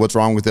can tell you what's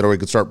wrong with it, or he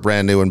can start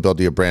brand new and build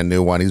you a brand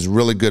new one. He's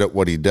really good at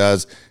what he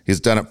does. He's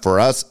done it for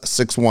us.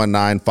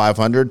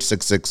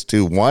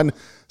 619-500-6621.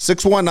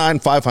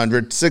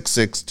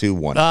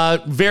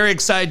 619-500-6621. Very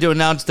excited to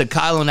announce that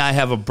Kyle and I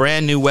have a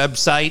brand new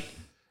website.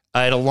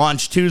 It'll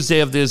launch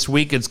Tuesday of this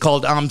week. It's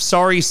called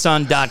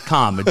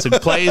I'mSorrySon.com. It's a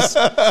place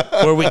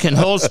where we can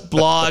host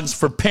blogs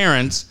for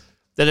parents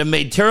that have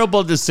made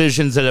terrible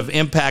decisions that have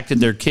impacted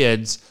their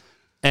kids.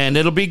 And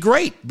it'll be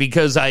great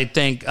because I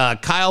think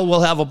Kyle will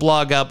have a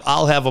blog up.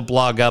 I'll have a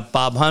blog up.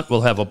 Bob Hunt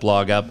will have a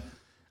blog up.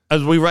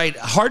 As we write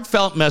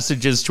heartfelt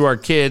messages to our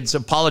kids,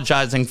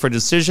 apologizing for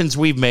decisions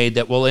we've made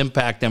that will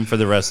impact them for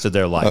the rest of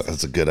their life. Oh,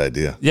 that's a good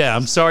idea. Yeah,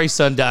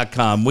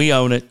 I'mSorrySon.com. We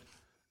own it.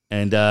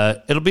 And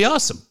it'll be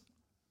awesome.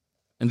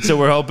 And so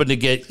we're hoping to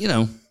get,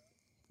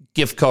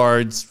 gift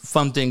cards,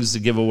 fun things to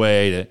give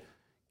away to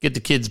get the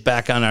kids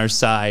back on our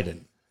side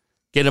and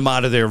get them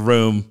out of their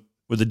room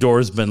where the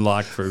door's been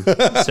locked for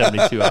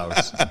 72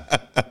 hours.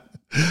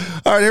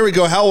 All right, here we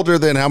go. How old are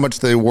they and how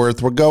much they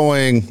worth? We're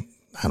going,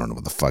 I don't know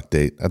what the fuck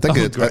date. I think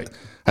it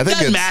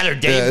doesn't matter,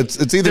 Dave. Yeah,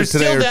 it's either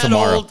today or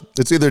tomorrow. Old.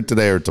 It's either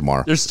today or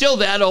tomorrow. They're still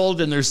that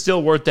old and they're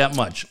still worth that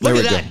much. Look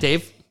at that,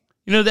 Dave.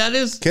 You know who that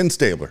is? Ken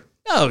Stabler.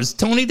 No, it was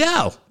Tony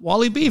Dow,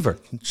 Wally Beaver.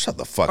 Shut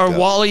the fuck up. Or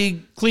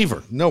Wally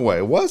Cleaver. No way.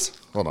 It was?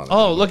 Hold on.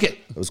 Oh, look at.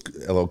 It was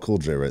LL Cool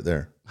J right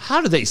there.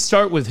 How did they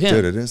start with him?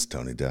 Dude, it is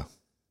Tony Dow.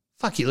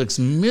 Fuck, he looks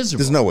miserable.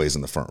 There's no way he's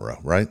in the front row,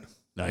 right?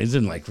 No, he's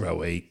in like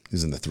row 8.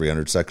 He's in the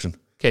 300 section.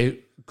 Okay,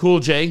 Cool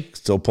J.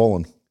 Still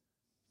pulling.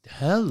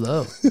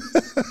 Hello.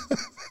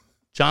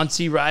 John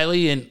C.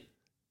 Reilly and,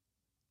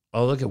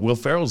 oh, look at Will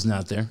Ferrell's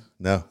not there.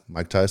 No,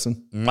 Mike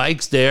Tyson.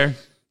 Mike's there.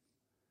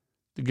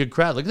 The good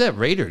crowd. Look at that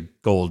Raider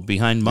gold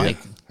behind Mike.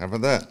 Yeah. How about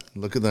that?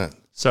 Look at that.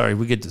 Sorry,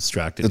 we get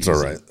distracted. It's all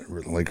right.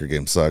 The Laker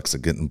game sucks. They're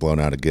getting blown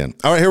out again.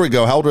 All right, here we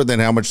go. How old are they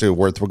and how much they're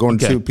worth? We're going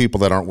to 2 people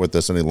that aren't with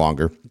us any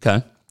longer.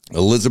 Okay.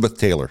 Elizabeth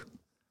Taylor.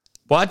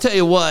 Well, I tell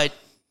you what.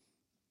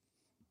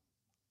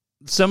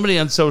 Somebody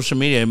on social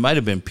media, it might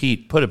have been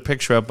Pete, put a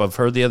picture up of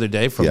her the other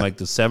day from like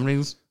the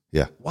 70s.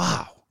 Yeah.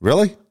 Wow.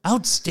 Really?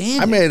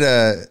 Outstanding. I made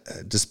a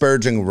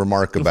disparaging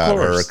remark about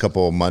her a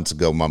couple of months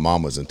ago. My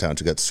mom was in town.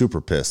 She got super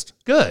pissed.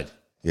 Good.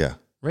 Yeah.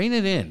 Rein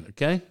it in,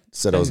 okay?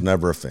 Said I was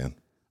never a fan.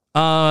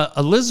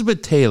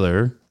 Elizabeth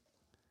Taylor,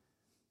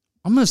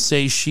 I'm going to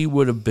say she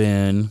would have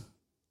been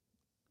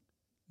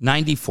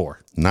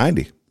 94.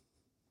 90.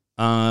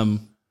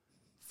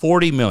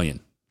 40 million.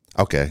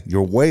 Okay.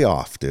 You're way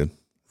off, dude.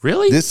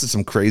 Really? This is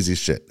some crazy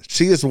shit.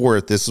 She is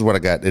worth, this is what I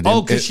got.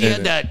 Because she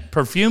had that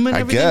perfume and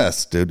everything? I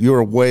guess, dude. You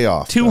were way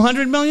off.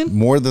 200 million?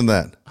 More than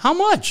that. How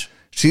much?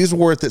 She's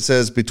worth, it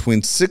says,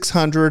 between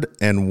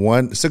 600 million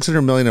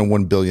and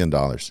 $1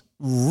 billion.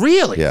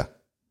 Really? Yeah.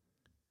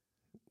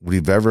 Would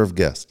you ever have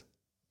guessed?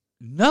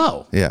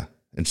 No. Yeah.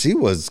 And she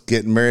was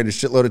getting married a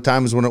shitload of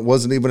times when it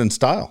wasn't even in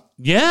style.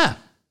 Yeah.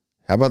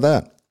 How about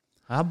that?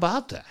 How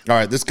about that? All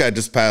right. This guy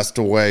just passed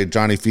away.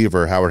 Johnny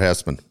Fever, Howard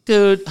Hessman.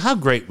 Dude, how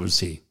great was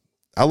he?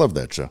 I love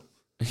that show.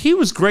 He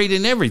was great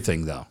in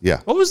everything, though.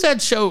 Yeah. What was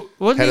that show?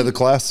 Head of the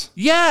Class?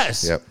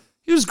 Yes. Yep.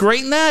 He was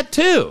great in that,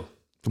 too.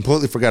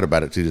 Completely forgot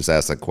about it. She just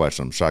asked that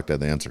question. I'm shocked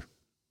at the answer.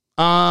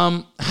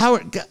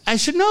 Howard, I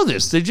should know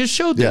this. They just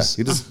showed this.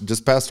 Yeah, he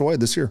just passed away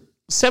this year.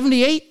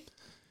 78?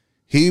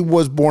 He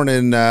was born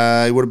in,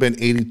 he would have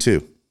been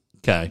 82.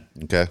 Okay.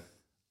 Okay.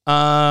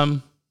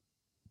 I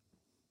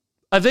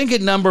think a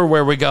number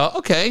where we go,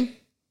 okay.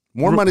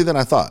 More money than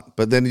I thought,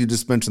 but then you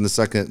just mentioned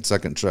the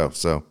second show,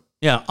 so.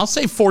 Yeah, I'll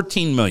say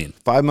 14 million.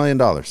 $5 million.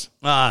 That's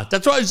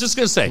what I was just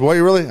going to say. Well,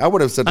 you really? I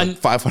would have said like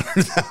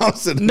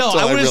 500,000. No,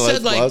 I would have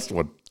said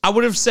I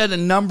would have said a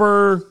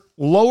number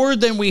lower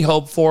than we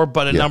hoped for,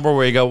 but a number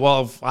where you go,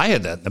 well, if I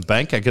had that in the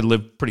bank, I could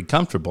live pretty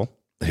comfortable.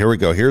 Here we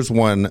go. Here's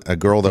a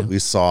girl that we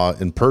saw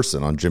in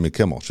person on Jimmy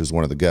Kimmel. She was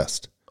one of the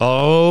guests.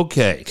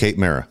 Okay. Kate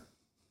Mara.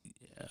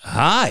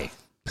 Hi.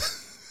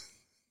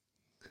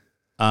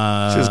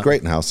 She was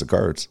great in House of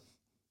Cards.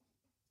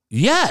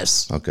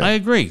 Yes. Okay. I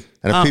agree.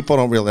 And if people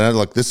don't realize,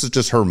 look, this is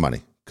just her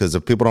money. Because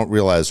if people don't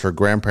realize, her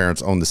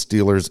grandparents own the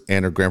Steelers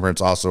and her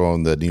grandparents also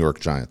own the New York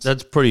Giants.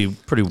 That's pretty wild.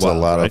 That's a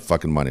lot of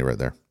fucking money right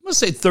there. I'm going to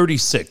say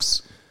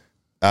 36.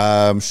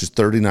 She's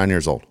 39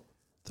 years old.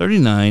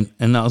 39,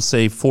 and I'll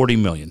say 40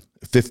 million.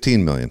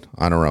 15 million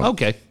on her own.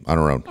 Okay. On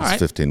her own. It's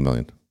 15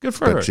 million. Good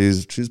for her. But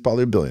she's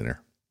probably a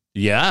billionaire.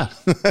 Yeah.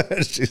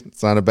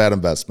 It's not a bad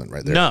investment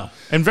right there. No.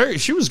 And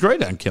she was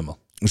great on Kimmel.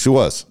 She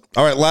was.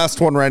 All right, last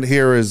one right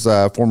here is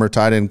former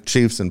tight end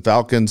Chiefs and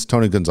Falcons,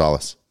 Tony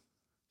Gonzalez.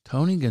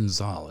 Tony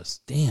Gonzalez.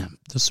 Damn,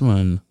 this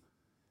one.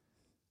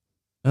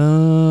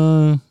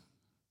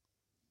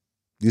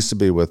 Used to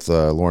be with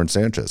Lauren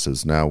Sanchez,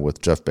 who's now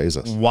with Jeff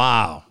Bezos.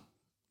 Wow.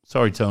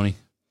 Sorry, Tony.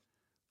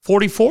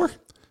 44?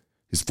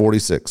 He's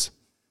 46.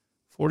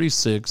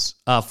 46.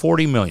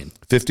 40 million.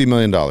 $50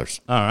 million. All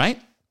right.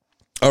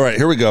 All right,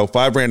 here we go.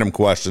 5 random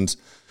questions.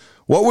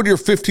 What would your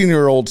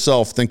 15-year-old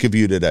self think of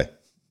you today?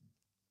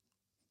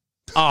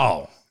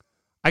 Oh,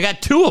 I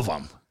got 2 of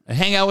them. I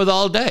hang out with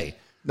all day.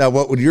 Now,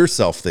 what would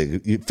yourself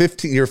think?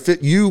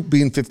 You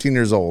being 15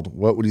 years old,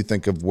 what would you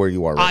think of where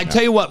you are right now? I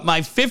tell you what,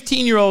 my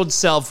 15-year-old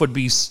self would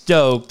be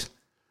stoked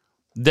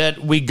that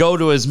we go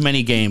to as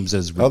many games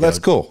as we that's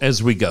cool.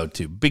 As we go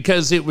to,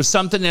 because it was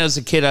something as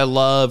a kid I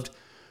loved.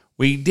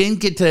 We didn't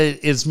get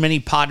to as many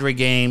Padre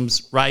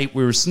games, right?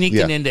 We were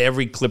sneaking into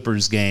every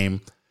Clippers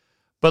game.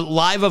 But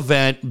live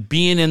event,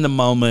 being in the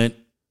moment,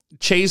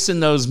 chasing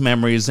those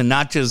memories and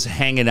not just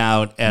hanging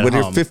out at home. Would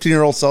your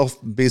 15-year-old self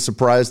be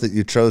surprised that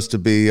you chose to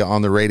be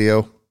on the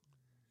radio?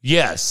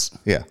 Yes.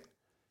 Yeah.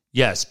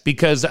 Yes,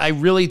 because I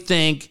really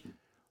think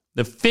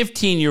the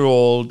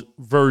 15-year-old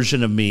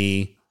version of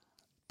me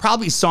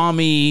probably saw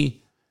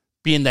me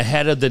being the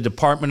head of the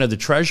Department of the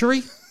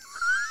Treasury.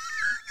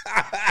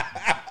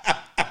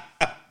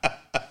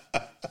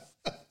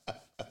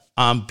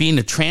 Being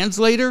a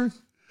translator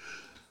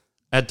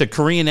at the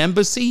Korean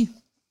embassy,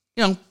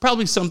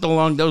 probably something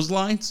along those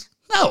lines.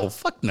 No,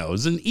 fuck no.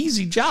 It's an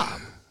easy job.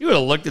 You would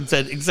have looked and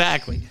said,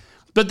 exactly.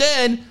 But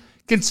then,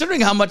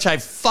 considering how much I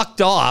fucked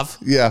off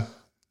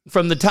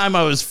from the time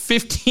I was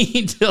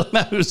 15 till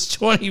I was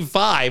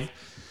 25,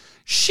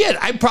 shit,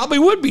 I probably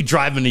would be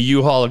driving a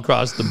U-Haul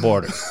across the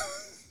border.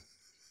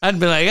 I'd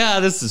be like,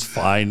 this is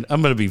fine.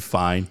 I'm going to be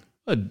fine.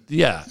 But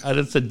yeah, I'd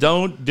have said,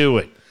 don't do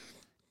it.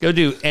 Go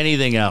do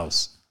anything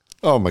else.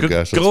 Oh my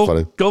gosh, that's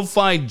funny. Go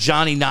find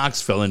Johnny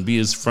Knoxville and be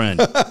his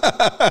friend.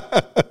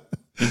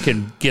 You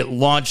can get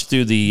launched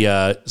through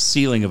the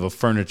ceiling of a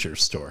furniture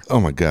store. Oh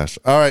my gosh.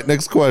 All right,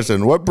 next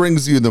question. What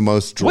brings you the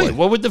most joy? Wait,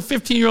 what would the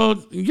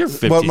 15-year-old, you're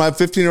 15. What my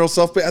 15-year-old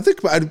self be? I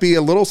think I'd be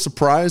a little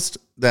surprised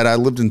that I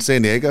lived in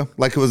San Diego.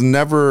 Like, it was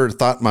never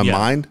thought in my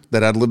mind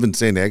that I'd live in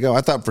San Diego.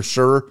 I thought for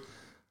sure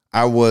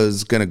I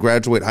was going to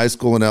graduate high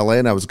school in LA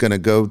and I was going to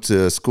go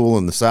to school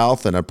in the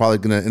South, and I'm probably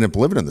going to end up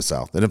living in the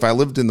South. And if I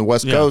lived in the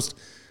West Coast,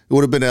 it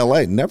would have been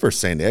LA, never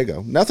San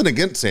Diego. Nothing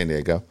against San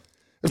Diego.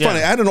 It's funny.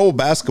 I had an old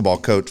basketball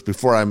coach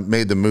before I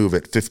made the move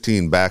at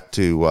 15 back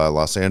to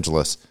Los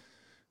Angeles.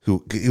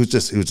 He was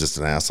just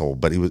an asshole,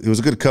 but he was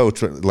a good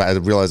coach. I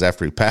realized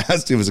after he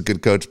passed, he was a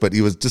good coach, but he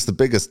was just the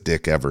biggest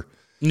dick ever.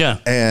 Yeah.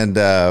 And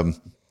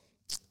when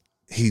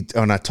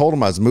I told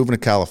him I was moving to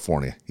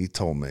California, he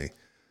told me,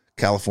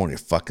 California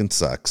fucking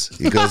sucks.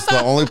 He goes,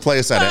 the only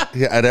place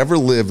I'd ever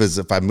live is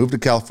if I moved to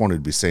California,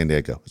 it'd be San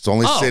Diego. It's the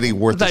only city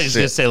worth the shit. I thought you were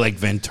going to say like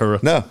Ventura.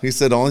 No, he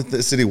said only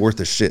city worth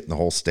the shit in the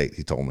whole state,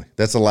 he told me.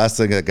 That's the last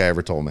thing that guy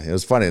ever told me. It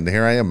was funny. And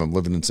here I am. I'm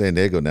living in San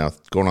Diego now,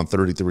 going on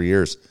 33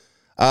 years.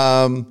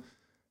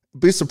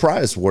 Be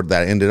surprised where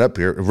that ended up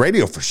here.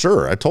 Radio for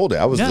sure. I told you,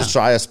 I was the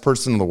shyest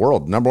person in the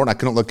world. Number one, I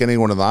couldn't look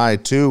anyone in the eye.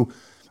 Two,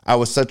 I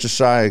was such a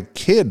shy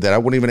kid that I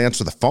wouldn't even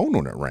answer the phone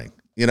when it rang.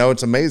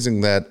 It's amazing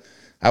that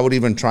I would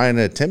even try and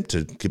attempt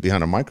to get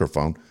behind a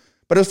microphone.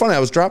 But it was funny. I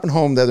was dropping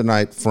home the other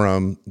night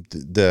from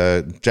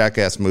the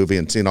Jackass movie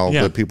and seeing all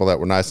the people that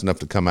were nice enough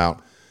to come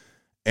out.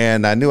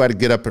 And I knew I had to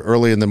get up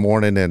early in the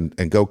morning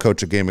and go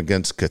coach a game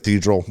against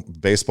Cathedral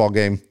baseball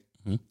game.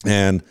 Mm-hmm.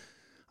 And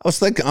I was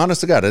thinking,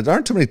 honest to God, there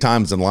aren't too many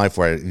times in life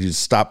where you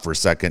stop for a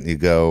second and you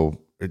go,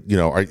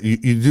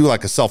 you do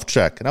like a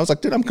self-check. And I was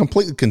like, dude, I'm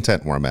completely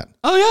content where I'm at.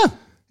 Oh, yeah.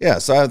 Yeah,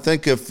 so I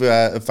think if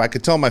I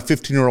could tell my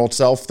 15-year-old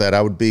self that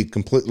I would be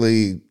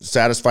completely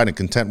satisfied and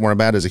content where I'm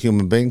at as a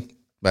human being,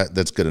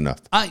 that's good enough.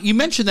 You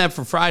mentioned that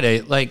for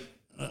Friday. Like,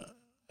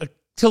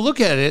 to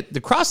look at it, the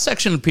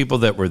cross-section of people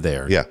that were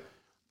there. Yeah.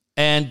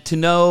 And to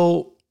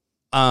know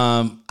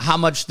how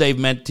much they've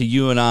meant to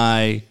you and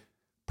I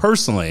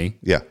personally.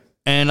 Yeah.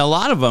 And a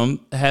lot of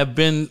them have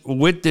been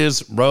with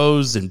this,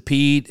 Rose and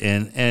Pete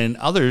and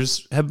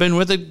others have been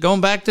with it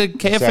going back to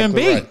KFMB.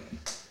 Exactly right.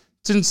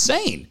 It's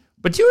insane.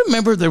 But do you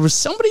remember there was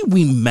somebody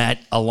we met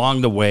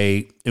along the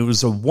way? It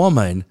was a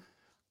woman,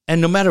 and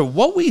no matter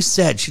what we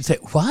said, she'd say,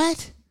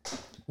 "What?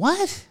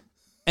 What?"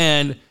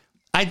 And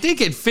I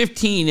think at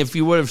 15, if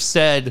you would have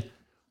said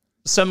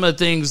some of the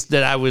things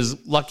that I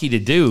was lucky to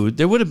do,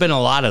 there would have been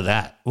a lot of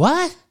that.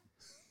 What?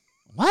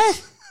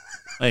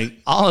 Like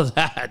all of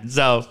that.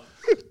 So,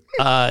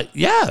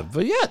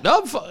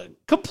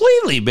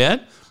 completely,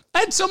 man. I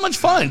had so much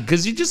fun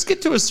because you just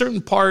get to a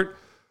certain part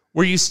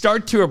where you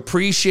start to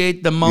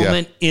appreciate the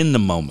moment in the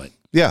moment.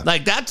 Yeah.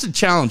 Like, that's a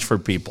challenge for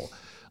people.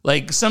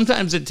 Like,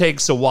 sometimes it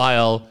takes a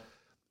while,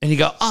 and you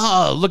go,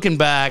 looking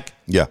back,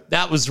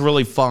 that was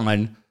really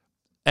fun.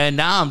 And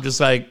now I'm just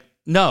like,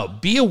 no,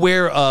 be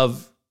aware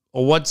of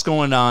what's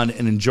going on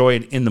and enjoy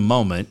it in the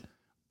moment.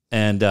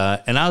 And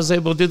I was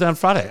able to do that on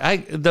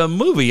Friday. The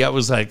movie, I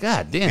was like,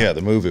 God damn. Yeah,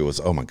 the movie was,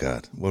 oh, my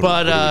God. What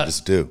did we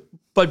just do?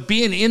 But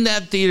being in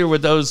that theater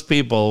with those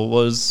people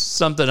was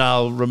something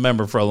I'll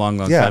remember for a long,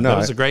 long time. No, it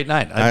was a great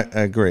night.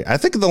 I agree. I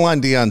think the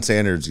line Deion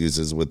Sanders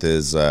uses with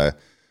his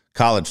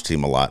college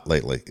team a lot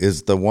lately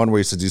is the one where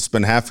he says you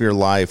spend half of your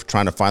life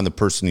trying to find the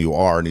person you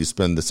are, and you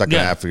spend the second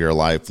half of your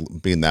life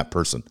being that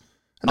person.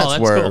 And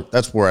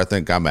that's where I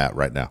think I'm at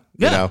right now.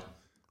 Yeah.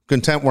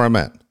 Content where I'm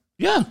at.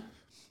 Yeah.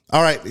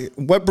 All right.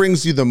 What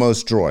brings you the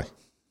most joy?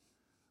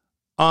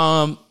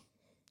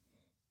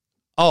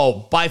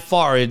 Oh, by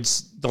far,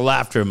 it's the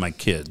laughter of my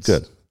kids.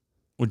 Good.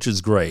 Which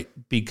is great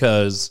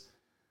because,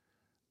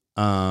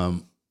 yeah,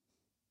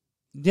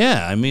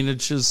 I mean,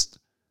 it's just,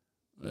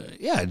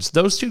 it's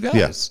those two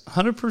guys,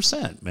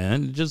 100%,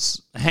 man.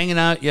 Just hanging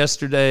out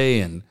yesterday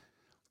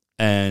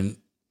and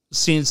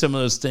seeing some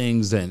of those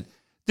things. And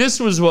this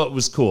was what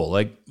was cool.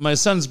 Like, my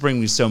sons bring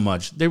me so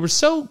much. They were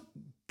so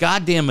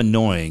goddamn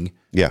annoying.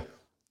 Yeah.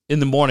 In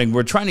the morning,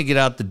 we're trying to get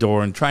out the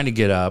door and trying to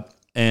get up.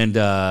 And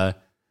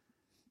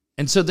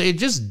so they had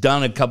just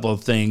done a couple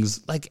of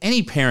things like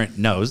any parent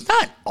knows,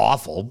 not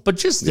awful, but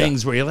just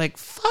things where you're like,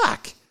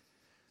 fuck.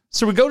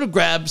 So we go to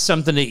grab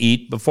something to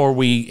eat before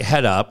we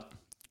head up,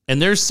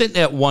 and they're sitting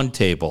at one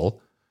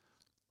table,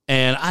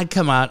 and I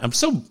come out. I'm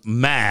so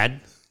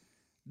mad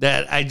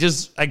that I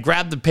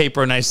grab the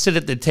paper and I sit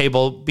at the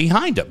table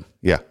behind them.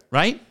 Yeah.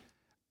 Right?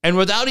 And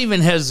without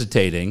even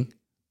hesitating,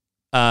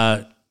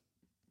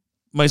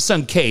 my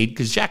son, Cade,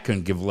 because Jack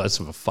couldn't give less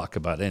of a fuck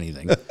about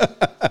anything.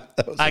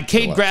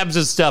 Cade grabs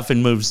his stuff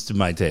and moves to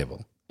my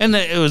table. And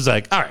then it was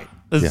like, all right.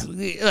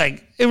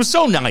 Like, it was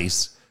so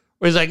nice.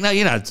 Where he's like, no,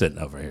 you're not sitting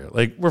over here.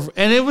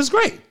 And it was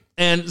great.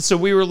 And so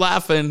we were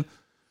laughing,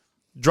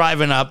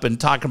 driving up and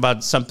talking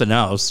about something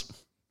else.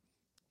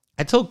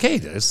 I told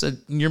Cade, I said,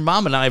 your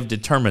mom and I have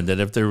determined that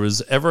if there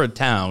was ever a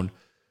town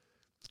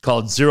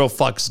called Zero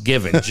Fucks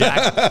Given,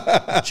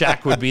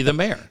 Jack would be the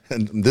mayor.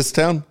 And this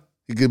town?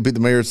 You could be the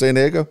mayor of San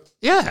Diego?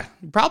 Yeah,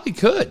 you probably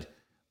could.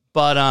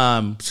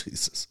 But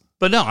Jesus.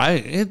 But no,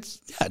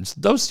 it's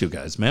those two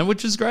guys, man,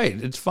 which is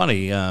great. It's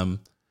funny.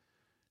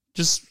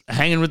 Just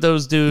hanging with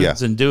those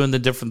dudes and doing the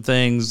different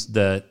things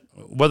that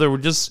whether we're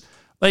just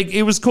like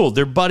it was cool.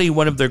 Their buddy,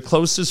 one of their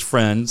closest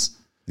friends,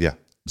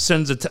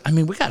 sends I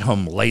mean, we got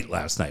home late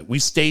last night. We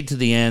stayed to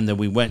the end, then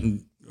we went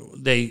and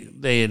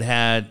they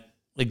had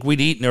like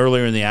we'd eaten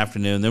earlier in the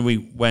afternoon, then we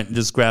went and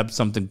just grabbed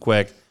something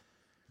quick.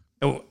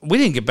 We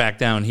didn't get back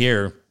down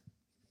here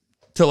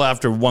till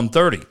after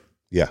 1:30.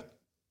 Yeah.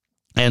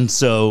 And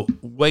so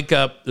wake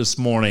up this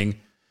morning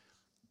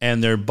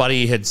and their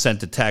buddy had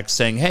sent a text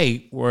saying,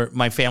 hey,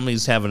 my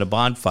family's having a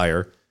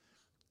bonfire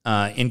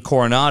in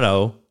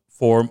Coronado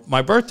for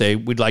my birthday.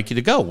 We'd like you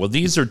to go. Well,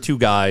 these are two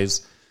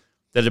guys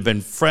that have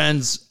been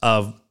friends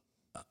of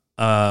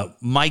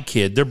my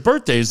kid. Their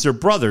birthdays, they're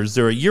brothers.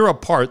 They're a year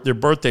apart. Their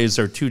birthdays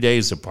are 2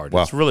 days apart.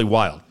 Wow. It's really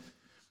wild.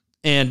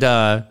 And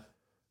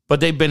but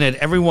they've been at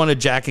every one of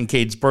Jack and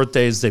Cade's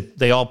birthdays.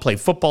 They all play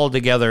football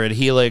together at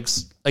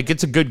Helix. Like,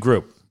 it's a good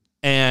group.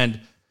 And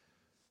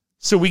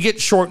so we get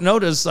short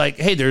notice, like,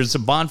 hey, there's a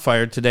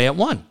bonfire today at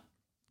 1.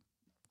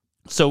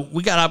 So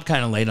we got up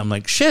kind of late. I'm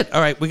like, shit, all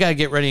right, we got to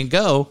get ready and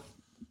go.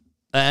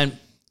 And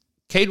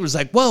Cade was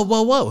like,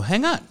 whoa,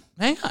 hang on.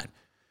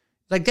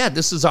 Like, Dad,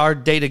 this is our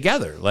day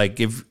together. Like,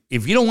 if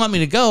you don't want me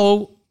to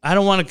go, I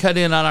don't want to cut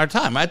in on our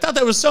time. I thought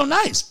that was so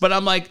nice. But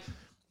I'm like,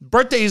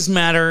 birthdays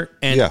matter,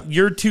 and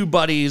your two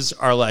buddies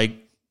are like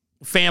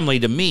family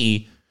to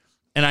me.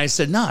 And I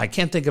said, no, I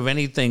can't think of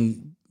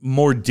anything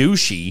more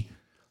douchey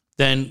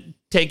than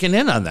taking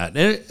in on that.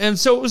 And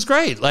so it was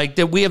great, like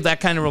that we have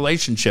that kind of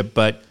relationship.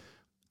 But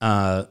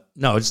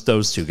no, it's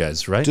those two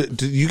guys, right?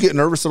 Do you get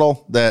nervous at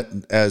all that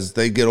as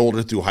they get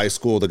older through high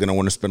school, they're going to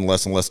want to spend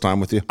less and less time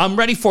with you? I'm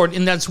ready for it.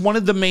 And that's one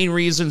of the main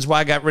reasons why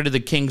I got rid of the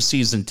Kings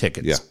season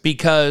tickets. Yeah.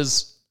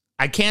 Because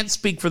I can't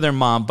speak for their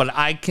mom, but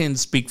I can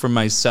speak for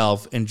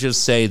myself and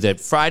just say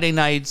that Friday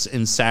nights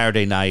and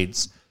Saturday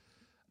nights,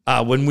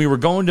 when we were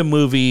going to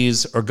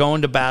movies or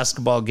going to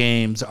basketball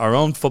games, our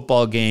own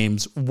football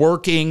games,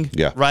 working,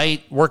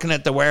 right? Working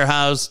at the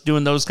warehouse,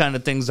 doing those kind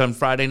of things on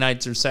Friday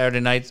nights or Saturday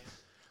nights.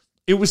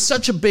 It was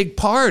such a big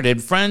part.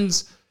 And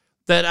friends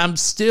that I'm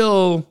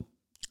still,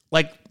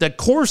 like, the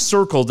core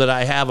circle that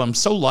I have, I'm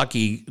so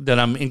lucky that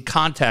I'm in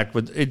contact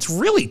with. It's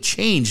really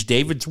changed,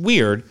 Dave. It's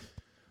weird.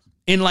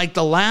 In like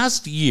the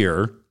last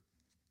year,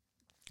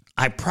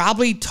 I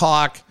probably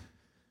talk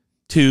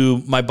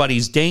to my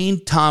buddies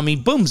Dane, Tommy.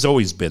 Boom's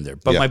always been there,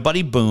 but my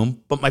buddy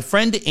Boom, but my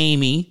friend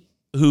Amy,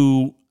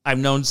 who I've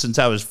known since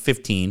I was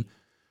 15,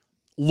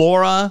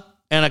 Laura,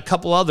 and a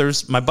couple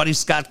others, my buddy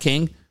Scott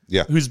King,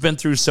 who's been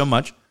through so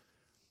much.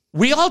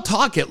 We all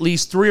talk at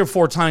least 3 or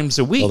 4 times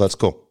a week. Oh, that's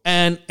cool.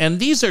 And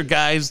these are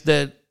guys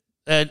that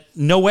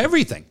know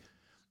everything.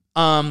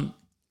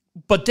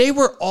 But they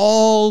were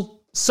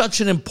all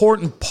such an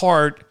important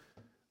part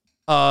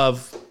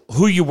of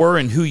who you were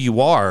and who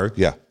you are.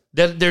 Yeah.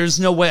 That there's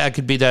no way I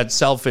could be that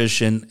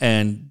selfish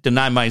and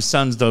deny my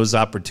sons those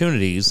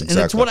opportunities.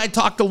 Exactly. And it's what I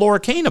talked to Laura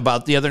Kane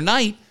about the other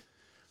night,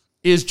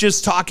 is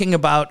just talking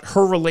about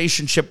her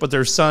relationship with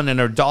her son and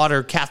her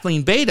daughter,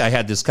 Kathleen Bate. I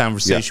had this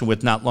conversation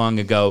with not long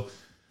ago,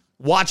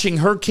 watching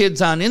her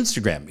kids on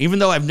Instagram. Even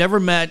though I've never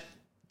met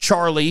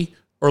Charlie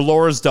or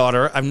Laura's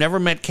daughter, I've never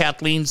met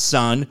Kathleen's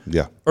son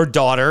or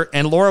daughter.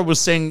 And Laura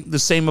was saying the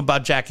same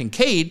about Jack and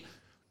Cade.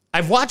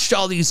 I've watched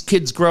all these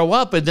kids grow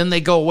up and then they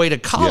go away to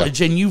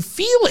college and you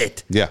feel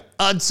it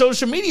on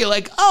social media.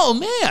 Like, oh,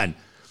 man.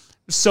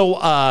 So,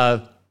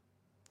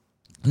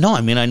 no,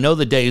 I mean, I know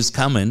the day is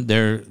coming.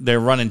 They're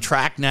running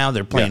track now.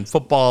 They're playing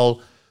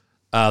football.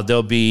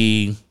 They'll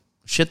be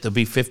shit, there'll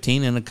be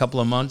 15 in a couple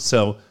of months.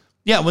 So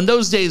yeah, when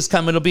those days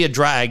come, it'll be a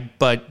drag,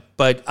 but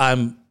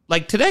I'm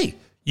like today,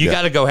 you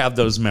got to go have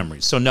those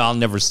memories. So no, I'll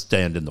never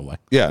stand in the way.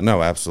 Yeah,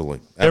 no,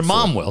 absolutely. Their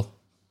mom will.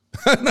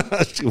 No,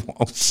 she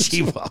won't.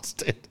 She won't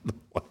stand in the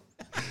way.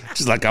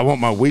 She's like, I want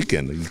my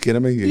weekend. Are you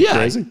kidding me? You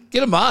crazy?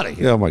 Get them out of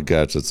here. Oh my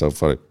gosh, that's so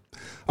funny.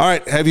 All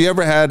right, have you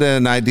ever had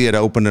an idea to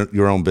open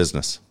your own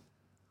business?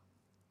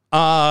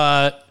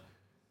 It's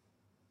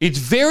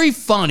very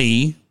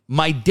funny.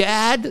 My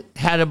dad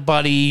had a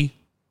buddy,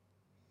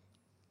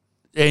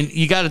 and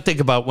you got to think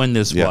about when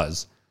this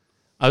was.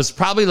 I was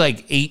probably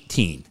like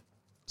 18.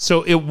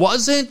 So it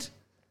wasn't,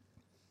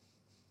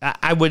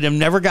 I would have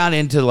never got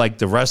into like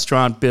the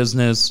restaurant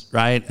business,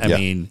 right? I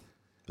mean,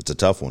 it's a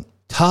tough one.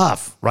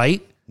 Tough,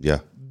 right? Yeah.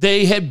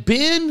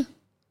 There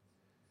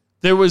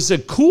was a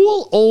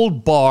cool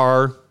old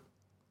bar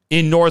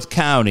in North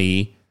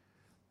County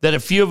that a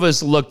few of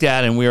us looked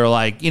at and we were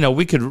like,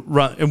 we could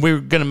run, and we were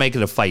going to make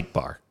it a fight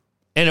bar.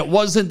 And it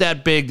wasn't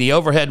that big. The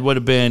overhead would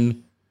have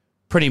been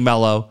pretty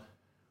mellow.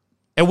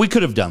 And we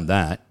could have done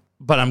that.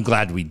 But I'm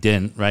glad we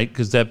didn't, right?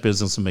 Because that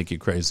business will make you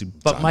crazy.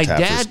 But John my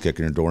Taffer's dad...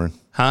 kicking your door in.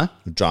 Huh?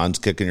 John's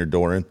kicking your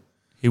door in.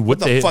 Hey, what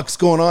the fuck's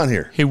going on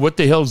here? Hey, what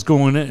the hell's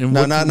going on?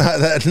 No, not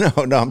that.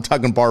 No, I'm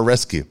talking bar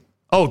rescue.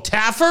 Oh,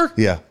 Taffer?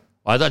 Yeah.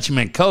 Well, I thought you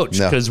meant Coach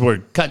because we're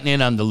cutting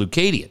in on the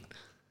Leucadian.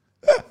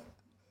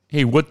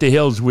 Hey, what the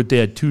hell's with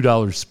that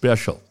 $2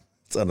 special?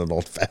 It's on an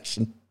old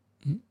fashioned.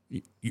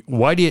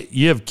 Why do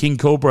you have King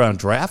Cobra on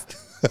draft?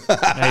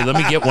 Hey, let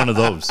me get one of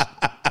those.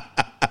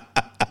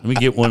 Let me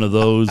get one of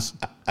those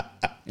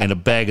and a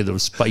bag of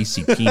those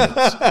spicy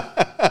peanuts.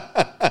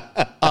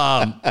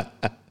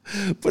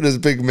 Put his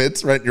big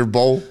mitts right in your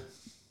bowl.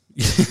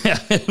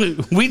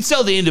 We'd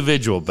sell the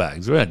individual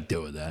bags. We're not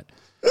doing that.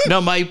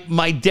 No,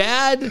 my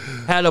dad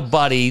had a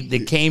buddy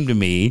that came to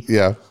me.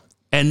 Yeah.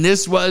 And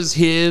this was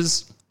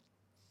his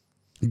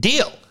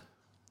deal.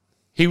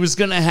 He was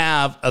going to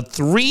have a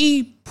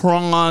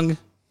 3-prong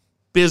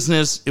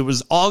business. It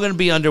was all going to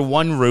be under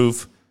one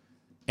roof,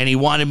 and he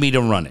wanted me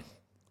to run it.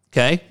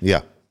 Okay?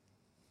 Yeah.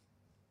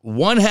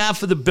 One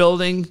half of the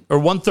building, or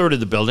 1/3 of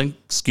the building,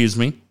 excuse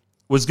me,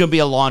 was going to be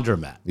a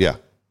laundromat. Yeah.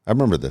 I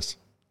remember this.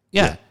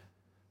 Yeah.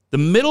 The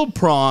middle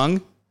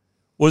prong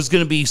was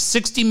going to be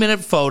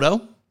 60-minute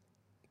photo.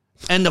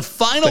 And the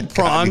final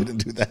prong. I need to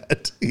do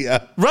that.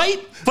 Yeah. Right?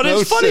 But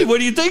it's funny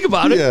when you think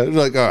about it. Yeah.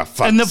 Like, oh,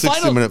 fuck. And the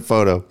 60-minute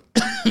photo.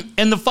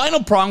 And the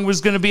final prong was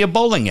going to be a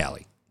bowling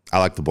alley. I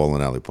like the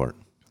bowling alley part.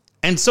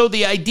 And so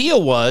the idea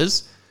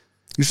was.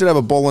 You should have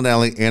a bowling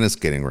alley and a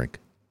skating rink.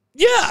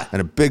 Yeah. And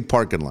a big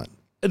parking lot.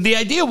 The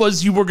idea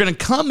was you were going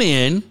to come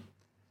in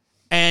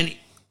and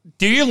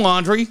do your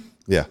laundry.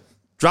 Yeah.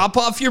 Drop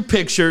off your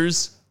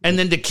pictures. And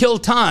then to kill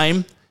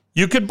time,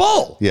 you could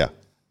bowl. Yeah.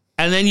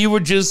 And then you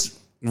would just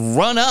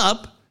run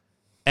up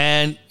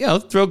and,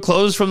 throw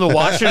clothes from the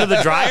washer to the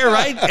dryer,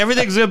 right?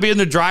 Everything's going to be in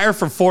the dryer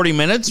for 40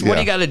 minutes. What do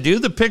you got to do?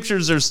 The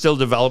pictures are still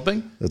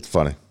developing. That's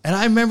funny. And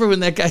I remember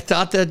when that guy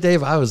thought that,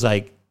 Dave, I was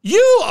like,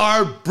 you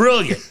are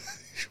brilliant.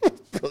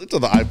 Until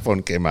the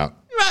iPhone came out.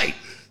 Right.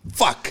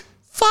 Fuck.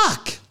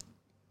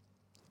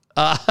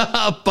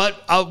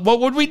 But what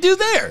would we do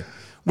there?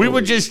 We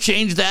would just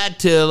change that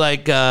to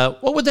like,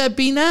 what would that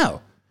be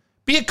now?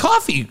 Be a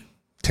coffee.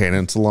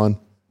 Tanning salon.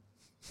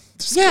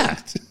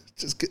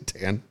 Just get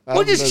tan.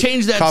 We'll just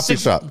change that. Coffee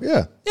shop.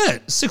 Yeah. Yeah.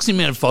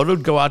 60-minute photo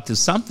would go out to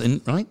something,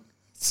 right?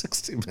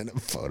 60-minute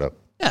photo.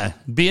 Yeah.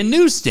 Be a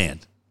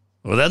newsstand.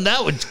 Well, then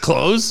that would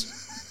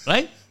close,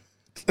 right?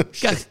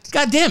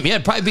 God damn. Yeah.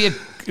 It'd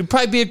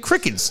probably be a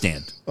cricket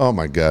stand. Oh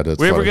my God. That's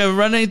we ever going to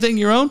run anything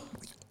your own?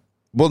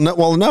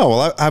 Well,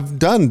 no. I've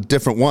done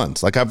different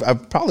ones. Like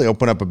I've probably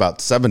opened up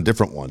about 7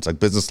 different ones, like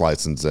business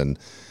license, and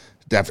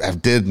I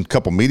did a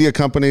couple media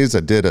companies. I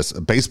did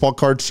a baseball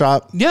card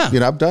shop. Yeah.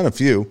 I've done a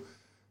few.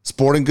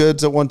 Sporting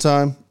goods at one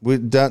time.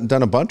 We've done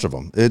a bunch of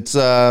them. It's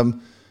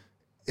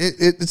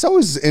it's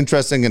always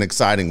interesting and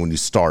exciting when you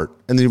start,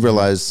 and then you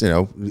realize,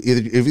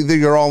 either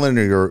you're all in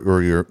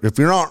or you're if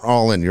you're not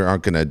all in, you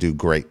aren't going to do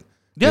great.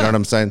 Yeah. You know what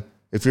I'm saying?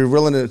 If you're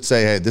willing to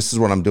say, hey, this is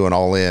what I'm doing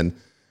all in.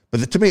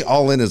 But to me,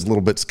 all in is a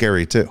little bit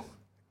scary too,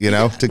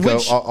 to go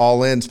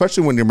all in,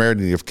 especially when you're married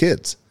and you have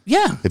kids.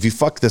 Yeah. If you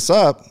fuck this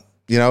up,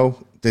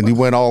 then you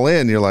went all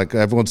in. You're like,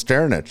 everyone's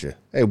staring at you.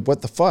 Hey,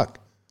 what the fuck?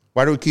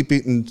 Why do we keep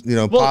eating,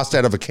 pasta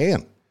out of a can?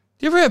 Do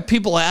you ever have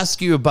people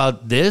ask you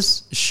about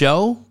this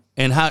show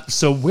and how?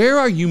 So where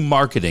are you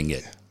marketing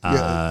it?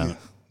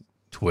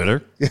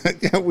 Twitter?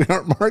 Yeah, we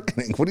aren't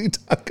marketing. What are you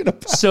talking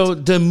about? So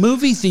the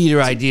movie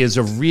theater idea is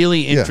a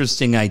really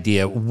interesting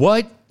idea.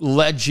 What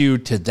led you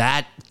to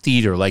that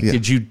theater? Like,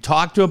 did you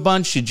talk to a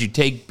bunch? Did you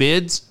take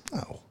bids?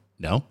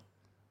 No.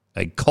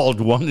 I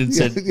called one and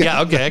said,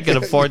 okay, I can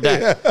afford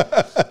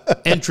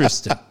that.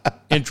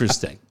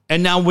 Interesting.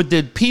 And now with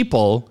the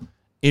people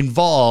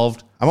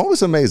involved. I'm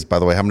always amazed, by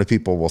the way, how many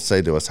people will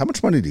say to us, how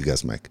much money do you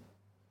guys make?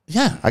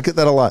 Yeah. I get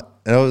that a lot.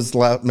 It always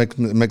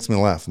makes me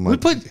laugh. I'm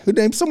like, who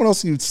named someone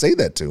else you'd say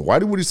that to? Why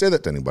would you say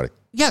that to anybody?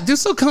 Yeah,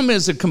 this will come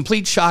as a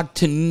complete shock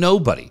to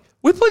nobody.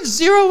 We put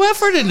zero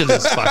effort into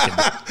this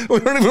fucking. We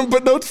don't even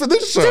put notes for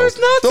this show. There's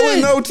nothing. The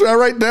only notes I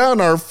write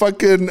down are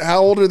fucking how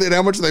old are they and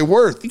how much are they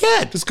worth.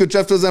 Yeah. Just because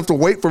Jeff doesn't have to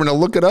wait for me to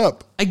look it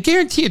up. I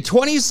guarantee you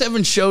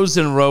 27 shows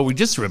in a row, we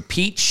just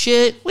repeat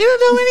shit. We don't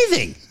know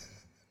anything.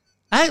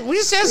 We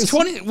just asked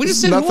 20. We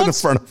just said nothing in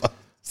front of us.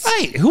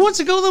 Right. Who wants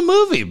to go to the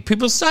movie?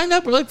 People signed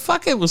up. We're like,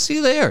 fuck it. We'll see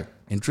you there.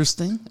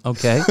 Interesting.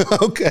 Okay.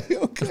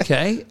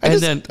 Okay. I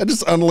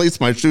just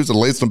unlaced my shoes and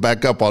laced them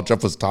back up while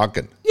Jeff was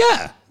talking.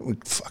 Yeah.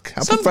 Fuck.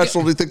 How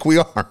professional do you think we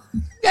are?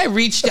 Guy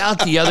reached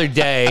out the other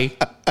day.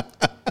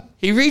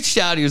 He reached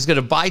out. He was going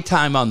to buy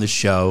time on the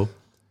show.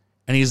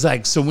 And he's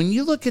like, so when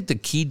you look at the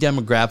key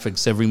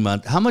demographics every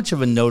month, how much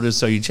of a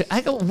notice are you?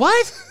 I go,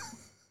 what?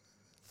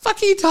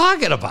 Fuck are you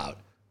talking about?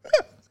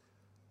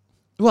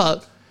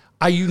 Well,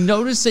 are you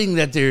noticing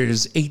that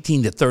there's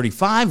 18 to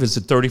 35? Is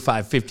it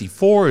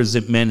 35-54? Is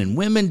it men and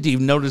women? Do you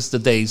notice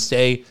that they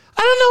say,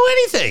 I don't know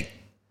anything?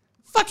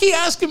 Fuck are you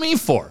asking me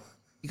for?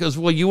 He goes,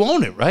 well, you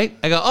own it, right?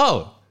 I go,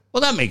 oh, well,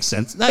 that makes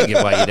sense. Now I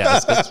get why you'd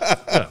ask us.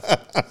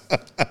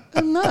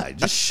 I'm not.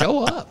 Just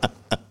show up.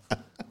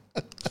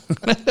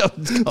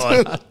 What's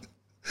going on?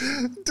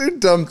 Two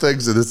dumb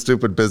things in this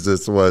stupid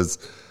business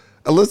was,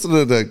 I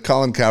listened to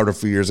Colin Cowherd a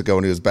few years ago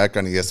when he was back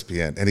on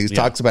ESPN, and he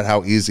talks about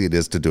how easy it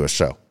is to do a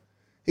show.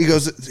 He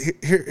goes,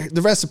 here,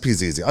 the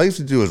recipe's easy. All you have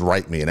to do is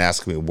write me and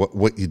ask me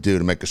what you do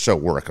to make a show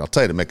work. I'll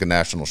tell you to make a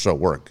national show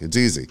work. It's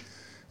easy.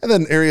 And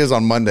then Arias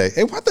on Monday,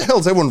 hey, what the hell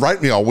is everyone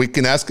writing me all week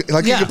and ask?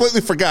 Like, he completely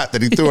forgot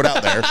that he threw it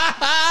out there.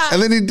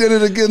 And then he did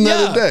it again the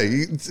other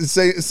day.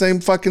 Same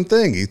fucking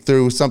thing. He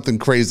threw something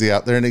crazy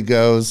out there, and he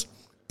goes,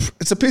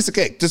 it's a piece of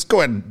cake. Just go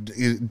ahead and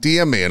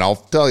DM me, and I'll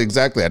tell you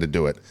exactly how to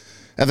do it.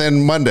 And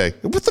then Monday,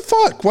 what the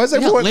fuck? Why is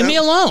everyone... leave me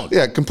alone.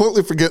 Yeah,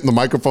 completely forgetting the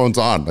microphone's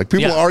on. Like,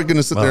 people are going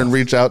to sit there and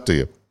reach out to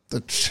you.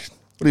 What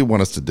do you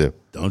want us to do?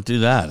 Don't do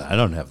that. I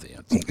don't have the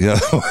answer. Yeah.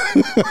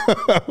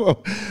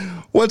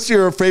 What's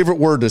your favorite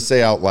word to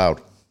say out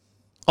loud?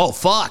 Oh,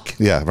 fuck.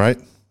 Yeah, right?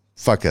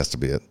 Fuck has to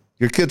be it.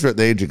 Your kids are at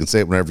the age you can say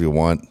it whenever you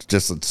want.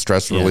 Just a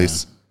stress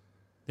release.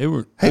 They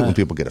were... hate when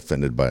people get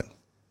offended by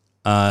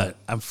it.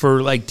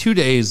 For like 2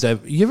 days,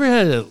 you ever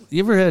had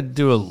to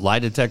do a lie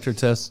detector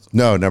test?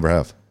 No, never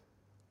have.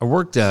 I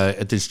worked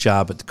at this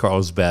job at the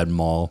Carlsbad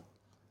Mall,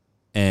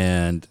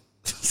 and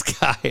this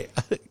guy,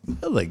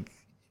 like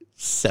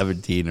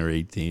 17 or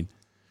 18,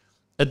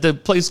 at the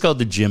place called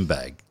the Gym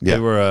Bag.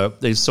 Yeah.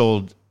 They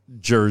sold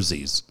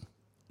jerseys.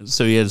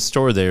 So you had a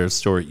store there, a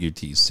store at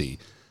UTC.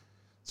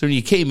 So when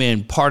you came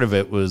in, part of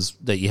it was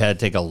that you had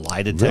to take a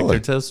lie detector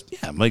test.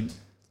 Yeah, I'm like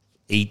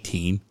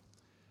 18.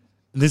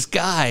 And this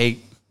guy,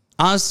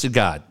 honest to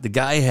God, the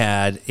guy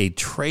had a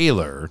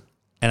trailer.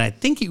 And I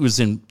think he was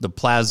in the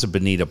Plaza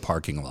Bonita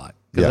parking lot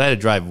because I had to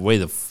drive way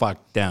the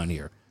fuck down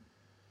here.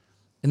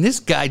 And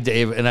this guy,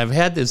 Dave, and I've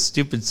had this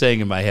stupid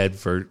saying in my head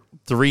for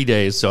 3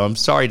 days, so I'm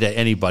sorry to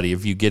anybody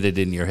if you get it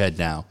in your head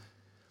now.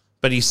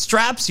 But he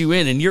straps you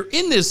in, and you're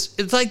in this,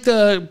 it's like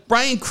the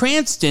Bryan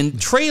Cranston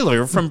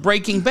trailer from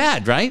Breaking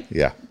Bad, right?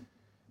 Yeah.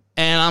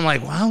 And I'm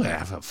like, well, I'm going to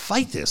have to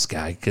fight this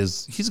guy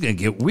because he's going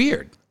to get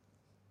weird.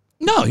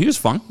 No, he was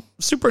fun.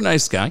 Super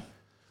nice guy.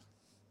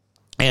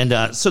 And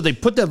so they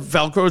put the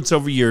Velcros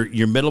over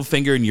your middle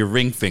finger and your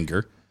ring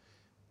finger.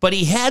 But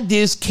he had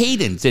this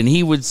cadence, and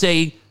he would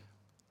say,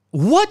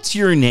 what's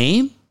your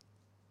name?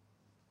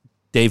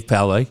 Dave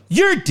Palais.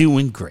 You're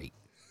doing great.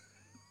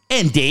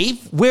 And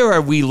Dave, where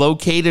are we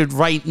located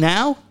right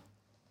now?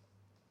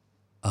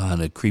 On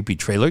a creepy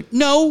trailer.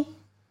 No.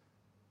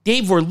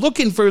 Dave, we're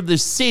looking for the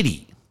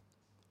city.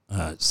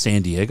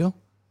 San Diego?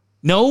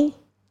 No.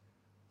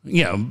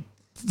 You know,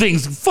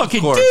 things fucking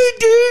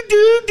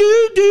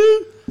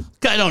do.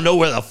 I don't know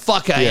where the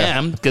fuck I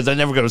am because I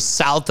never go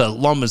south of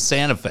Loma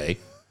Santa Fe.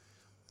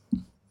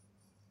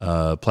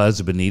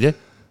 Plaza Bonita?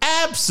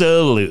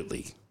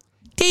 Absolutely.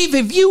 Dave,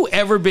 have you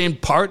ever been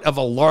part of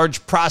a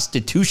large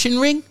prostitution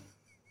ring?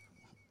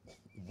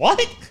 What?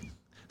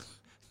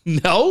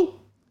 No?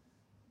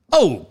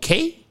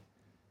 Okay.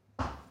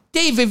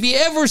 Dave, have you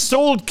ever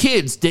sold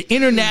kids to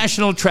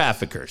international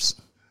traffickers?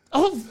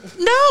 Oh,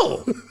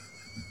 no.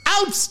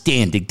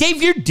 Outstanding.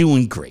 Dave, you're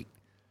doing great.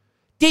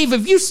 Dave,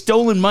 have you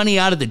stolen money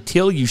out of the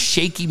till, you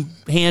shaky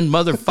hand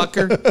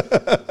motherfucker?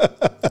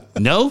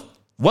 No?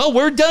 Well,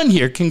 we're done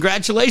here.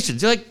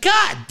 Congratulations. You're like,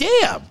 God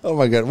damn. Oh,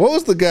 my God. What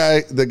was the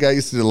guy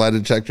used to do lie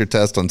detector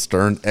test on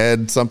Stern?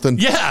 Ed something?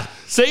 Yeah,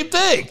 same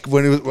thing.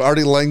 When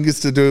Artie Lang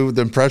used to do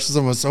the impressions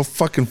of him, it was so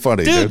fucking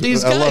funny. Dude,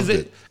 these guys. I loved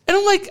it. And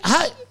I'm like,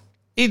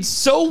 it's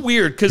so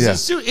weird because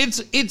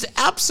it's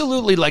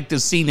absolutely like the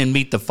scene in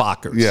Meet the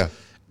Fockers. Yeah.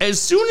 As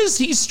soon as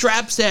he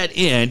straps that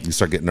in. You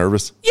start getting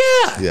nervous?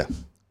 Yeah. Yeah.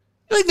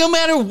 Like, no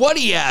matter what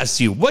he asks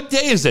you, what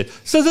day is it?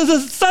 So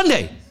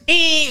Sunday.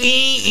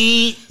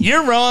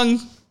 You're wrong.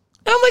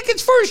 And I'm like,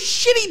 it's for a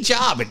shitty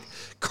job at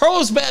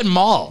Carlsbad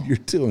Mall. You're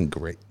doing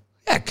great.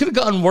 Yeah, I could have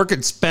gone and work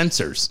at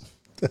Spencer's.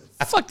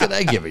 Fuck did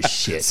I give a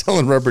shit?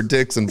 Selling rubber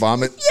dicks and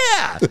vomit?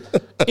 Yeah.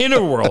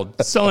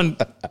 Interworld. Selling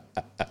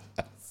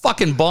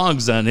fucking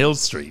bongs on Hill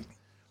Street.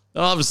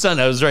 All of a sudden,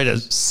 I was ready to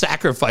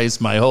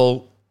sacrifice my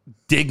whole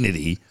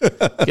dignity.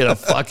 Get a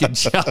fucking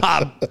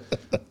job,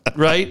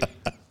 right?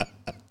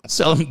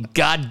 Selling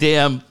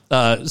goddamn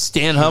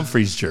Stan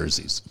Humphries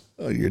jerseys.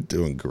 Oh, you're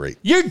doing great.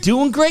 You're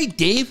doing great,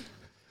 Dave.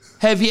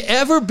 Have you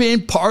ever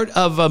been part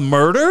of a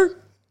murder?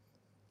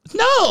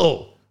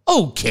 No.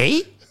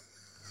 Okay.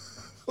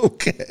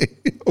 Okay.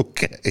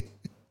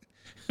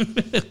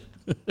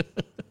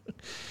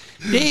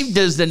 Dave,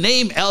 does the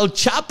name El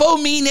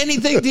Chapo mean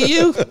anything to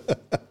you?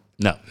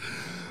 No.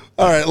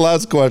 All right,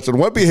 last question.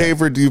 What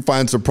behavior do you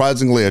find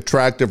surprisingly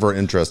attractive or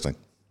interesting?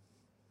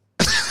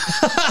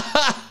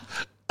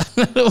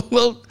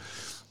 Well,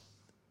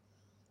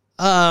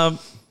 I'll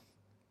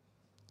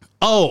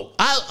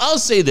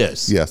say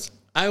this. Yes.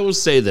 I will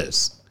say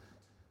this.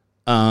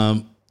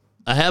 I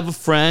have a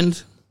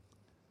friend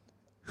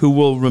who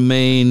will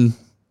remain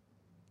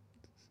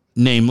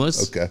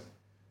nameless. Okay.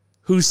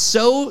 Who's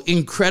so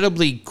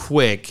incredibly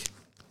quick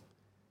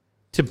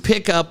to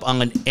pick up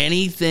on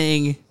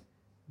anything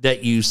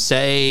that you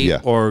say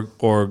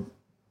or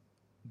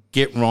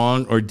get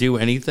wrong or do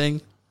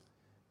anything.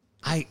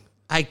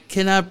 I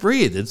cannot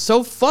breathe. It's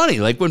so funny.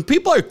 Like when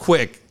people are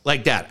quick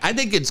like that, I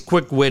think it's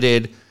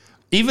quick-witted,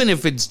 even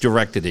if it's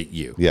directed at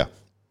you. Yeah.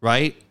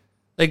 Right?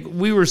 Like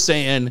we were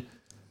saying,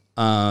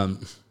 I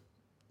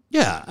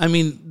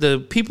mean,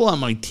 the people on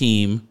my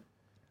team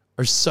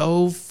are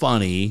so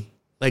funny.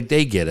 Like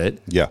they get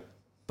it. Yeah.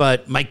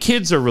 But my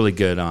kids are really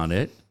good on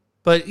it.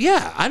 But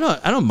yeah, I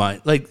don't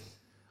mind. Like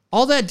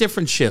all that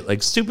different shit,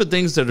 like stupid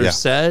things that are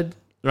said,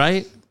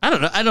 right? I don't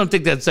know. I don't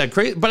think that's that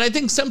crazy. But I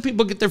think some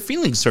people get their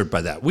feelings hurt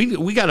by that.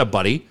 We got a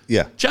buddy.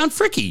 Yeah. John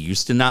Fricke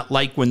used to not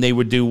like when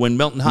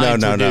Milton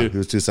Hines would do. He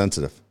was too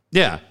sensitive.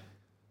 Yeah.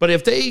 But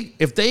if they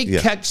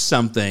catch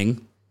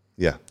something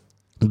that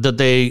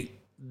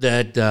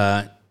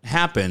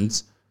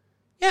happens,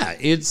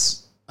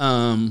 it's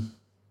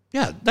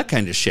that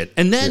kind of shit.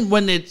 And then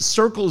when it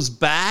circles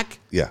back.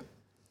 Yeah.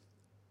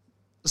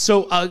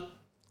 So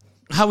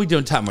how are we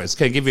doing time-wise?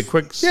 Can I give you a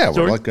quick story? Yeah,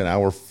 we're like an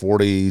hour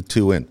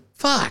 42 in.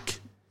 Fuck.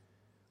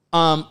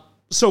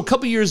 So a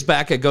couple years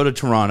back, I go to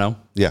Toronto.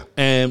 Yeah.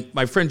 And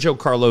my friend Joe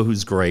Carlo,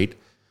 who's great,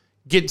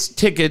 gets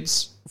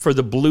tickets for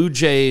the Blue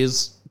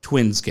Jays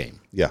Twins game.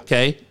 Yeah.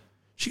 Okay?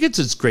 She gets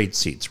us great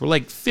seats. We're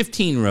like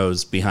 15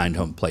 rows behind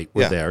home plate.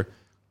 We're there.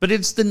 But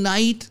it's the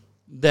night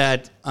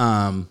that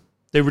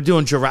they were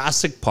doing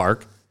Jurassic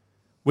Park,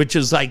 which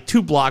is like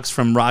 2 blocks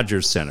from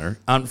Rogers Center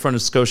out in front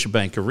of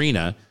Scotiabank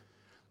Arena.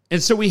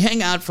 And so we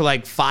hang out for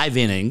like 5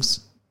 innings.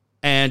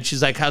 And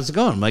she's like, how's it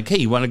going? I'm like, hey,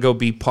 you want to go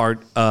be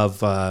part of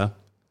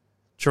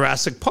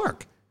Jurassic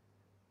Park?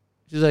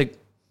 She's like,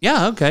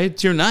 yeah, okay,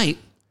 it's your night.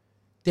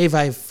 Dave,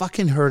 I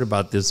fucking heard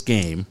about this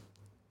game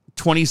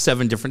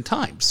 27 different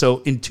times. So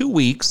in 2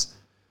 weeks,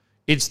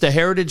 it's the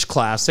Heritage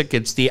Classic.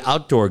 It's the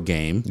outdoor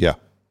game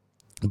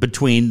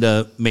between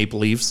the Maple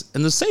Leafs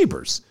and the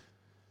Sabres.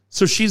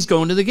 So she's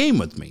going to the game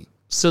with me.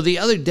 So the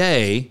other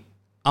day,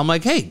 I'm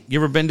like, hey, you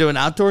ever been to an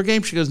outdoor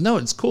game? She goes, no,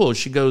 it's cool.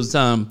 She goes,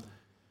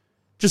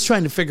 just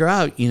trying to figure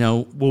out,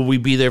 will we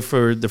be there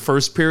for the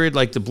first period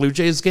like the Blue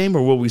Jays game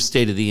or will we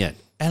stay to the end?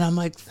 And I'm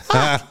like,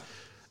 fuck.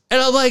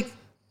 And I'm like,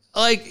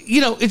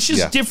 it's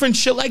just different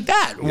shit like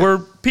that where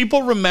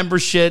people remember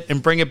shit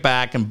and bring it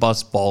back and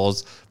bust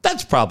balls.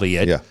 That's probably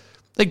it. Yeah.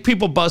 Like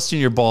people busting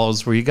your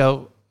balls where you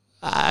go,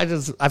 I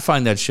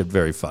find that shit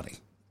very funny.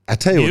 I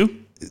tell you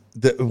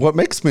what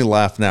makes me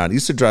laugh now, it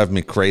used to drive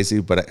me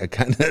crazy, but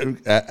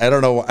I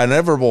don't know. I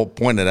never will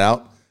point it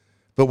out.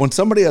 But when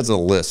somebody has a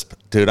lisp,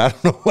 dude, I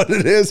don't know what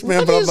it is,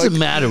 man. What's the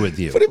matter with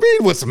you? What do you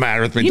mean, what's the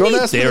matter with me? Don't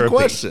ask me the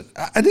question.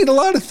 I need a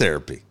lot of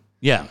therapy.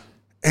 Yeah.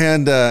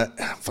 And, I'll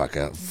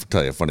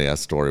tell you a funny ass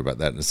story about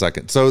that in a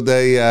second. So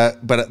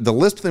but the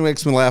lisp thing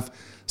makes me laugh.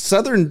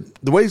 The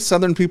way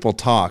Southern people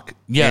talk.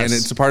 Yes. And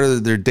it's a part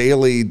of their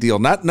daily deal.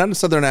 Not a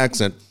Southern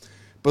accent,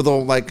 but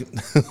they'll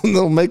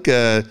make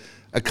a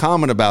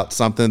comment about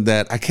something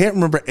that I can't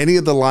remember any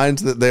of the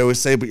lines that they always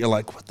say, but you're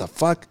like, what the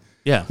fuck?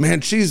 Yeah. Man,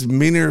 she's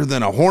meaner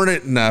than a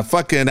hornet in a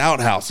fucking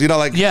outhouse.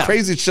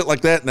 Crazy shit like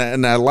that.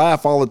 And I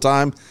laugh all the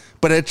time.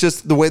 But it's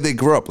just the way they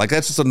grew up. Like,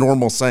 that's just a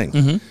normal saying.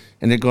 Mm-hmm.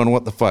 And you're going,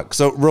 what the fuck?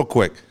 So, real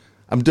quick,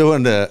 I'm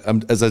doing,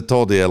 as I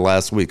told you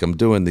last week, I'm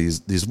doing these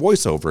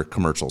voiceover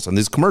commercials. And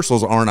these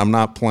commercials I'm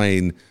not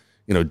playing,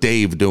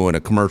 Dave doing a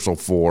commercial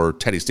for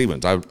Teddy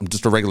Stevens. I'm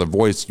just a regular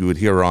voice you would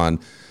hear on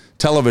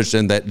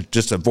television, that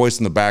just a voice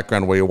in the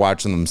background where you're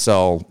watching them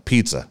sell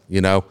pizza,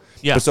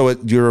 Yeah. So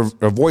you're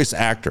a voice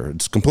actor.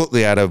 It's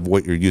completely out of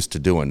what you're used to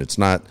doing. It's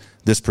not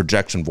this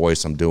projection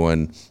voice I'm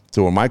doing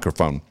through a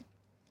microphone.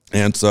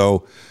 And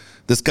so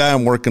this guy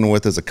I'm working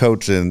with as a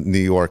coach in New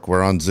York,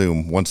 we're on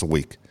Zoom once a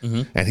week.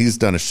 Mm-hmm. And he's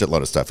done a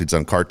shitload of stuff. He's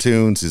done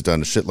cartoons. He's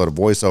done a shitload of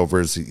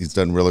voiceovers. He's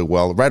done really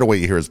well. Right away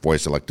you hear his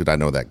voice. You're like, dude, I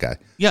know that guy.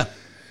 Yeah.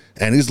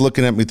 And he's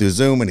looking at me through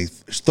Zoom, and he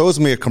throws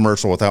me a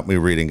commercial without me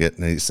reading it.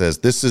 And he says,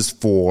 this is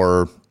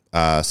for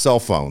cell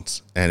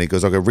phones. And he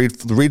goes, okay, read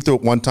through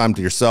it one time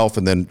to yourself,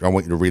 and then I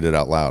want you to read it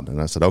out loud. And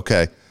I said,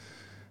 okay.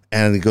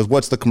 And he goes,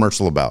 what's the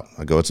commercial about?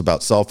 I go, it's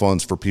about cell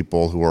phones for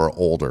people who are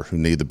older, who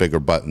need the bigger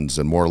buttons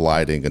and more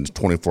lighting and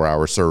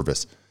 24-hour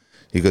service.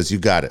 He goes, you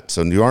got it.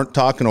 So you aren't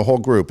talking to a whole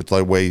group. It's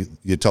like the way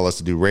you tell us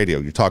to do radio.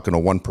 You're talking to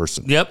one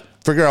person. Yep.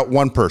 Figure out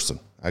one person.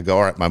 I go,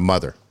 all right, my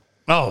mother.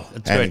 Oh,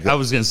 that's great. I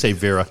was going to say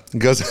Vera. He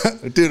goes,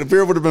 dude,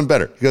 Vera would have been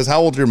better. He goes,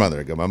 how old's your mother?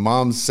 I go, my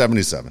mom's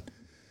 77.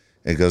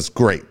 And he goes,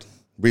 great.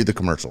 Read the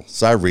commercial.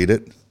 So I read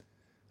it,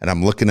 and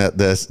I'm looking at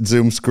this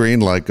Zoom screen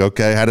like,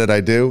 okay, how did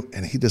I do?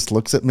 And he just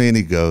looks at me, and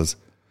he goes,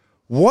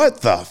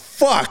 what the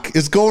fuck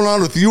is going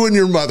on with you and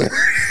your mother?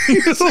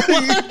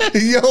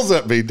 He yells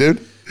at me,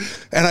 dude.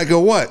 And I go,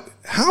 what?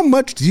 How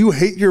much do you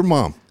hate your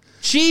mom?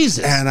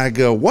 Jesus. And I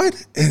go,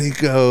 what? And he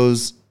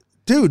goes,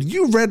 dude,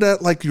 you read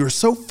that like you were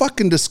so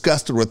fucking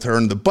disgusted with her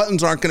and the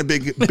buttons aren't going to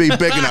be big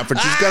enough and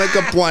she's going to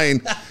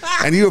complain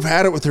and you have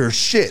had it with her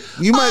shit.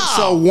 You might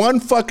sell one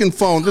fucking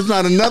phone. There's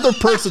not another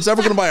person that's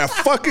ever going to buy a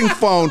fucking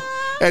phone.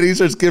 And he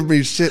starts giving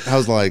me shit. I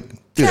was like,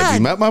 dude, have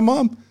you met my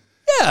mom?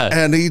 Yeah.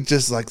 And he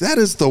just like, that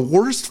is the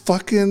worst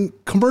fucking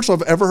commercial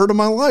I've ever heard in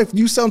my life.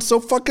 You sound so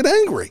fucking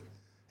angry.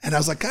 And I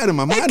was like, God, in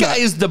my mind. That guy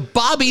is the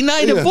Bobby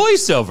Knight of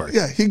voiceover.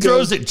 Yeah. He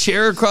throws a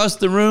chair across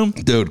the room.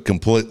 Dude,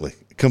 completely.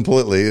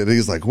 And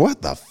he's like,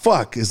 what the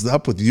fuck is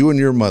up with you and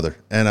your mother?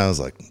 And I was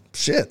like,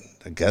 shit,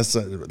 I guess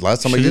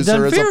last time I used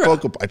her as a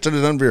focal. I should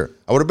have done Vera.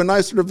 I would have been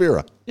nicer to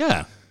Vera.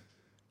 Yeah.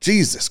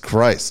 Jesus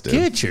Christ, dude.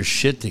 Get your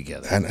shit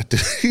together. And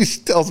he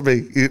tells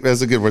me,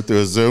 as again, we're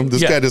through a Zoom,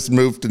 this guy just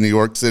moved to New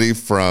York City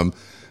from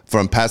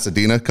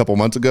Pasadena a couple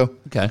months ago.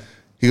 Okay.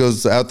 He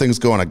goes, how things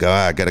going? I go,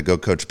 I got to go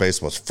coach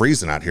baseball. It's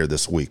freezing out here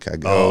this week. I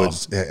go,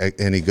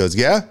 and he goes,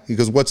 yeah? He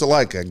goes, what's it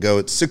like? I go,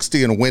 it's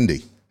 60 and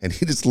windy. And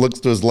he just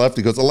looks to his left.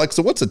 He goes,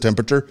 Alexa, what's the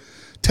temperature?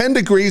 10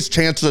 degrees,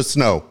 chance of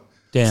snow.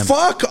 Damn.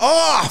 Fuck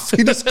off.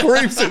 He just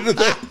screams into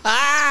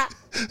that.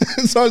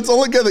 So it's the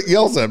only guy that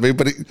yells at me,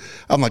 but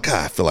I'm like,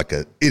 I feel like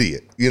an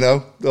idiot,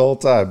 the whole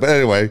time. But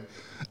anyway,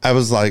 I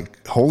was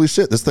like, holy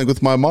shit, this thing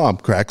with my mom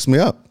cracks me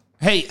up.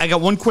 Hey, I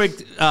got one quick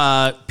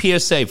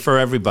PSA for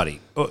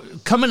everybody.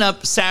 Coming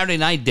up Saturday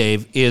night,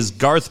 Dave, is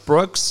Garth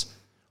Brooks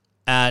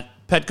at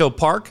Petco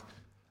Park.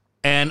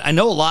 And I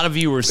know a lot of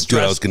you were stressed. Dude,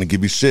 I was going to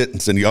give you shit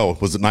and say,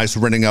 was it nice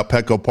renting out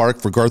Petco Park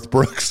for Garth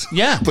Brooks?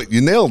 Yeah. But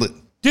you nailed it.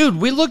 Dude,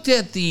 we looked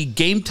at the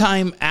Game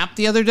Time app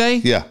the other day.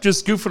 Yeah.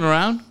 Just goofing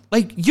around.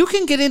 Like, you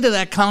can get into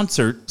that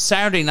concert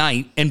Saturday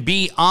night and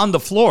be on the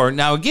floor.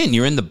 Now, again,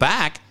 you're in the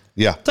back.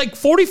 Yeah. It's like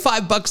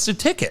 $45 a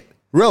ticket.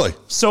 Really?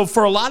 So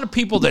for a lot of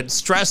people that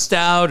stressed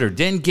out or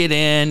didn't get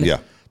in,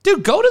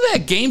 dude, go to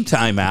that Game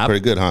Time app.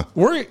 Pretty good, huh?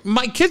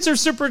 My kids are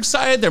super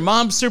excited. Their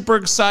mom's super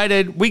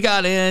excited. We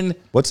got in.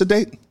 What's the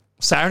date?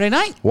 Saturday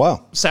night.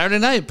 Wow. Saturday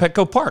night at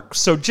Petco Park.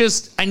 So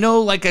I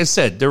know, like I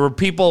said, there were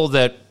people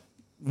that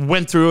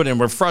went through it and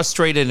were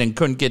frustrated and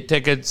couldn't get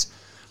tickets.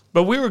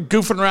 But we were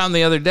goofing around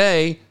the other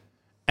day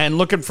and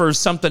looking for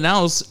something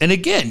else. And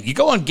again, you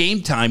go on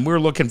Game Time. We were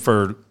looking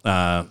for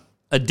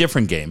a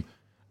different game.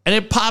 And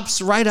it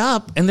pops right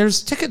up, and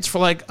there's tickets for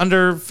like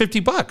under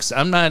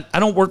 $50. I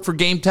don't work for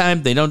Game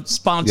Time. They don't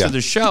sponsor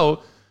the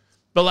show.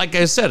 But like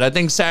I said, I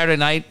think Saturday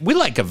night, we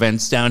like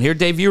events down here.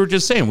 Dave, you were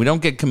just saying, we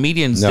don't get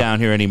comedians down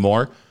here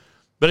anymore.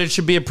 But it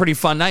should be a pretty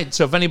fun night.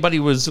 So if anybody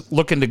was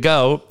looking to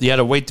go, you had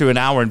to wait through an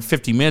hour and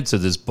 50 minutes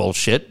of this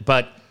bullshit.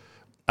 But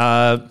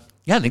I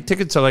think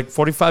tickets are like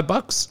 $45.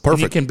 Perfect. And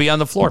you can be on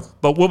the floor.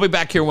 But we'll be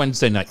back here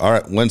Wednesday night. All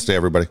right, Wednesday,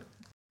 everybody.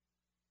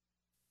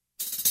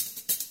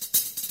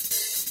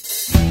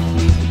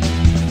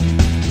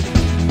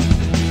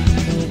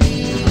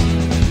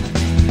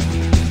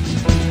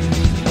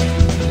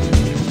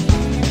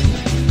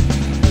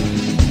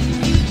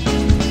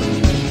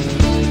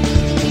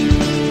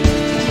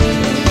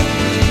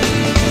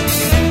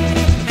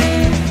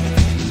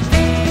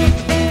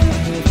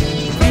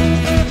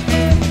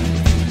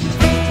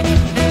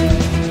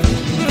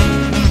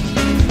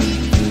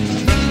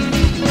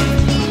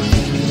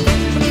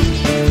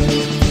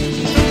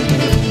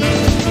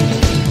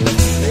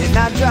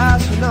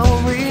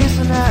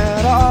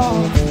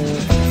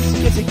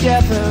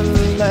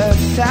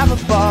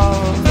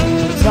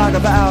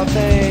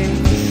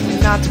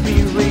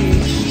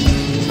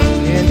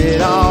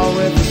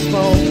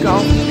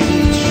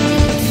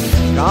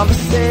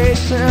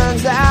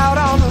 Conversations out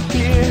on the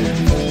pier,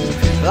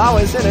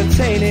 always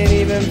entertaining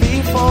even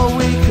before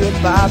we could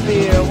buy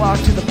beer. Walk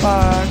to the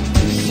park,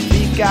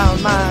 speak our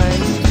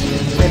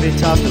minds, maybe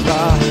toss the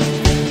rock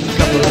a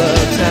couple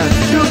of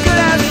times. You could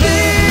have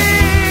seen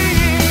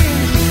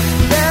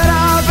that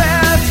our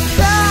best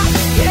time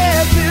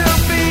yet to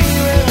be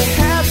when we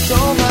had so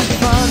much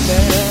fun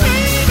there.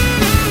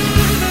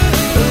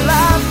 A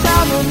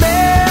lifetime of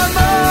memories.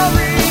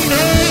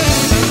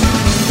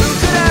 You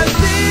could have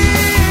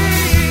seen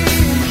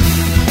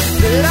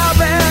that our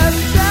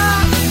best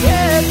time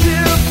yet to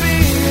be,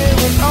 it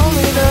was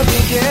only the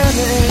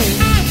beginning.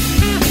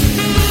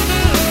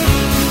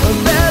 A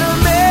better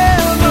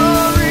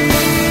memory.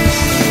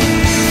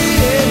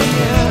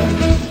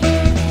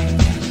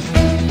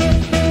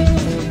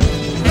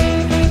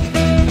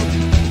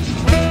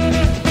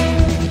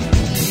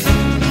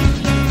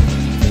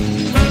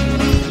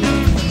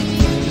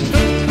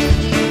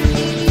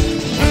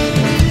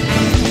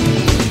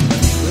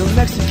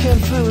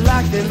 blue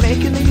like they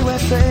make in the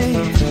USA.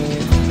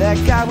 That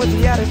guy with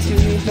the attitude,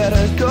 he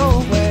better go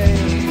away.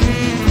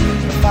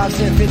 A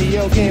 5-cent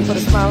video game put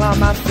a smile on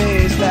my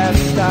face. That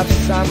stop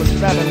sign was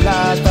rather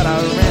large, but I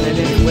ran it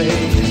anyway.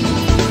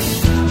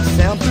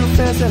 Soundproof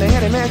fence and a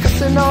handyman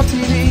cussing on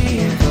TV.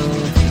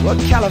 What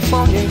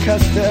Californian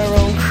cuts their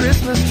own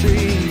Christmas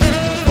tree?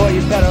 Boy,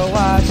 you better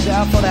watch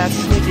out for that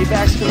sneaky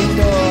back screen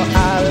door.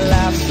 I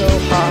laughed so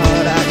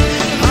hard I